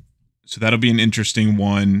 So that'll be an interesting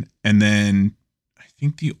one. And then I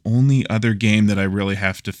think the only other game that I really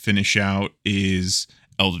have to finish out is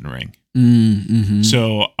Elden Ring. Mm-hmm.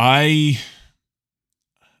 So I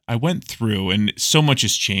went through, and so much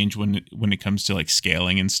has changed when it comes to like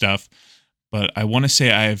scaling and stuff. But I want to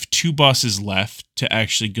say I have 2 bosses left to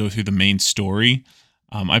actually go through the main story.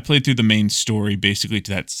 I played through the main story basically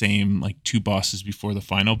to that same like 2 bosses before the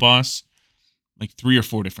final boss, like 3 or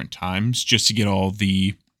 4 different times just to get all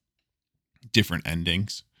the different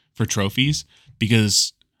endings for trophies.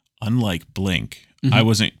 Because unlike Blink, I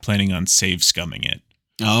wasn't planning on save scumming it.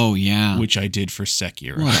 Oh, yeah. Which I did for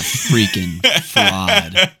Sekiro. What a freaking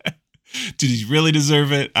fraud. Did he really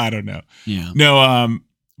deserve it? I don't know. Yeah. No,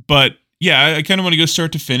 but yeah, I kind of want to go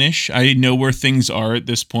start to finish. I know where things are at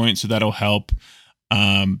this point, so that'll help.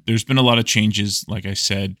 There's been a lot of changes, like I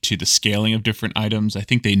said, to the scaling of different items. I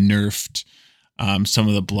think they nerfed some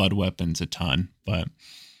of the blood weapons a ton. But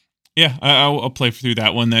yeah, I'll play through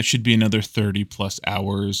that one. That should be another 30 plus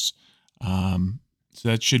hours. So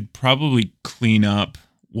that should probably clean up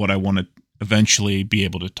what I want to eventually be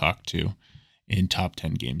able to talk to in top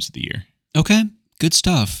 10 games of the year. Okay, good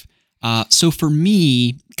stuff. So for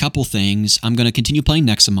me, couple things. I'm going to continue playing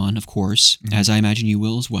Nexamon, of course, as I imagine you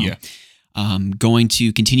will as well. Yeah. Going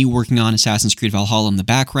to continue working on Assassin's Creed Valhalla in the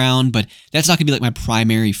background, but that's not going to be like my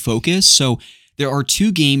primary focus. So there are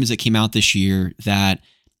 2 games that came out this year that,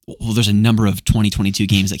 well, there's a number of 2022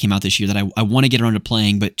 games that came out this year that I want to get around to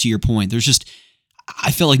playing, but to your point, there's just,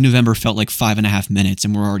 I felt like November felt like 5.5 minutes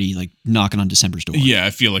and we're already like knocking on December's door. Yeah, I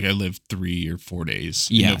feel like I lived 3 or 4 days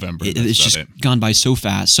in November. It's just gone by so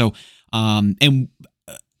fast. So, and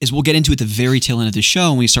as we'll get into at the very tail end of the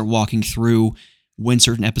show, when we start walking through when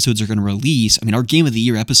certain episodes are going to release, I mean, our Game of the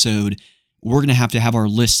Year episode, we're going to have our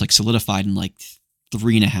list like solidified in like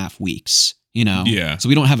 3.5 weeks, you know? Yeah. So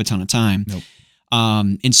we don't have a ton of time. Nope.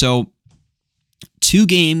 And so 2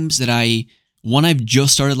 games that one I've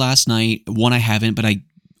just started last night, one I haven't, but I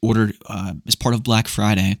ordered as part of Black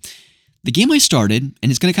Friday. The game I started,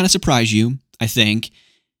 and it's going to kind of surprise you, I think,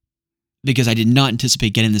 because I did not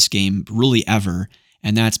anticipate getting this game really ever,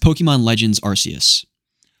 and that's Pokemon Legends Arceus.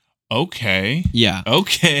 Okay. Yeah.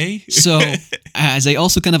 Okay. So, as I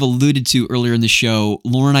also kind of alluded to earlier in the show,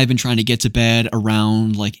 Laura and I have been trying to get to bed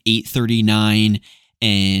around like 8:39,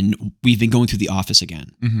 and we've been going through The Office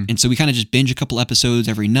again. And so we kind of just binge a couple episodes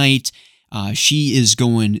every night. She is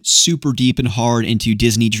going super deep and hard into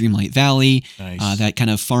Disney Dreamlight Valley, Nice. that kind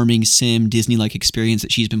of farming sim Disney-like experience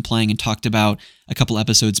that she's been playing and talked about a couple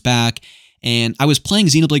episodes back. And I was playing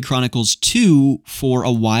Xenoblade Chronicles 2 for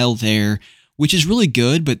a while there, which is really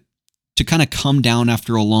good, but to kind of come down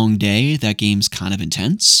after a long day, that game's kind of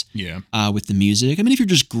intense. Yeah. With the music. I mean, if you're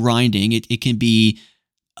just grinding, it can be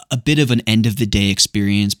a bit of an end-of-the-day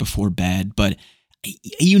experience before bed, but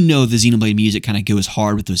you know the Xenoblade music kind of goes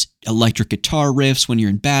hard with those electric guitar riffs when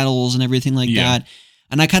you're in battles and everything like that.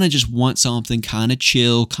 And I kind of just want something kind of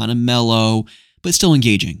chill, kind of mellow, but still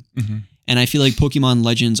engaging. And I feel like Pokemon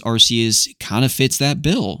Legends Arceus kind of fits that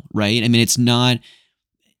bill, right? I mean, it's not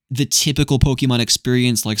the typical Pokemon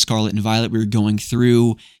experience like Scarlet and Violet we're going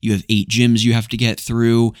through. You have 8 gyms you have to get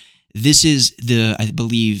through. This is I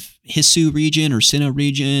believe, Hisui region or Sinnoh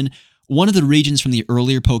region, one of the regions from the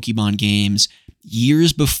earlier Pokemon games,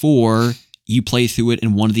 years before you play through it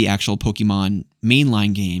in one of the actual Pokemon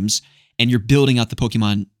mainline games, and you're building out the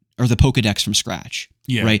Pokemon or the Pokedex from scratch.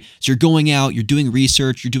 Yeah. Right. So you're going out, you're doing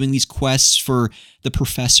research, you're doing these quests for the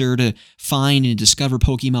professor to find and discover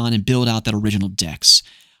Pokemon and build out that original dex.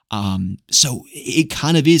 So it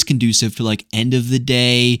kind of is conducive to like end of the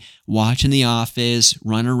day, watching The Office,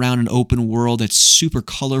 run around an open world that's super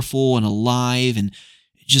colorful and alive and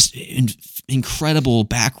just incredible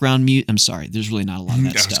background mute. I'm sorry, there's really not a lot of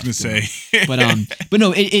that stuff. I was going to say. But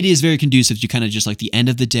no, it is very conducive to kind of just like the end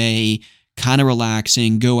of the day, kind of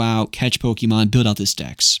relaxing, go out, catch Pokemon, build out this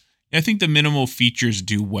Dex. I think the minimal features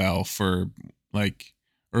do well for like,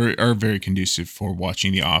 or are very conducive for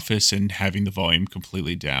watching The Office and having the volume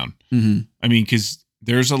completely down. Mm-hmm. I mean, because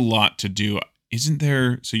there's a lot to do. Isn't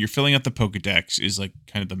there? So you're filling out the Pokedex is like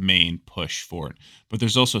kind of the main push for it. But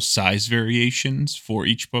there's also size variations for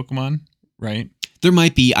each Pokemon, right? There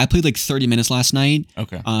might be. I played like 30 minutes last night.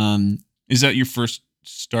 Okay. Is that your first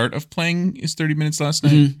start of playing is 30 minutes last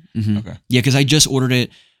night? Mm-hmm, mm-hmm. Okay. Yeah, because I just ordered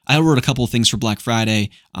it. I ordered a couple of things for Black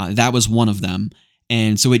Friday. That was one of them.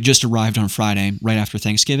 And so it just arrived on Friday, right after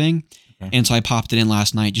Thanksgiving. Okay. And so I popped it in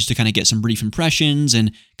last night just to kind of get some brief impressions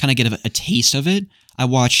and kind of get a taste of it. I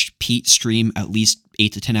watched Pete stream at least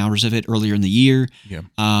 8 to 10 hours of it earlier in the year. Yeah.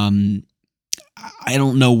 I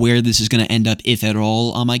don't know where this is going to end up, if at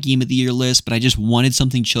all, on my Game of the Year list, but I just wanted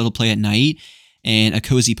something chill to play at night, and a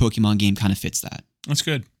cozy Pokemon game kind of fits that. That's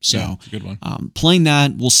good. So, yeah, that's a good one. Playing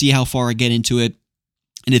that, we'll see how far I get into it,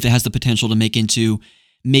 and if it has the potential to make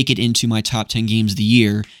it into my top 10 games of the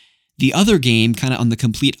year. The other game, kind of on the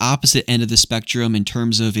complete opposite end of the spectrum in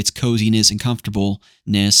terms of its coziness and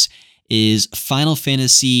comfortableness, is Final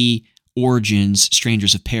Fantasy Origins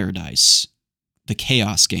Strangers of Paradise, the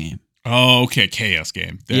Chaos game. Oh, okay. Chaos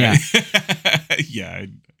game. Yeah. Yeah.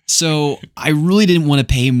 So I really didn't want to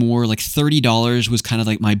pay more. Like $30 was kind of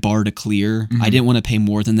like my bar to clear. Mm-hmm. I didn't want to pay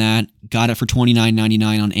more than that. Got it for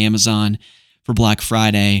 $29.99 on Amazon for Black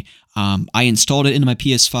Friday. I installed it into my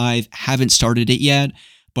PS5. Haven't started it yet,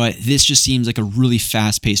 but this just seems like a really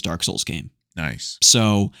fast-paced Dark Souls game. Nice.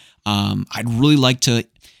 So I'd really like to...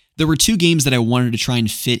 There were 2 games that I wanted to try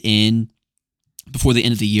and fit in before the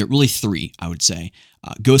end of the year. Really 3, I would say.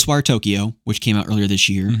 Ghostwire Tokyo, which came out earlier this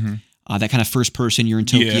year. Mm-hmm. That kind of first person, you're in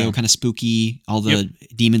Tokyo, kind of spooky, all the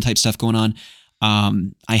demon type stuff going on.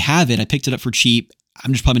 I have it. I picked it up for cheap.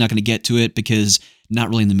 I'm just probably not going to get to it because not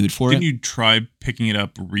really in the mood for Didn't it. you try picking it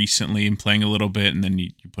up recently and playing a little bit and then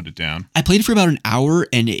you put it down? I played it for about an hour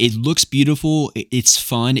and it looks beautiful. It's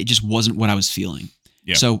fun. It just wasn't what I was feeling.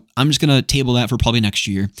 Yeah. So I'm just going to table that for probably next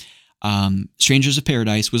year. Strangers of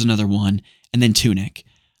Paradise was another one. And then Tunic.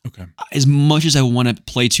 Okay. As much as I want to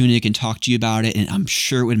play Tunic and talk to you about it, and I'm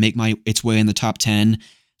sure it would make its way in the top 10,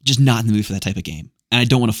 just not in the mood for that type of game. And I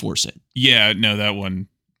don't want to force it. Yeah, no, that one,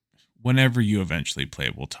 whenever you eventually play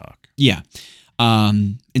it, we'll talk. Yeah.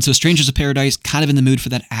 And so Strangers of Paradise, kind of in the mood for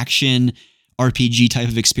that action RPG type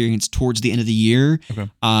of experience towards the end of the year. Okay.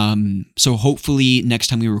 So hopefully next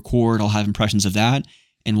time we record, I'll have impressions of that,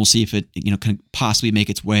 and we'll see if it can possibly make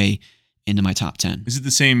its way into my top 10. Is it the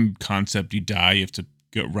same concept? You die, you have to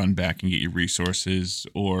run back and get your resources,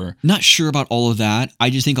 or not sure about all of that. I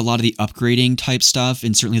just think a lot of the upgrading type stuff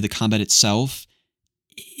and certainly the combat itself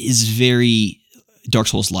is very Dark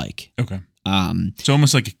Souls like. Okay. It's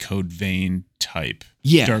almost like a Code Vein type.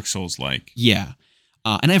 Yeah. Dark Souls like. Yeah.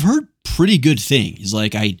 And I've heard pretty good things.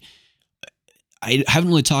 Like I haven't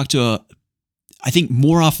really talked to I think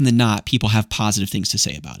more often than not, people have positive things to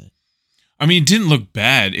say about it. I mean, it didn't look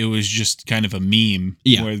bad. It was just kind of a meme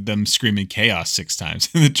Yeah. with them screaming chaos 6 times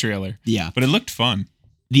in the trailer. Yeah. But it looked fun.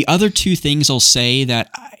 The other 2 things I'll say that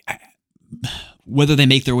whether they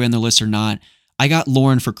make their way on the list or not, I got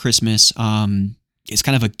Lauren for Christmas. It's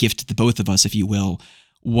kind of a gift to both of us, if you will,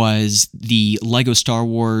 was the Lego Star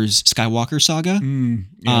Wars Skywalker Saga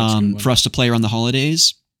for us to play around the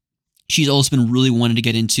holidays. She's also been really wanting to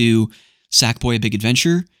get into Sackboy: A Big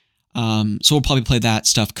Adventure. So we'll probably play that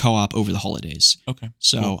stuff co-op over the holidays. Okay.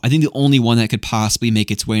 So Cool. I think the only one that could possibly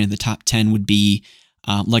make its way into the top 10 would be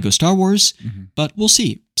Lego Star Wars, but we'll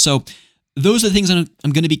see. So those are the things I'm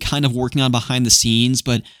going to be kind of working on behind the scenes,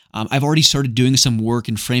 but I've already started doing some work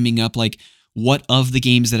and framing up like what of the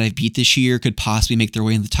games that I've beat this year could possibly make their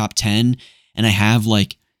way in the top 10. And I have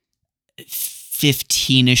like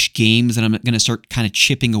 15-ish games that I'm going to start kind of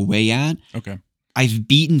chipping away at. Okay. I've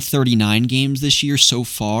beaten 39 games this year so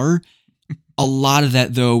far. A lot of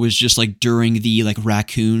that though was just like during the like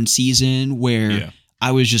raccoon season where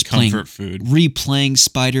I was just Comfort food. replaying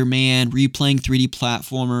Spider-Man, replaying 3D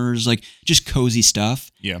platformers, like just cozy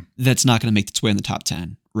stuff. Yeah. That's not going to make its way in the top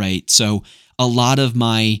 10, right? So a lot of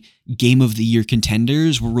my game of the year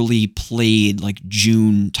contenders were really played like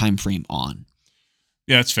June timeframe on.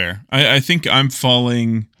 Yeah, that's fair. I think I'm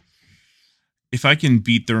falling... If I can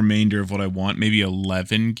beat the remainder of what I want, maybe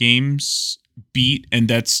 11 games beat, and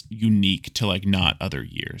that's unique to like not other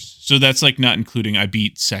years. So that's like not including I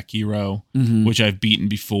beat Sekiro, which I've beaten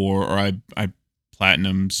before, or I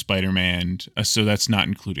Platinum, Spider-Man. So that's not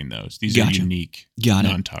including those. These are unique,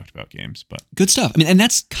 non-talked about games. But good stuff. I mean, and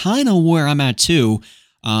that's kind of where I'm at too.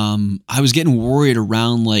 I was getting worried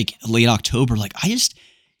around like late October. Like this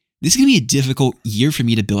is going to be a difficult year for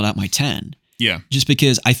me to build out my 10. Yeah. Just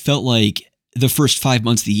because I felt like the first 5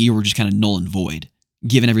 months of the year were just kind of null and void,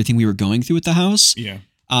 given everything we were going through at the house. Yeah.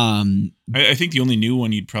 I think the only new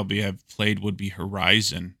one you'd probably have played would be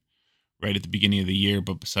Horizon right at the beginning of the year.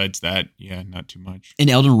 But besides that, yeah, not too much. And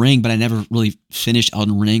Elden Ring, but I never really finished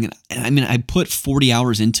Elden Ring. And I mean, I put 40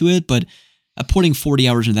 hours into it, but putting 40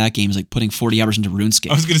 hours into that game is like putting 40 hours into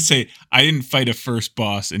RuneScape. I was going to say, I didn't fight a first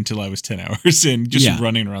boss until I was 10 hours in, just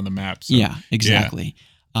running around the map. So, yeah, exactly.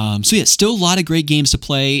 Yeah. Still a lot of great games to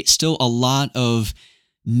play. Still a lot of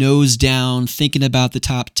nose down, thinking about the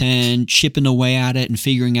top 10, chipping away at it and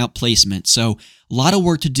figuring out placement. So a lot of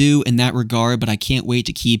work to do in that regard, but I can't wait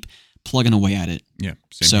to keep plugging away at it. Yeah,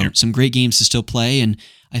 same here. Some great games to still play, and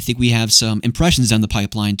I think we have some impressions down the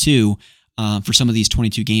pipeline too for some of these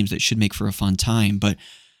 22 games that should make for a fun time. But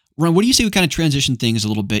Ron, what do you say we kind of transition things a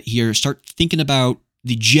little bit here? Start thinking about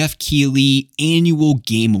the Jeff Keighley Annual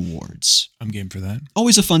Game Awards. I'm game for that.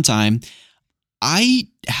 Always a fun time. I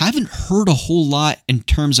haven't heard a whole lot in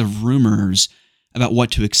terms of rumors about what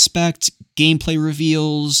to expect, gameplay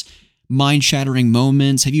reveals, mind-shattering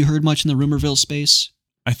moments. Have you heard much in the Rumorville space?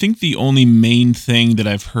 I think the only main thing that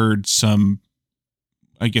I've heard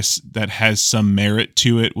that has some merit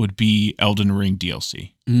to it would be Elden Ring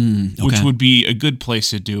DLC, which would be a good place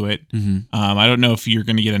to do it. Mm-hmm. I don't know if you're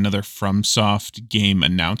going to get another FromSoft game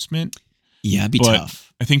announcement. Yeah, it'd be tough.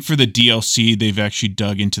 I think for the DLC, they've actually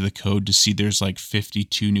dug into the code to see there's like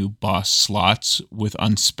 52 new boss slots with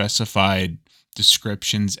unspecified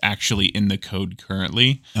descriptions actually in the code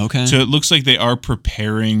currently. Okay. So it looks like they are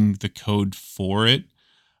preparing the code for it.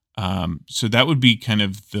 So that would be kind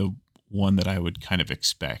of the one that I would kind of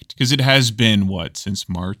expect, because it has been since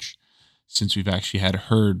March since we've actually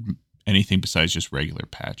heard anything besides just regular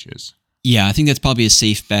patches. Yeah, I think that's probably a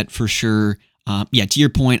safe bet for sure. To your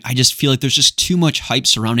point, I just feel like there's just too much hype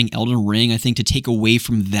surrounding Elden Ring. I think to take away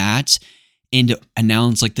from that and to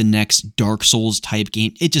announce like the next Dark Souls type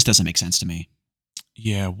game, it just doesn't make sense to me.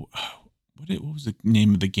 Yeah. What was the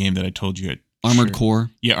name of the game that I told you? Armored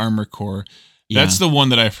Core. Yeah, Armored Core. That's the one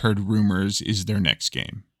that I've heard rumors is their next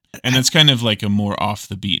game. And that's kind of like a more off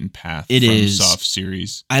the beaten path FromSoft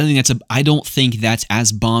series. I don't think that's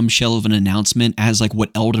as bombshell of an announcement as like what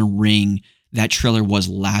Elden Ring, that trailer was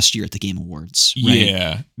last year at the Game Awards. Right?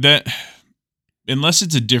 Yeah. That unless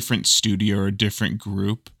it's a different studio or a different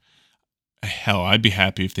group, hell, I'd be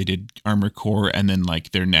happy if they did Armored Core and then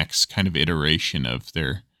like their next kind of iteration of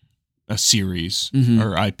a series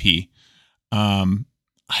or IP.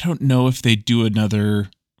 I don't know if they do another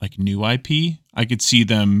like new IP. I could see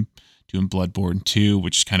them doing Bloodborne 2,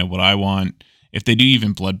 which is kind of what I want. If they do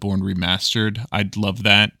even Bloodborne Remastered, I'd love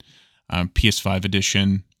that. PS5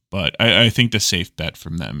 edition. But I think the safe bet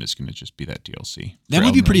from them is going to just be that DLC. That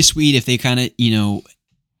would be pretty sweet if they kind of,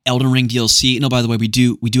 Elden Ring DLC. No, by the way, we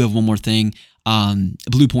do have one more thing.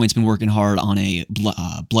 Blue Point's been working hard on a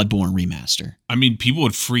Bloodborne remaster. I mean, people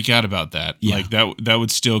would freak out about that. Yeah. Like that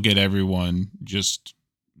would still get everyone just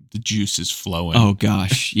the juices flowing. Oh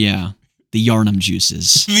gosh, yeah. The Yarnum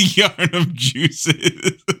juices. The Yarnum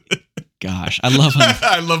juices. Gosh, I love them.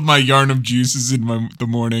 I love my Yarnum juices in the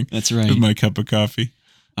morning. That's right. With my cup of coffee.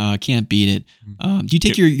 Can't beat it. Do you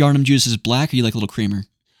take your Yarnum juices black, or you like a little creamer?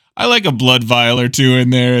 I like a blood vial or two in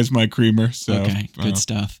there as my creamer. So okay, good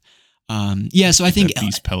stuff. So I think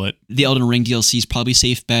beast pellet. The Elden Ring DLC is probably a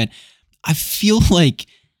safe bet. I feel like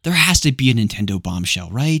there has to be a Nintendo bombshell,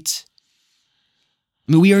 right?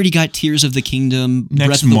 I mean, we already got Tears of the Kingdom.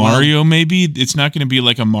 Next Mario, maybe? It's not going to be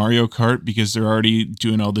like a Mario Kart because they're already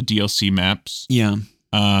doing all the DLC maps. Yeah.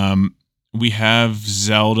 We have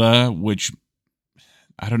Zelda, which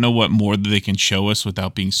I don't know what more they can show us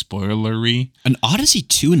without being spoilery. An Odyssey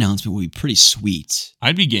 2 announcement would be pretty sweet.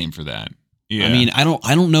 I'd be game for that. Yeah. I mean, I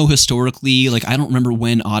don't know historically, like I don't remember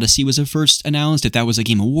when Odyssey was first announced, if that was a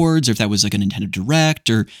Game Awards or if that was like a Nintendo Direct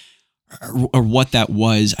or what that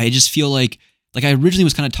was. I just feel like I originally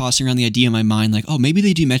was kind of tossing around the idea in my mind, like, oh, maybe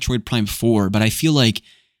they do Metroid Prime 4, but I feel like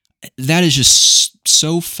that is just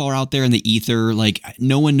so far out there in the ether. Like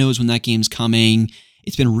no one knows when that game's coming.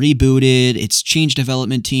 It's been rebooted. It's changed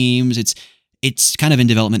development teams. It's kind of in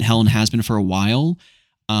development hell and has been for a while.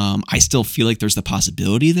 I still feel like there's the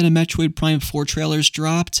possibility that a Metroid Prime 4 trailer's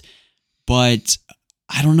dropped, but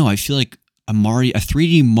I don't know. I feel like a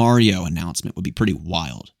 3D Mario announcement would be pretty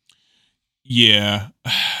wild. Yeah,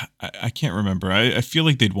 I can't remember. I feel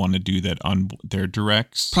like they'd want to do that on their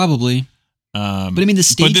directs. Probably. But I mean, the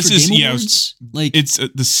stage this for is- Game yeah, Awards, like It's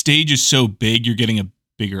the stage is so big, you're getting a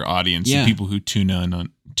bigger audience Yeah. of people who tune in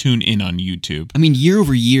on YouTube. I mean, year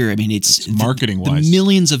over year, I mean, it's marketing the wise.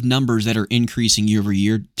 millions of numbers that are increasing year over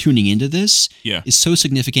year tuning into this Yeah. is so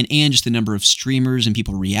significant, and just the number of streamers and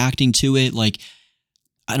people reacting to it. Like,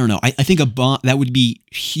 I don't know. I think that would be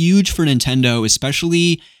huge for Nintendo,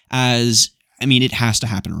 especially as, I mean, it has to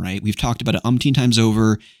happen, right? We've talked about it umpteen times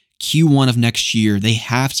over. Q1 of next year, they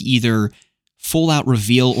have to either full out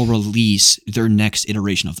reveal or release their next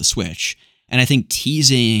iteration of the Switch. And I think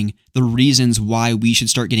teasing the reasons why we should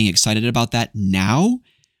start getting excited about that now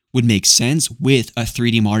would make sense with a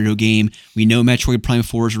 3D Mario game. We know Metroid Prime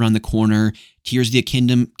 4 is around the corner. Tears of the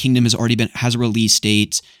Kingdom has a release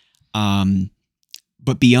date.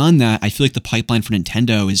 But beyond that, I feel like the pipeline for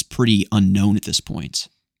Nintendo is pretty unknown at this point.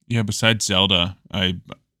 Yeah, besides Zelda,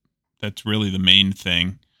 that's really the main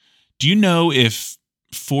thing. Do you know if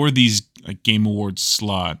for these like Game Awards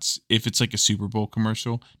slots, if it's like a Super Bowl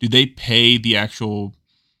commercial, do they pay the actual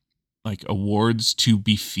like awards to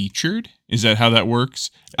be featured? Is that how that works?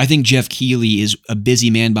 I think Jeff Keighley is a busy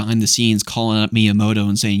man behind the scenes calling up Miyamoto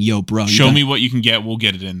and saying, yo, bro, Show me what you can get. We'll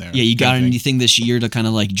get it in there. Yeah, you got kind of thing. anything this year to kind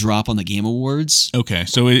of like drop on the Game Awards? Okay,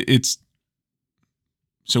 so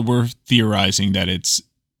so we're theorizing that it's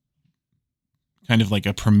kind of like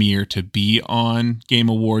a premiere to be on Game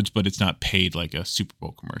Awards, but it's not paid like a Super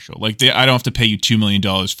Bowl commercial. Like I don't have to pay you $2 million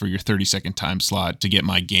for your 30-second time slot to get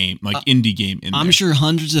my game, like indie game in there. I'm sure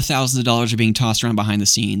hundreds of thousands of dollars are being tossed around behind the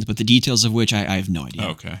scenes, but the details of which I have no idea.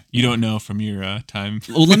 Okay, you don't know from your time.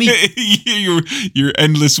 Well, let me your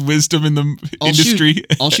endless wisdom in the industry.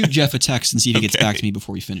 I'll shoot Jeff a text and see if he gets back to me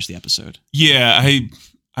before we finish the episode. Yeah,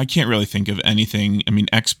 I can't really think of anything. I mean,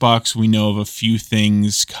 Xbox, we know of a few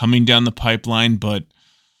things coming down the pipeline, but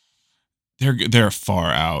they're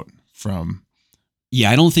far out from. Yeah,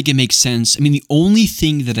 I don't think it makes sense. I mean, the only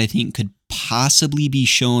thing that I think could possibly be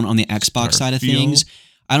shown on the Xbox side of things,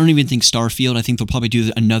 I don't even think Starfield. I think they'll probably do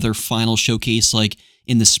another final showcase like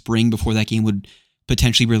in the spring before that game would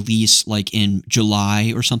potentially release like in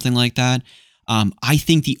July or something like that. I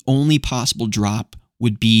think the only possible drop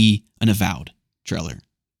would be an Avowed trailer.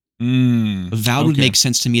 Avowed would make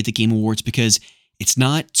sense to me at the Game Awards because it's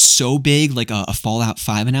not so big like a Fallout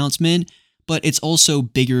 5 announcement, but it's also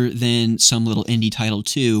bigger than some little indie title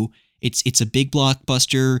too. It's a big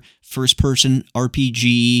blockbuster first-person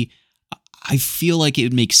RPG. I feel like it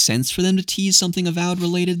would make sense for them to tease something Avowed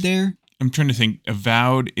related there. I'm trying to think.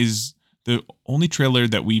 Avowed is the only trailer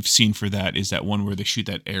that we've seen for that is that one where they shoot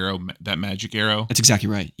that arrow, that magic arrow. That's exactly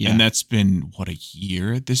right. Yeah. And that's been, a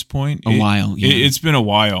year at this point? A while, yeah. It's been a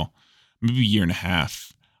while. Maybe a year and a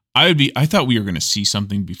half. I thought we were going to see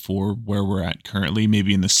something before where we're at currently,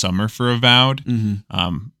 maybe in the summer for Avowed.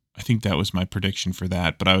 Mm-hmm. I think that was my prediction for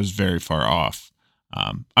that, but I was very far off.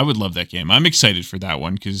 I would love that game. I'm excited for that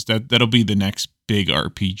one because that'll be the next big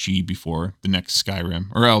RPG before the next Skyrim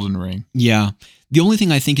or Elden Ring. Yeah. The only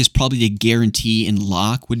thing I think is probably a guarantee in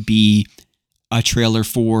lock would be a trailer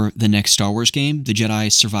for the next Star Wars game, the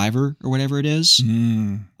Jedi Survivor or whatever it is.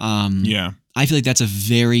 Yeah. I feel like that's a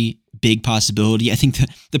very big possibility. I think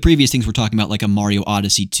the previous things we're talking about, like a Mario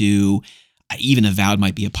Odyssey 2, even Avowed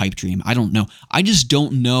might be a pipe dream. I don't know. I just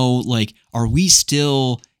don't know, like, are we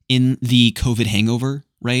still in the COVID hangover,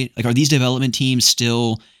 right? Like, are these development teams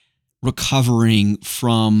still recovering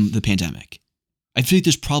from the pandemic? I feel like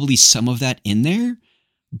there's probably some of that in there,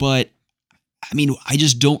 but I mean, I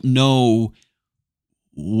just don't know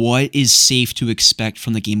what is safe to expect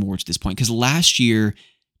from the Game Awards at this point. Because last year,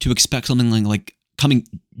 to expect something like coming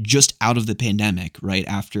just out of the pandemic, right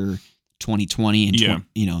after 2020 and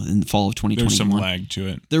in the fall of 2021, there's some lag to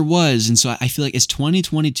it. There was, and so I feel like is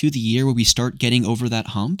 2022 the year where we start getting over that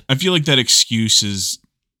hump? I feel like that excuse is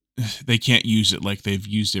they can't use it like they've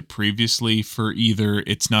used it previously for either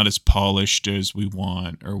it's not as polished as we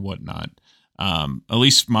want or whatnot. At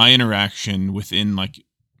least my interaction within like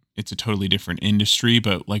it's a totally different industry,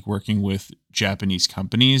 but like working with Japanese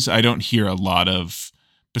companies, I don't hear a lot of,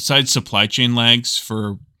 besides supply chain lags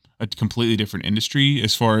for a completely different industry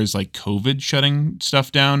as far as like COVID shutting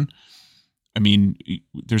stuff down. I mean,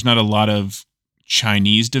 there's not a lot of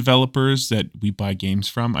Chinese developers that we buy games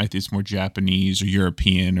from. I think it's more Japanese or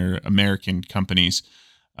European or American companies.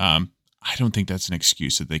 I don't think that's an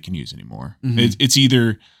excuse that they can use anymore. Mm-hmm. It's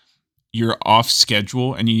either you're off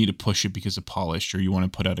schedule and you need to push it because of polish, or you want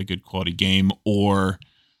to put out a good quality game, or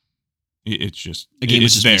it's just a game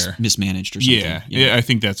is just there mismanaged or something. Yeah, I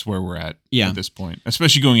think that's where we're at this point,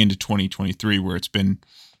 especially going into 2023, where it's been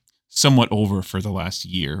somewhat over for the last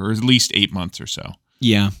year, or at least 8 months or so.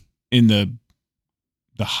 Yeah, in the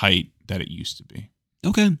height that it used to be.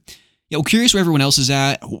 Okay. Yeah, well, curious where everyone else is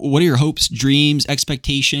at. What are your hopes, dreams,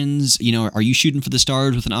 expectations? Are you shooting for the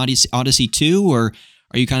stars with an Odyssey 2, or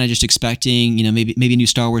are you kind of just expecting, maybe a new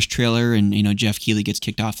Star Wars trailer and, Jeff Keighley gets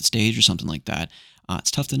kicked off the stage or something like that?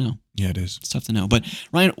 It's tough to know. Yeah, it is. It's tough to know. But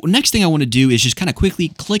Ryan, next thing I want to do is just kind of quickly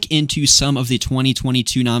click into some of the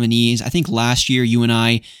 2022 nominees. I think last year you and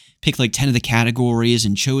I picked like 10 of the categories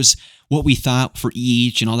and chose what we thought for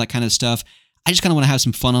each and all that kind of stuff. I just kind of want to have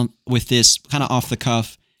some fun with this, kind of off the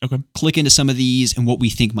cuff. Okay. Click into some of these and what we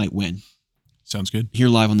think might win. Sounds good. Here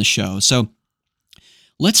live on the show. So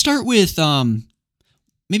let's start with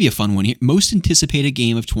maybe a fun one here. Most anticipated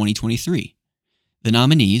game of 2023. The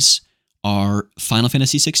nominees are Final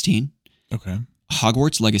Fantasy 16, Okay.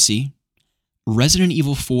 Hogwarts Legacy, Resident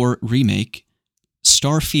Evil 4 Remake,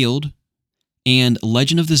 Starfield, and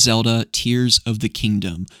Legend of Zelda Tears of the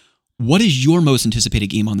Kingdom. What is your most anticipated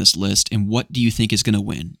game on this list, and what do you think is going to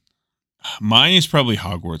win? Mine is probably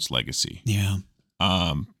Hogwarts Legacy. Yeah.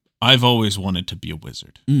 I've always wanted to be a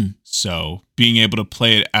wizard. So being able to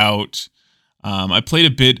play it out, I played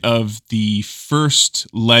a bit of the first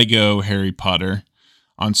Lego Harry Potter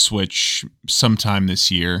on Switch sometime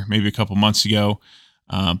this year, maybe a couple months ago.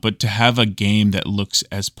 But to have a game that looks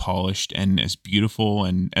as polished and as beautiful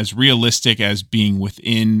and as realistic as being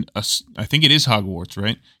within I think it is Hogwarts,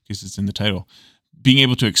 right? Because it's in the title. Being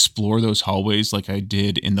able to explore those hallways like I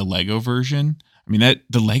did in the Lego version. I mean,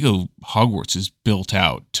 the Lego Hogwarts is built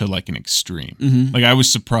out to like an extreme. Mm-hmm. Like I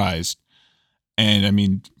was surprised. And I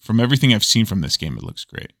mean, from everything I've seen from this game, it looks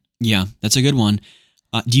great. Yeah, that's a good one.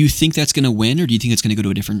 Do you think that's going to win, or do you think it's going to go to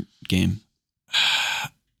a different game?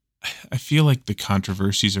 I feel like the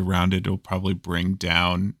controversies around it will probably bring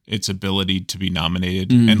down its ability to be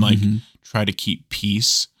nominated and like try to keep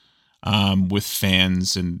peace with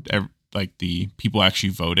fans and like the people actually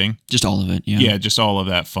voting. Just all of it, yeah. Yeah, just all of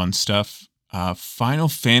that fun stuff. Final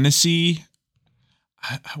Fantasy,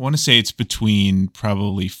 I want to say it's between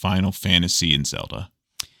probably Final Fantasy and Zelda.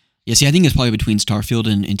 Yeah, see, I think it's probably between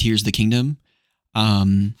Starfield and Tears of the Kingdom.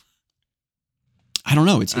 I don't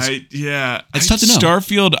know. It's tough to know.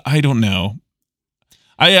 Starfield, I don't know.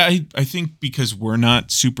 I think because we're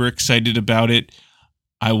not super excited about it,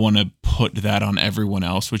 I want to put that on everyone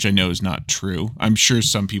else, which I know is not true. I'm sure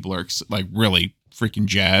some people are like really freaking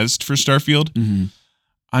jazzed for Starfield. Mm-hmm.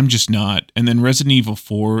 I'm just not. And then Resident Evil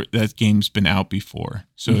 4, that game's been out before,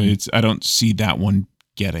 so I don't see that one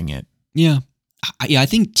getting it. Yeah. I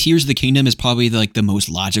think Tears of the Kingdom is probably like the most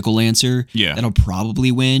logical answer. Yeah. That'll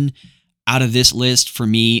probably win. Out of this list, for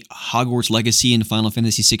me, Hogwarts Legacy and Final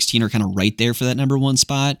Fantasy 16 are kind of right there for that number one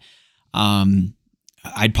spot.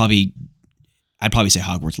 I'd probably say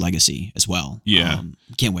Hogwarts Legacy as well. Yeah.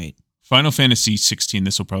 Can't wait. Final Fantasy 16,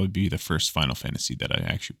 this will probably be the first Final Fantasy that I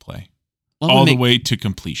actually play. Well, all the way to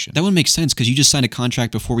completion. That would make sense because you just signed a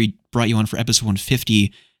contract before we brought you on for episode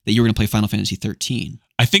 150 that you were going to play Final Fantasy 13.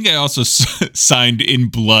 I think I also signed in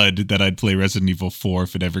blood that I'd play Resident Evil 4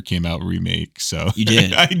 if it ever came out remake. So you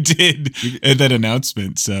did. I did at that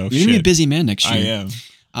announcement. So you're going to be a busy man next year.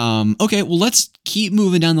 I am. Okay, well, let's keep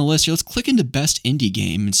moving down the list here. Let's click into Best Indie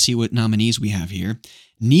Game and see what nominees we have here.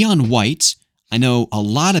 Neon White. I know a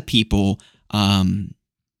lot of people in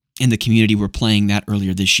the community were playing that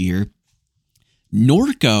earlier this year.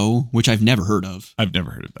 Norco, which I've never heard of. I've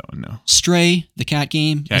never heard of that one, no. Stray, the cat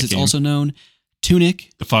game, as it's also known. Tunic.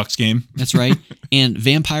 The Fox game. That's right. And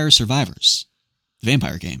Vampire Survivors. The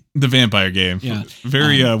vampire game. The vampire game. Yeah.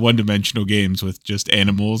 Very one-dimensional games with just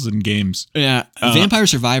animals and games. Yeah. Vampire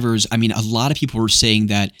Survivors, I mean, a lot of people were saying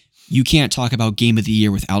that you can't talk about Game of the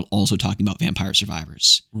Year without also talking about Vampire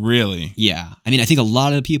Survivors. Really? Yeah. I mean, I think a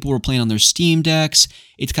lot of people were playing on their Steam decks.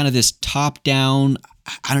 It's kind of this top-down,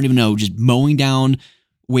 I don't even know, just mowing down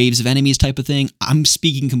waves of enemies type of thing. I'm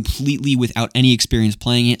speaking completely without any experience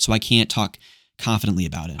playing it, so I can't talk confidently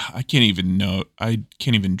about it. I can't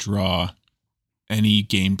even draw any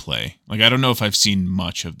gameplay. Like, I don't know if I've seen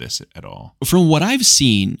much of this at all. From what I've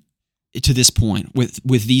seen to this point with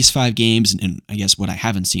these 5 games, and I guess what I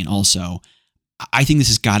haven't seen also, I think this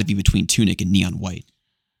has got to be between Tunic and Neon White.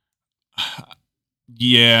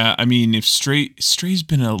 Yeah, I mean, if Stray's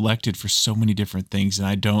been elected for so many different things,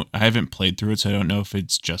 and I haven't played through it, so I don't know if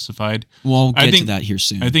it's justified. Well, I'll get to that here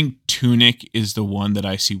soon. I think Tunic is the one that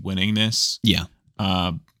I see winning this. Yeah.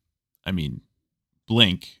 I mean,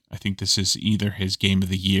 Blink, I think this is either his game of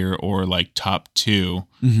the year or like top 2.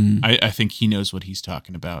 Mm-hmm. I think he knows what he's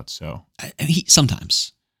talking about. So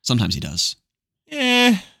sometimes he does.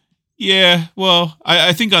 Yeah. Well,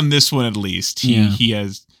 I think on this one at least,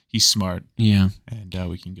 he's smart. Yeah, and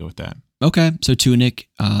we can go with that. Okay, so Tunic,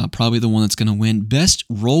 probably the one that's going to win. Best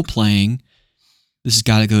role playing. This has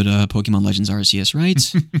got to go to Pokemon Legends Arceus,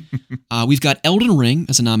 right? We've got Elden Ring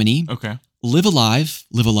as a nominee. Okay. Live Alive,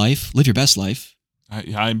 Live a Life, Live Your Best Life.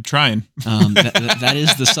 I'm trying. That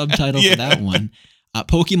is the subtitle for that one.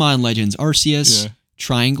 Pokemon Legends Arceus,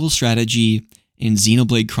 Triangle Strategy, and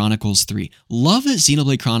Xenoblade Chronicles 3. Love that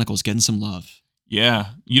Xenoblade Chronicles getting some love.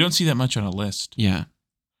 Yeah. You don't see that much on a list. Yeah.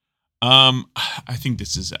 I think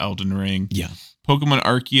this is Elden Ring. Yeah. Pokemon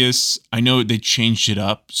Arceus, I know they changed it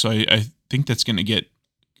up, so I think that's going to get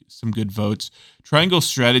some good votes. Triangle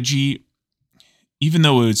Strategy, even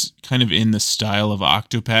though it was kind of in the style of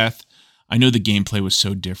Octopath, I know the gameplay was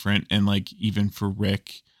so different. And like even for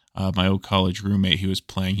Rick, my old college roommate who was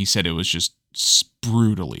playing, he said it was just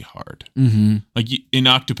brutally hard. Mm-hmm. Like in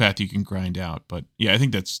Octopath, you can grind out. But yeah, I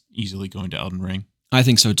think that's easily going to Elden Ring. I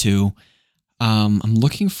think so too. I'm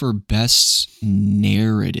looking for best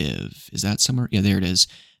narrative. Is that somewhere? Yeah, there it is.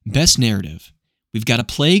 Best narrative. We've got A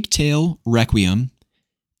Plague Tale Requiem,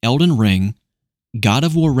 Elden Ring, God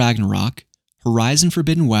of War Ragnarok, Horizon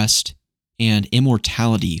Forbidden West, and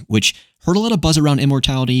Immortality, which heard a lot of buzz around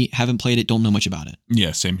Immortality. Haven't played it. Don't know much about it.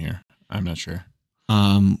 Yeah, same here. I'm not sure.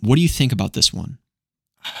 What do you think about this one?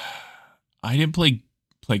 I didn't play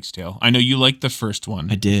Plague's Tale. I know you liked the first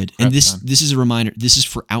one. I did. And this is a reminder. This is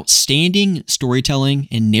for outstanding storytelling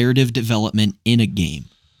and narrative development in a game.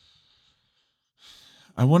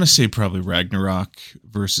 I want to say probably Ragnarok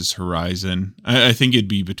versus Horizon. I think it'd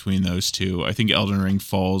be between those two. I think Elden Ring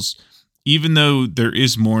falls, even though there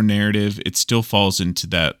is more narrative, it still falls into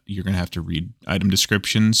that you're going to have to read item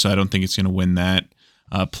descriptions. So I don't think it's going to win that.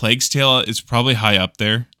 Plague's Tale is probably high up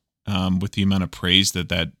there with the amount of praise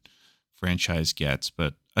that franchise gets.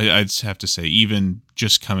 But I'd have to say, even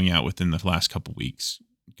just coming out within the last couple weeks,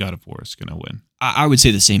 God of War is going to win. I would say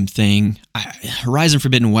the same thing. Horizon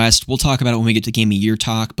Forbidden West, we'll talk about it when we get to Game of Year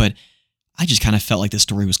talk, but I just kind of felt like the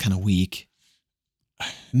story was kind of weak.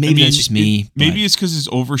 Maybe that's just me. Maybe it's because it's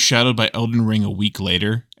overshadowed by Elden Ring a week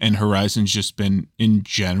later, and Horizon's just been, in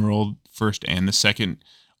general, first and the second,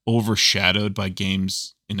 overshadowed by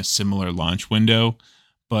games in a similar launch window.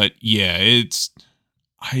 But yeah,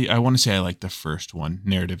 I want to say I like the first one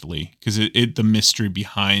narratively because the mystery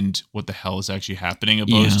behind what the hell is actually happening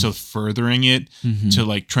opposed to furthering it to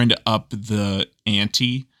like trying to up the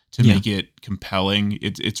ante to make it compelling.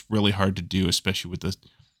 It's really hard to do, especially with the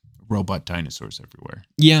robot dinosaurs everywhere.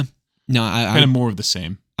 Yeah. No, I kind of more of the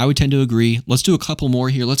same. I would tend to agree. Let's do a couple more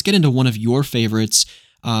here. Let's get into one of your favorites.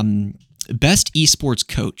 Best esports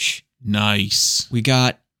coach. Nice. We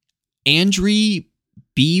got Andriy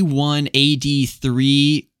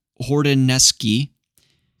B1AD3 Hordaneski.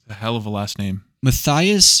 A hell of a last name.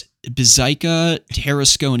 Matthias Bizaika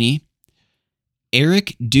Tarasconi.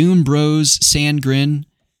 Eric Doombros Sandgren.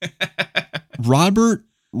 Robert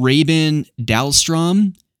Rabin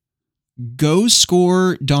Dahlstrom. Go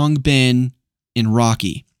Score Dongbin in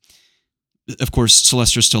Rocky. Of course,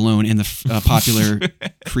 Sylvester Stallone in the popular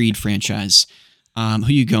Creed franchise. Who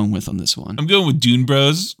you going with on this one? I'm going with Dune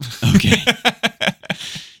Bros. Okay.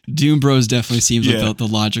 Doom Bros definitely seems like the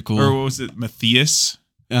logical. Or what was it? Matthias?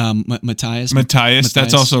 Matthias.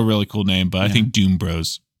 That's also a really cool name, but I think Doom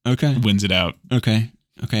Bros wins it out. Okay.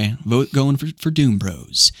 Vote going for Doom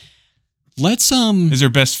Bros. Let's Is there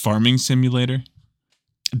best farming simulator?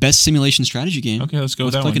 Best simulation strategy game. Okay, let's go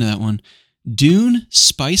with that one. Let's click into that one. Dune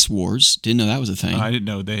Spice Wars. Didn't know that was a thing. I didn't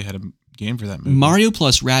know they had a game for that movie. Mario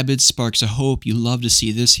plus Rabbids Sparks of Hope. You love to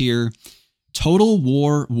see this here. Total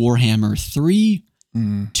War Warhammer 3,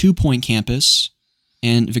 2 Point Campus,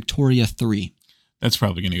 and Victoria 3. That's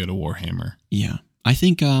probably going to go to Warhammer. Yeah, I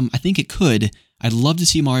think it could. I'd love to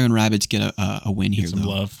see Mario and Rabbids get a win here. Get some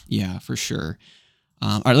love. Yeah, for sure.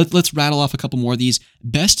 All right, let's rattle off a couple more of these.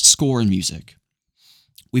 Best score in music.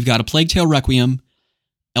 We've got A Plague Tale Requiem,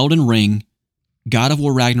 Elden Ring, God of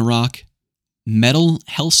War Ragnarok, Metal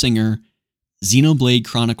Hellsinger, Xenoblade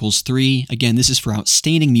Chronicles 3. Again, this is for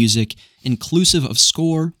outstanding music, inclusive of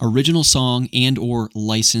score, original song, and or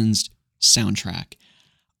licensed soundtrack.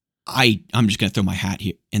 I'm just going to throw my hat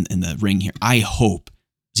here in the ring here. I hope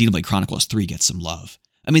Xenoblade Chronicles 3 gets some love.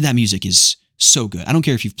 I mean, that music is so good. I don't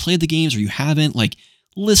care if you've played the games or you haven't. Like,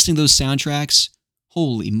 listening to those soundtracks,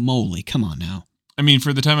 holy moly, come on now. I mean,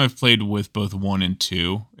 for the time I've played with both 1 and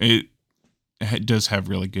 2, it does have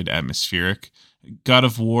really good atmospheric. God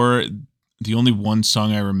of War, the only one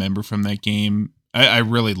song I remember from that game, I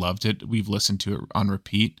really loved it. We've listened to it on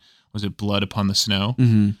repeat. Was it Blood Upon the Snow?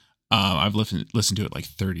 Mm-hmm. I've listened to it like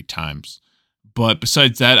 30 times. But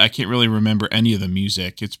besides that, I can't really remember any of the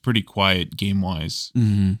music. It's pretty quiet game-wise.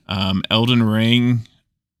 Mm-hmm. Elden Ring,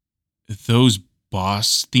 those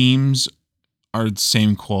boss themes are the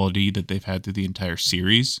same quality that they've had through the entire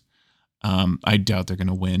series. I doubt they're going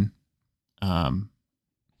to win.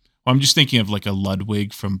 I'm just thinking of like a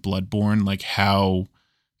Ludwig from Bloodborne, like how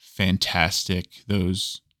fantastic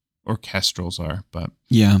those orchestrals are. But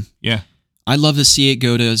yeah. I'd love to see it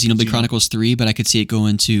go to Xenoblade Yeah. Chronicles 3, but I could see it go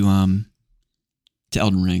into to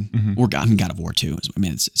Elden Ring or God of War 2. I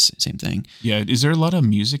mean, it's the same thing. Yeah. Is there a lot of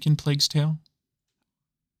music in Plague's Tale?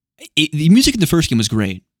 The music in the first game was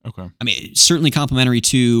great. Okay. I mean, it's certainly complimentary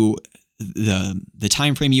to the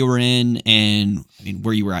time frame you were in, and I mean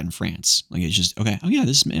where you were at in France. Like it's just okay. Oh yeah,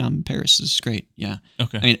 this is I'm in Paris. This is great. Yeah.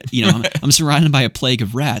 Okay. I mean, I'm surrounded by a plague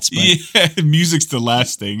of rats. But Yeah, music's the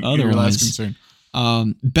last thing. Your Otherwise- last concern.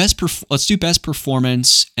 let's do best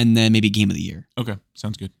performance and then maybe game of the year. Okay,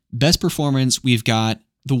 sounds good. Best performance, we've got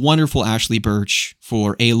the wonderful Ashley Birch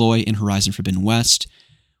for Aloy in Horizon Forbidden West.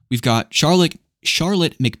 We've got Charlotte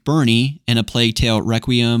McBurney in A Plague Tale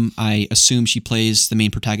Requiem. I assume she plays the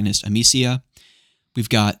main protagonist, Amicia. We've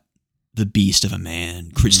got the beast of a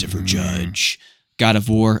man, Christopher Judge. God of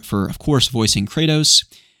War for, of course, voicing Kratos.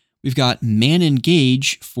 We've got Manon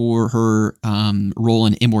Gage for her role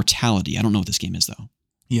in Immortality. I don't know what this game is, though.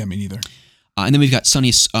 Yeah, me neither. And then we've got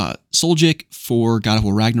Sonny Soljic for God of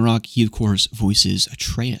War Ragnarok. He, of course, voices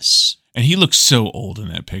Atreus. And he looks so old in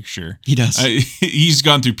that picture. He does. He's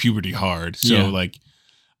gone through puberty hard. So, Yeah. like,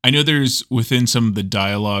 I know there's within some of the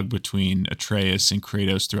dialogue between Atreus and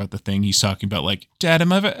Kratos throughout the thing, he's talking about, like, Dad,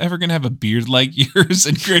 am I ever going to have a beard like yours?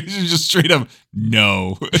 And Kratos is just straight up,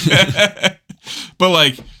 no. But,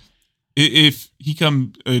 like, if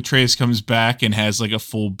Atreus comes back and has, like, a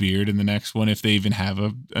full beard in the next one, if they even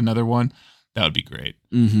have another one, that would be great.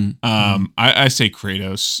 Mm-hmm. I say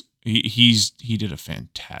Kratos. He did a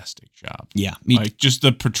fantastic job. Yeah. Like just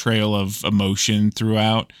the portrayal of emotion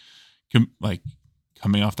throughout, like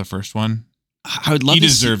coming off the first one. I would love. He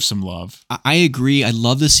deserves some love. I agree. I'd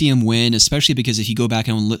love to see him win, especially because if you go back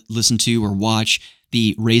and listen to or watch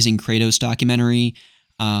the Raising Kratos documentary,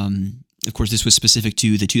 of course, this was specific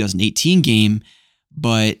to the 2018 game,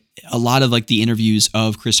 but a lot of like the interviews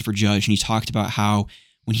of Christopher Judge, and he talked about how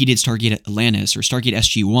when he did Stargate Atlantis or Stargate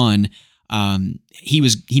SG-1,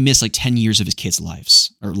 he missed like 10 years of his kids'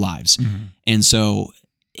 lives. Mm-hmm. And so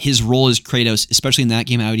his role as Kratos, especially in that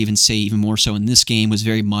game, I would even say even more so in this game, was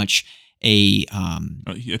very much I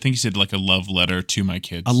think he said like a love letter to my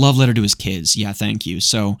kids. A love letter to his kids. Yeah, thank you.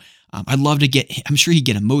 So I'd love to I'm sure he'd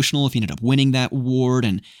get emotional if he ended up winning that award.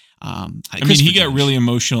 And I mean, he got really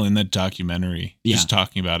emotional in that documentary, just Yeah.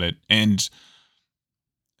 talking about it. And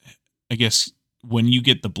I guess when you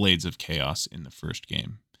get the Blades of Chaos in the first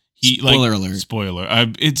game, Spoiler alert. Spoiler.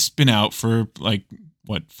 It's been out for like,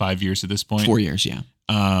 5 years at this point? 4 years, yeah.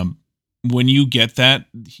 When you get that,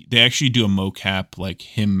 they actually do a mocap, like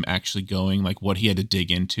him actually going, like what he had to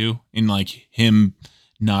dig into, and like him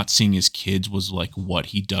not seeing his kids was like what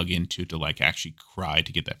he dug into to like actually cry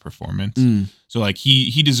to get that performance. So like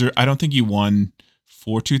he deserves. I don't think he won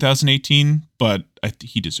for 2018, but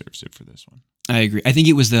he deserves it for this one. I agree. I think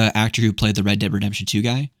it was the actor who played the Red Dead Redemption 2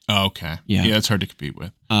 guy. Oh, okay. Yeah. Yeah, it's hard to compete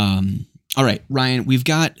with. All right, Ryan, we've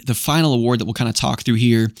got the final award that we'll kind of talk through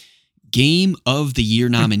here. Game of the Year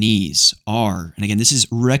nominees are, and again, this is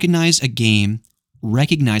recognizing a game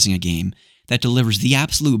that delivers the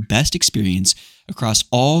absolute best experience across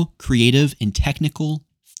all creative and technical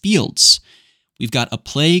fields. We've got A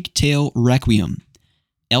Plague Tale Requiem,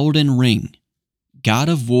 Elden Ring, God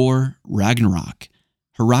of War Ragnarok,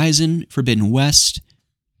 Horizon Forbidden West,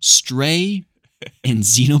 Stray, and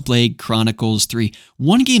Xenoblade Chronicles 3.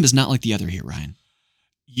 One game is not like the other here, Ryan.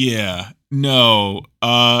 Yeah, no.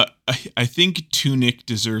 I think Tunic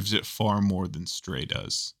deserves it far more than Stray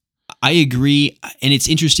does. I agree, and it's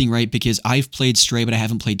interesting, right? Because I've played Stray, but I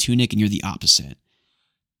haven't played Tunic, and you're the opposite.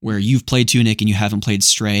 Where you've played Tunic and you haven't played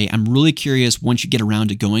Stray. I'm really curious, once you get around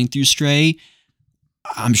to going through Stray,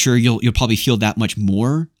 I'm sure you'll probably feel that much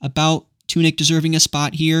more about Tunic deserving a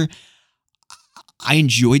spot here. I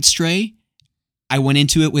enjoyed Stray. I went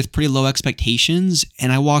into it with pretty low expectations,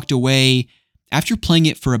 and I walked away after playing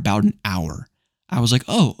it for about an hour. I was like,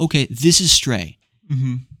 oh, okay, this is Stray.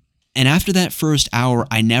 Mm-hmm. And after that first hour,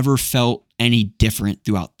 I never felt any different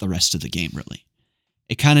throughout the rest of the game, really.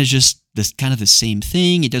 It kind of just the same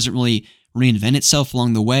thing. It doesn't really reinvent itself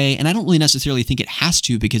along the way. And I don't really necessarily think it has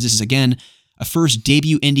to, because this is, again, a first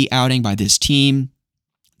debut indie outing by this team.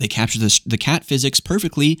 They capture the cat physics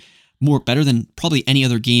perfectly, better than probably any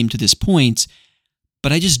other game to this point.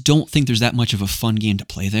 But I just don't think there's that much of a fun game to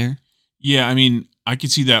play there. Yeah, I mean, I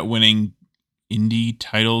could see that winning indie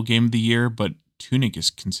title game of the year, but Tunic is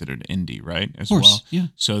considered indie, right? As Of course, well. yeah.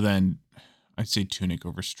 So then I'd say Tunic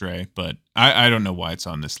over Stray, but I don't know why it's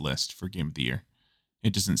on this list for game of the year.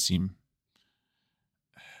 It doesn't seem.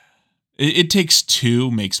 It Takes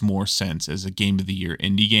Two makes more sense as a Game of the Year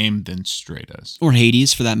indie game than Stray does. Or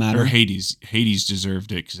Hades, for that matter. Or Hades. Hades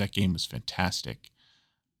deserved it because that game was fantastic.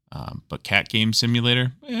 But Cat Game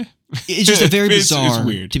Simulator, It's just a very it's bizarre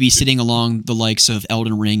weird to be sitting along the likes of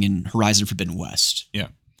Elden Ring and Horizon Forbidden West. Yeah.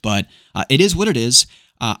 But it is what it is.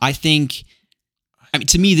 I think,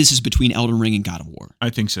 to me, this is between Elden Ring and God of War. I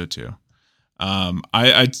think so too.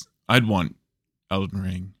 I'd want Elden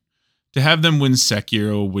Ring to have them win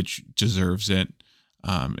Sekiro, which deserves it.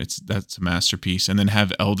 That's a masterpiece, and then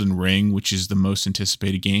have Elden Ring, which is the most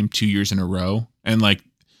anticipated game 2 years in a row, and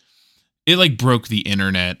it broke the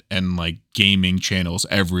internet and gaming channels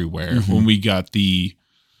everywhere when we got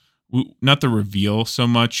not the reveal so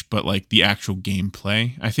much, but the actual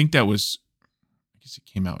gameplay. I think that was, I guess it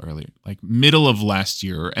came out earlier, middle of last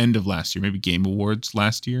year or end of last year, maybe Game Awards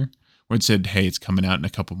last year, where it said, "Hey, it's coming out in a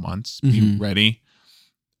couple months. Be ready."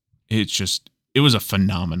 It was a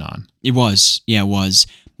phenomenon. It was. Yeah, it was.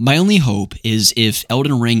 My only hope is if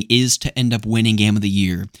Elden Ring is to end up winning Game of the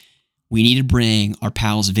Year, we need to bring our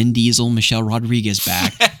pals Vin Diesel, Michelle Rodriguez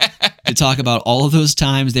back to talk about all of those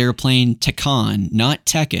times they were playing Tekken, not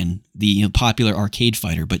Tekken, the popular arcade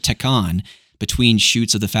fighter, but Tekken between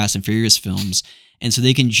shoots of the Fast and Furious films. And so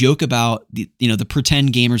they can joke about the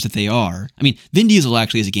pretend gamers that they are. I mean, Vin Diesel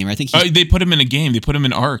actually is a gamer. I think they put him in a game. They put him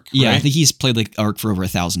in Ark. Yeah, right? I think he's played Ark for over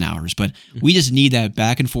 1,000 hours. But we just need that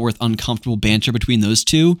back and forth, uncomfortable banter between those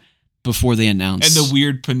two before they announce. And the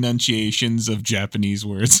weird pronunciations of Japanese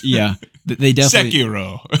words. Yeah, they definitely.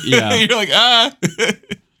 Sekiro. Yeah, you're like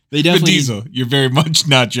They definitely. Vin Diesel, you're very much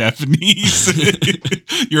not Japanese.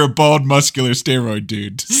 You're a bald, muscular steroid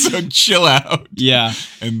dude. So chill out. Yeah.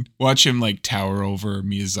 And watch him tower over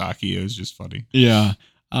Miyazaki. It was just funny. Yeah.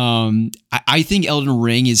 I think Elden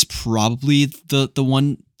Ring is probably the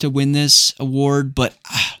one to win this award, but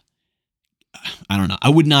I don't know. I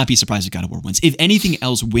would not be surprised if God of War wins. If anything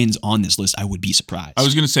else wins on this list, I would be surprised. I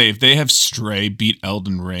was going to say, if they have Stray beat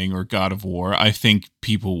Elden Ring or God of War, I think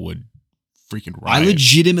people would freaking riot. I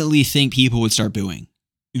legitimately think people would start booing.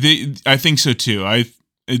 I think so too.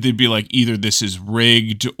 They'd be like, either this is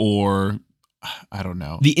rigged or I don't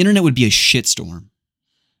know. The internet would be a shitstorm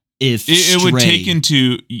if it would take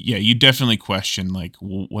into, you definitely question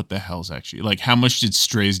what the hell's actually, how much did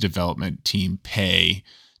Stray's development team pay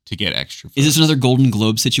to get extra votes? Is this another Golden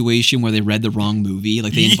Globe situation where they read the wrong movie?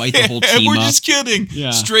 They invite the whole team we're up? Just kidding.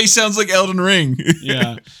 Yeah. Stray sounds like Elden Ring.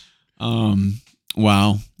 Yeah.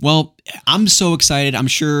 Wow. Well, I'm so excited. I'm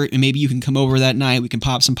sure maybe you can come over that night. We can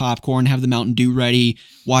pop some popcorn, have the Mountain Dew ready,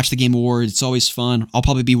 watch the Game Awards. It's always fun. I'll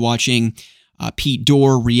probably be watching Pete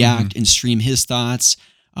Dorr react and stream his thoughts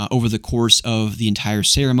over the course of the entire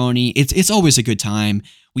ceremony. It's always a good time.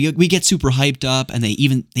 We get super hyped up, and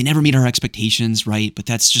they never meet our expectations, right? But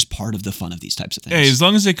that's just part of the fun of these types of things. Hey, as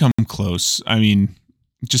long as they come close, I mean,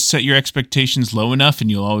 just set your expectations low enough,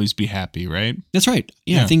 and you'll always be happy, right? That's right.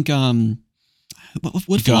 Yeah. I think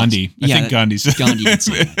what Gandhi. I think Gandhi's. Gandhi did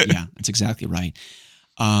say that. Yeah, that's exactly right.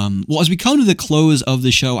 Well, as we come to the close of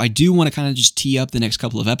the show, I do want to kind of just tee up the next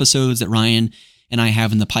couple of episodes that Ryan and I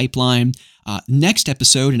have in the pipeline. Next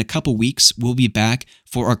episode in a couple weeks, we'll be back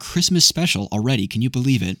for our Christmas special already. Can you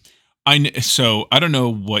believe it? So I don't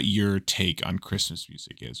know what your take on Christmas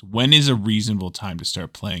music is. When is a reasonable time to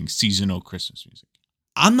start playing seasonal Christmas music?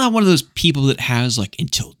 I'm not one of those people that has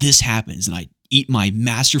until this happens and I eat my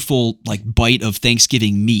masterful bite of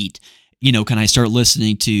Thanksgiving meat, can I start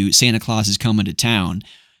listening to Santa Claus is Coming to Town?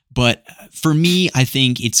 But for me, I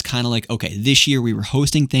think it's kind of okay, this year we were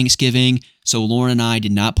hosting Thanksgiving, so Lauren and I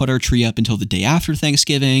did not put our tree up until the day after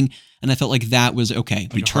Thanksgiving, and I felt like that was okay.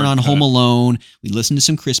 We turn on Home Alone, we listen to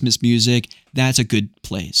some Christmas music, that's a good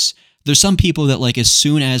place. There's some people that as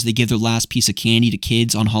soon as they give their last piece of candy to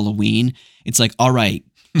kids on Halloween, it's all right,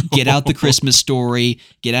 get out the Christmas Story,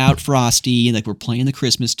 get out Frosty, we're playing the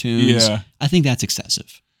Christmas tunes. Yeah. I think that's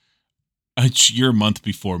excessive. You're a month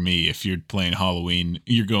before me. If you're playing Halloween,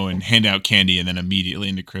 you're going hand out candy and then immediately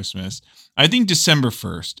into Christmas. I think December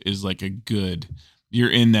 1st is you're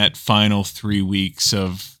in that final 3 weeks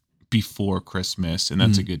of before Christmas, and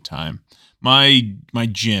that's a good time. My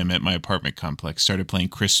gym at my apartment complex started playing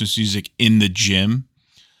Christmas music in the gym,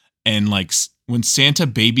 and when Santa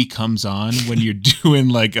Baby comes on, when you're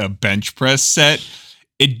doing a bench press set,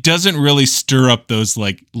 it doesn't really stir up those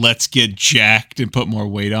let's get jacked and put more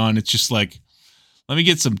weight on. It's just let me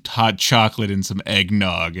get some hot chocolate and some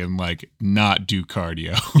eggnog and not do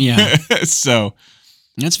cardio. Yeah. So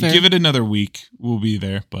that's fair. Give it another week. We'll be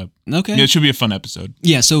there, but okay. Yeah, it should be a fun episode.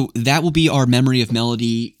 Yeah, so that will be our Memory of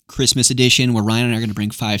Melody Christmas edition, where Ryan and I are going to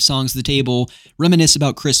bring 5 songs to the table, reminisce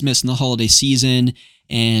about Christmas and the holiday season,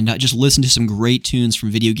 and just listen to some great tunes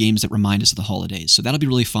from video games that remind us of the holidays. So that'll be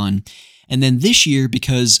really fun. And then this year,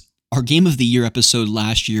 because our Game of the Year episode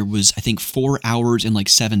last year was, I think, 4 hours and like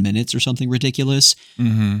 7 minutes or something ridiculous.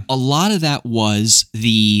 A lot of that was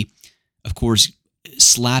of course,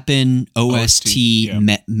 Slappin'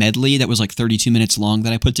 OST medley that was like 32 minutes long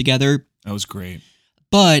that I put together. That was great.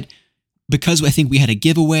 But because I think we had a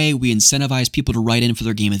giveaway, we incentivized people to write in for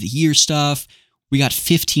their Game of the Year stuff. We got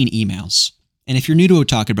 15 emails. And if you're new to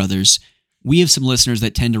Otaku Brothers, we have some listeners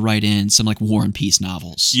that tend to write in some like War and Peace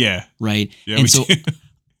novels. Yeah. Right? Yeah, and so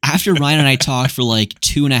after Ryan and I talked for like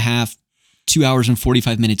 2 hours and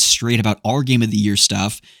 45 minutes straight about our Game of the Year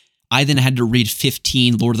stuff, I then had to read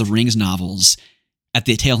 15 Lord of the Rings novels at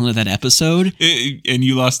the tail end of that episode. And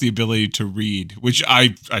you lost the ability to read, which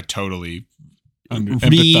I totally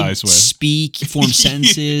empathize with. Speak, form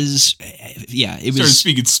sentences. Yeah, it was. Started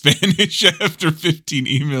speaking Spanish after 15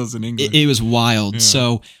 emails in English. It was wild. Yeah.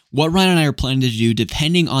 So what Ryan and I are planning to do,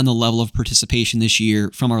 depending on the level of participation this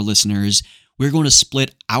year from our listeners, we're going to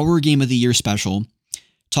split our Game of the Year special,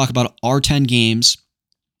 talk about our 10 games.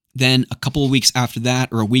 Then a couple of weeks after that,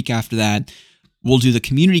 or a week after that, we'll do the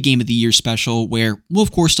Community Game of the Year special, where we'll,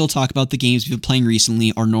 of course, still talk about the games we've been playing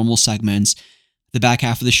recently, our normal segments. The back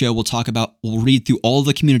half of the show, we'll read through all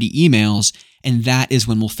the community emails, and that is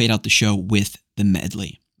when we'll fade out the show with the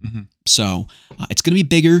medley. So it's going to be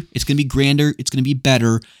bigger, it's going to be grander, it's going to be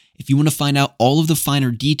better. If you want to find out all of the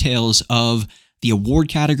finer details of the award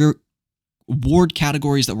categories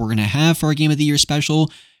that we're going to have for our Game of the Year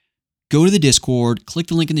special, go to the Discord, click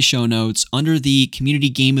the link in the show notes. Under the Community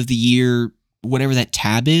Game of the Year, whatever that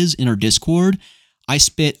tab is in our Discord, I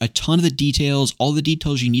spit a ton of the details, all the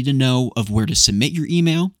details you need to know of where to submit your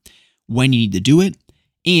email, when you need to do it,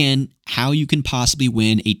 and how you can possibly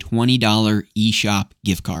win a $20 eShop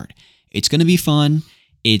gift card. It's going to be fun.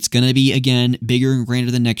 It's going to be, again, bigger and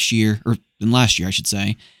grander than next year, or than last year, I should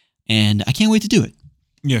say. And I can't wait to do it.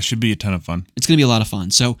 Yeah, it should be a ton of fun. It's going to be a lot of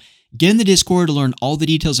fun. So get in the Discord to learn all the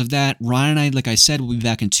details of that. Ryan and I, like I said, will be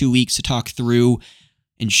back in 2 weeks to talk through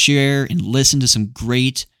and share and listen to some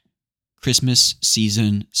great Christmas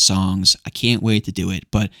season songs. I can't wait to do it,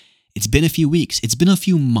 but it's been a few weeks. It's been a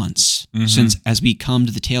few months since, as we come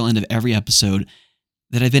to the tail end of every episode,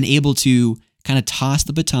 that I've been able to kind of toss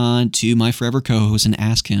the baton to my forever co-host and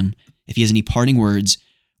ask him if he has any parting words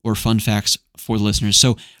or fun facts for the listeners.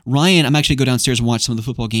 So Ryan, I'm actually going to go downstairs and watch some of the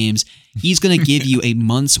football games. He's going to give you a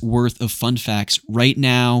month's worth of fun facts right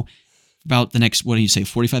now, about the next,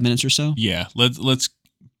 45 minutes or so? Yeah, let's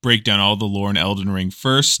break down all the lore in Elden Ring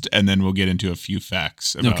first, and then we'll get into a few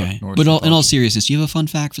facts about Norse But in mythology. all seriousness, do you have a fun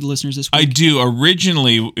fact for the listeners this week? I do.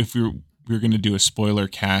 Originally, if we were going to do a spoiler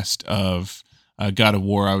cast of God of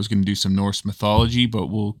War, I was going to do some Norse mythology, but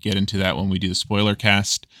we'll get into that when we do the spoiler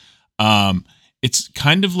cast. It's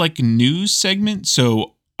kind of like a news segment.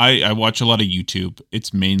 So I watch a lot of YouTube.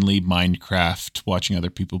 It's mainly Minecraft, watching other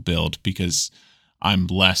people build, because I'm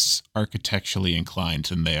less architecturally inclined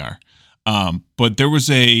than they are. But there was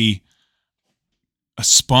a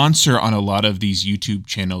sponsor on a lot of these YouTube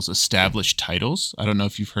channels, Established Titles. I don't know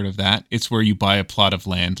if you've heard of that. It's where you buy a plot of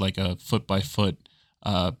land, like a foot-by-foot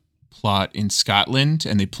plot in Scotland,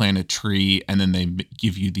 and they plant a tree, and then they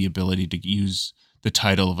give you the ability to use the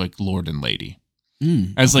title of like Lord and Lady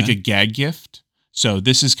as like a gag gift. So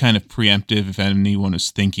this is kind of preemptive if anyone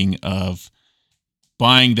is thinking of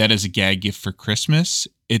buying that as a gag gift for Christmas.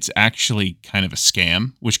 It's actually kind of a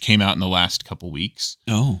scam, which came out in the last couple weeks.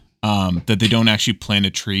 That they don't actually plant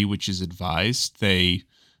a tree, which is advised. They,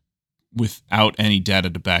 without any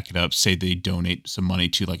data to back it up, say they donate some money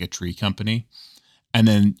to like a tree company. And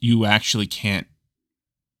then you actually can't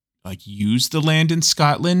like use the land in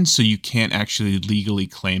Scotland, so you can't actually legally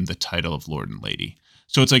claim the title of Lord and Lady.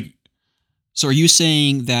 So it's like... So are you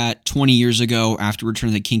saying that 20 years ago, after Return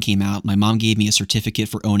of the King came out, my mom gave me a certificate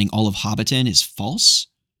for owning all of Hobbiton is false?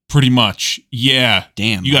 Pretty much, yeah.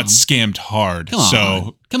 Damn, you Mom. got scammed hard.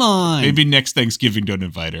 Come on. Maybe next Thanksgiving, don't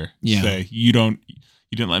invite her. Yeah. Say, you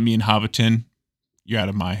didn't let me in Hobbiton. You're out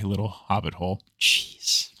of my little hobbit hole.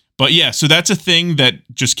 Jeez. But yeah, so that's a thing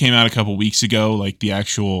that just came out a couple weeks ago, like the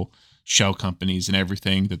actual shell companies and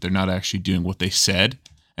everything, that they're not actually doing what they said,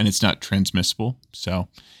 and it's not transmissible. So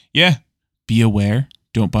yeah, be aware.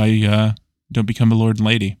 Don't become a Lord and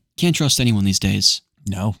Lady. Can't trust anyone these days.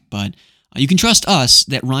 No. But you can trust us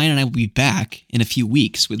that Ryan and I will be back in a few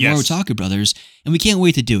weeks with more Otaku Brothers, and we can't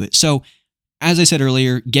wait to do it. So, as I said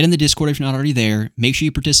earlier, get in the Discord if you're not already there. Make sure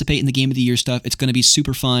you participate in the Game of the Year stuff. It's going to be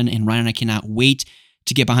super fun, and Ryan and I cannot wait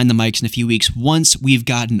to get behind the mics in a few weeks once we've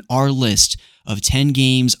gotten our list of 10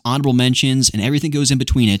 games, honorable mentions, and everything goes in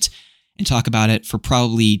between it, and talk about it for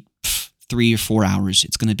probably 3 or 4 hours.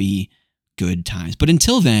 It's going to be good times. But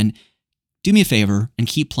until then, do me a favor and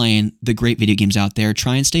keep playing the great video games out there.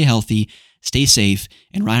 Try and stay healthy, stay safe,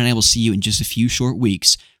 and Ryan and I will see you in just a few short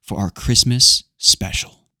weeks for our Christmas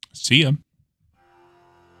special. See ya.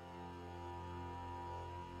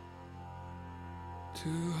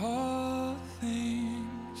 To all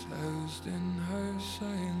things housed in her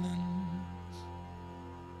silence,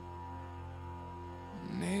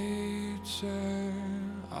 nature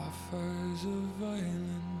offers a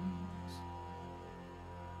violence,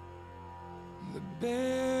 the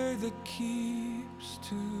bear that keeps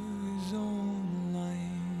to his own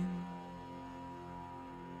line,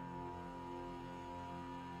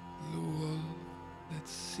 the wolf that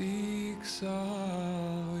seeks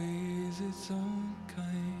always its own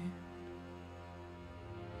kind,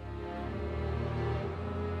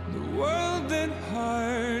 the world that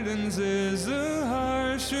hardens as the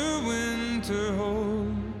harsher winter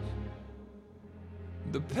holds,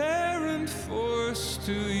 the parent forced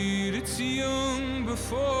to eat its young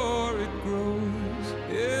before it grows,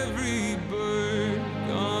 every bird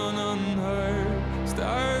gone unheard,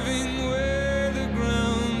 starving where the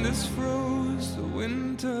ground is froze, the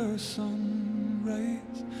winter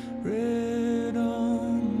sunrise, red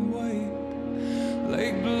on white,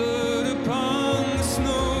 like blood upon the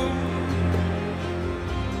snow,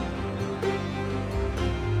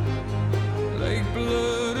 like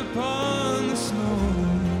blood upon the snow.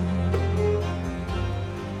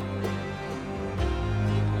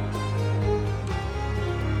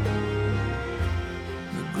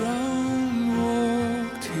 The ground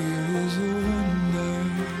walked here is a wonder,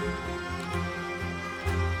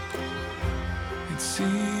 it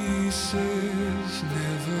ceases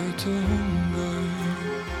never to hunger,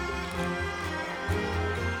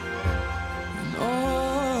 and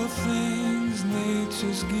all things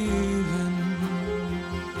nature's given,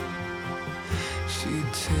 she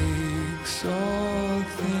takes all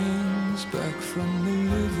things back from the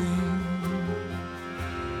living.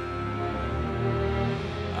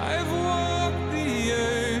 I've walked the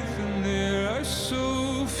earth and there are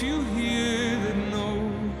so few here that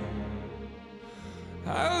know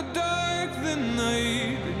how dark the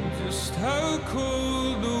night and just how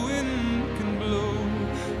cold the wind can blow.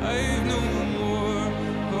 I've no more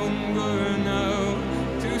hunger now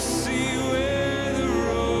to see where the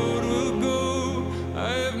road will go.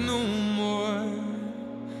 I've no more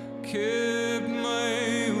kept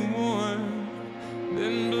my warmth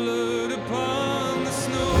than blood upon the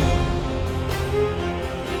snow.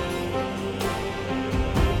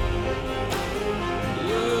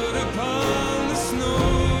 Blood upon the snow.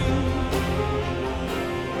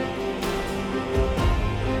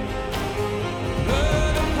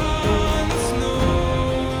 Blood upon the snow.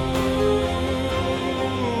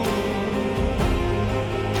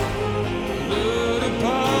 Blood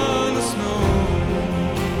upon the snow.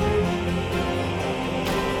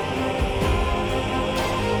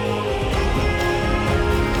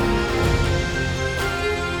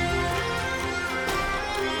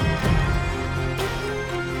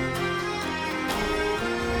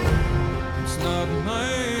 It's not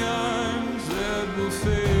my arms that will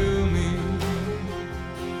fail me,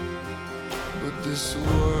 but this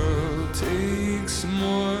world takes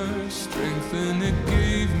more strength than it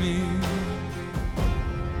gave me.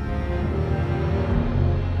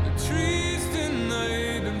 The trees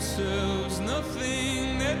deny themselves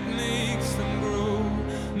nothing that makes them grow.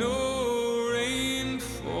 No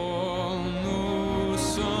rainfall, no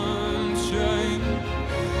sunshine,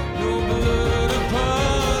 no blood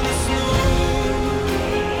upon the snow.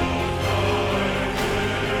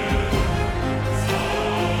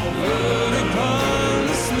 Blood upon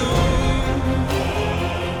the snow.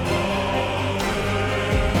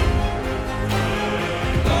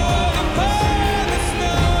 Blood upon the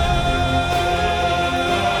snow.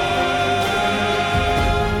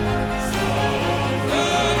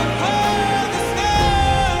 Blood upon the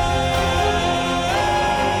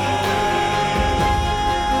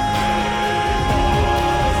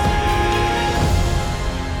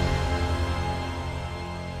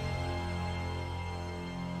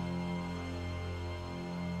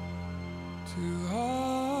to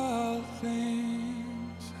all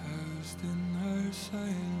things housed in her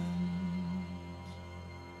silence,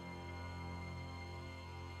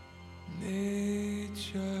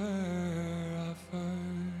 nature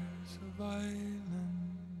offers a violence.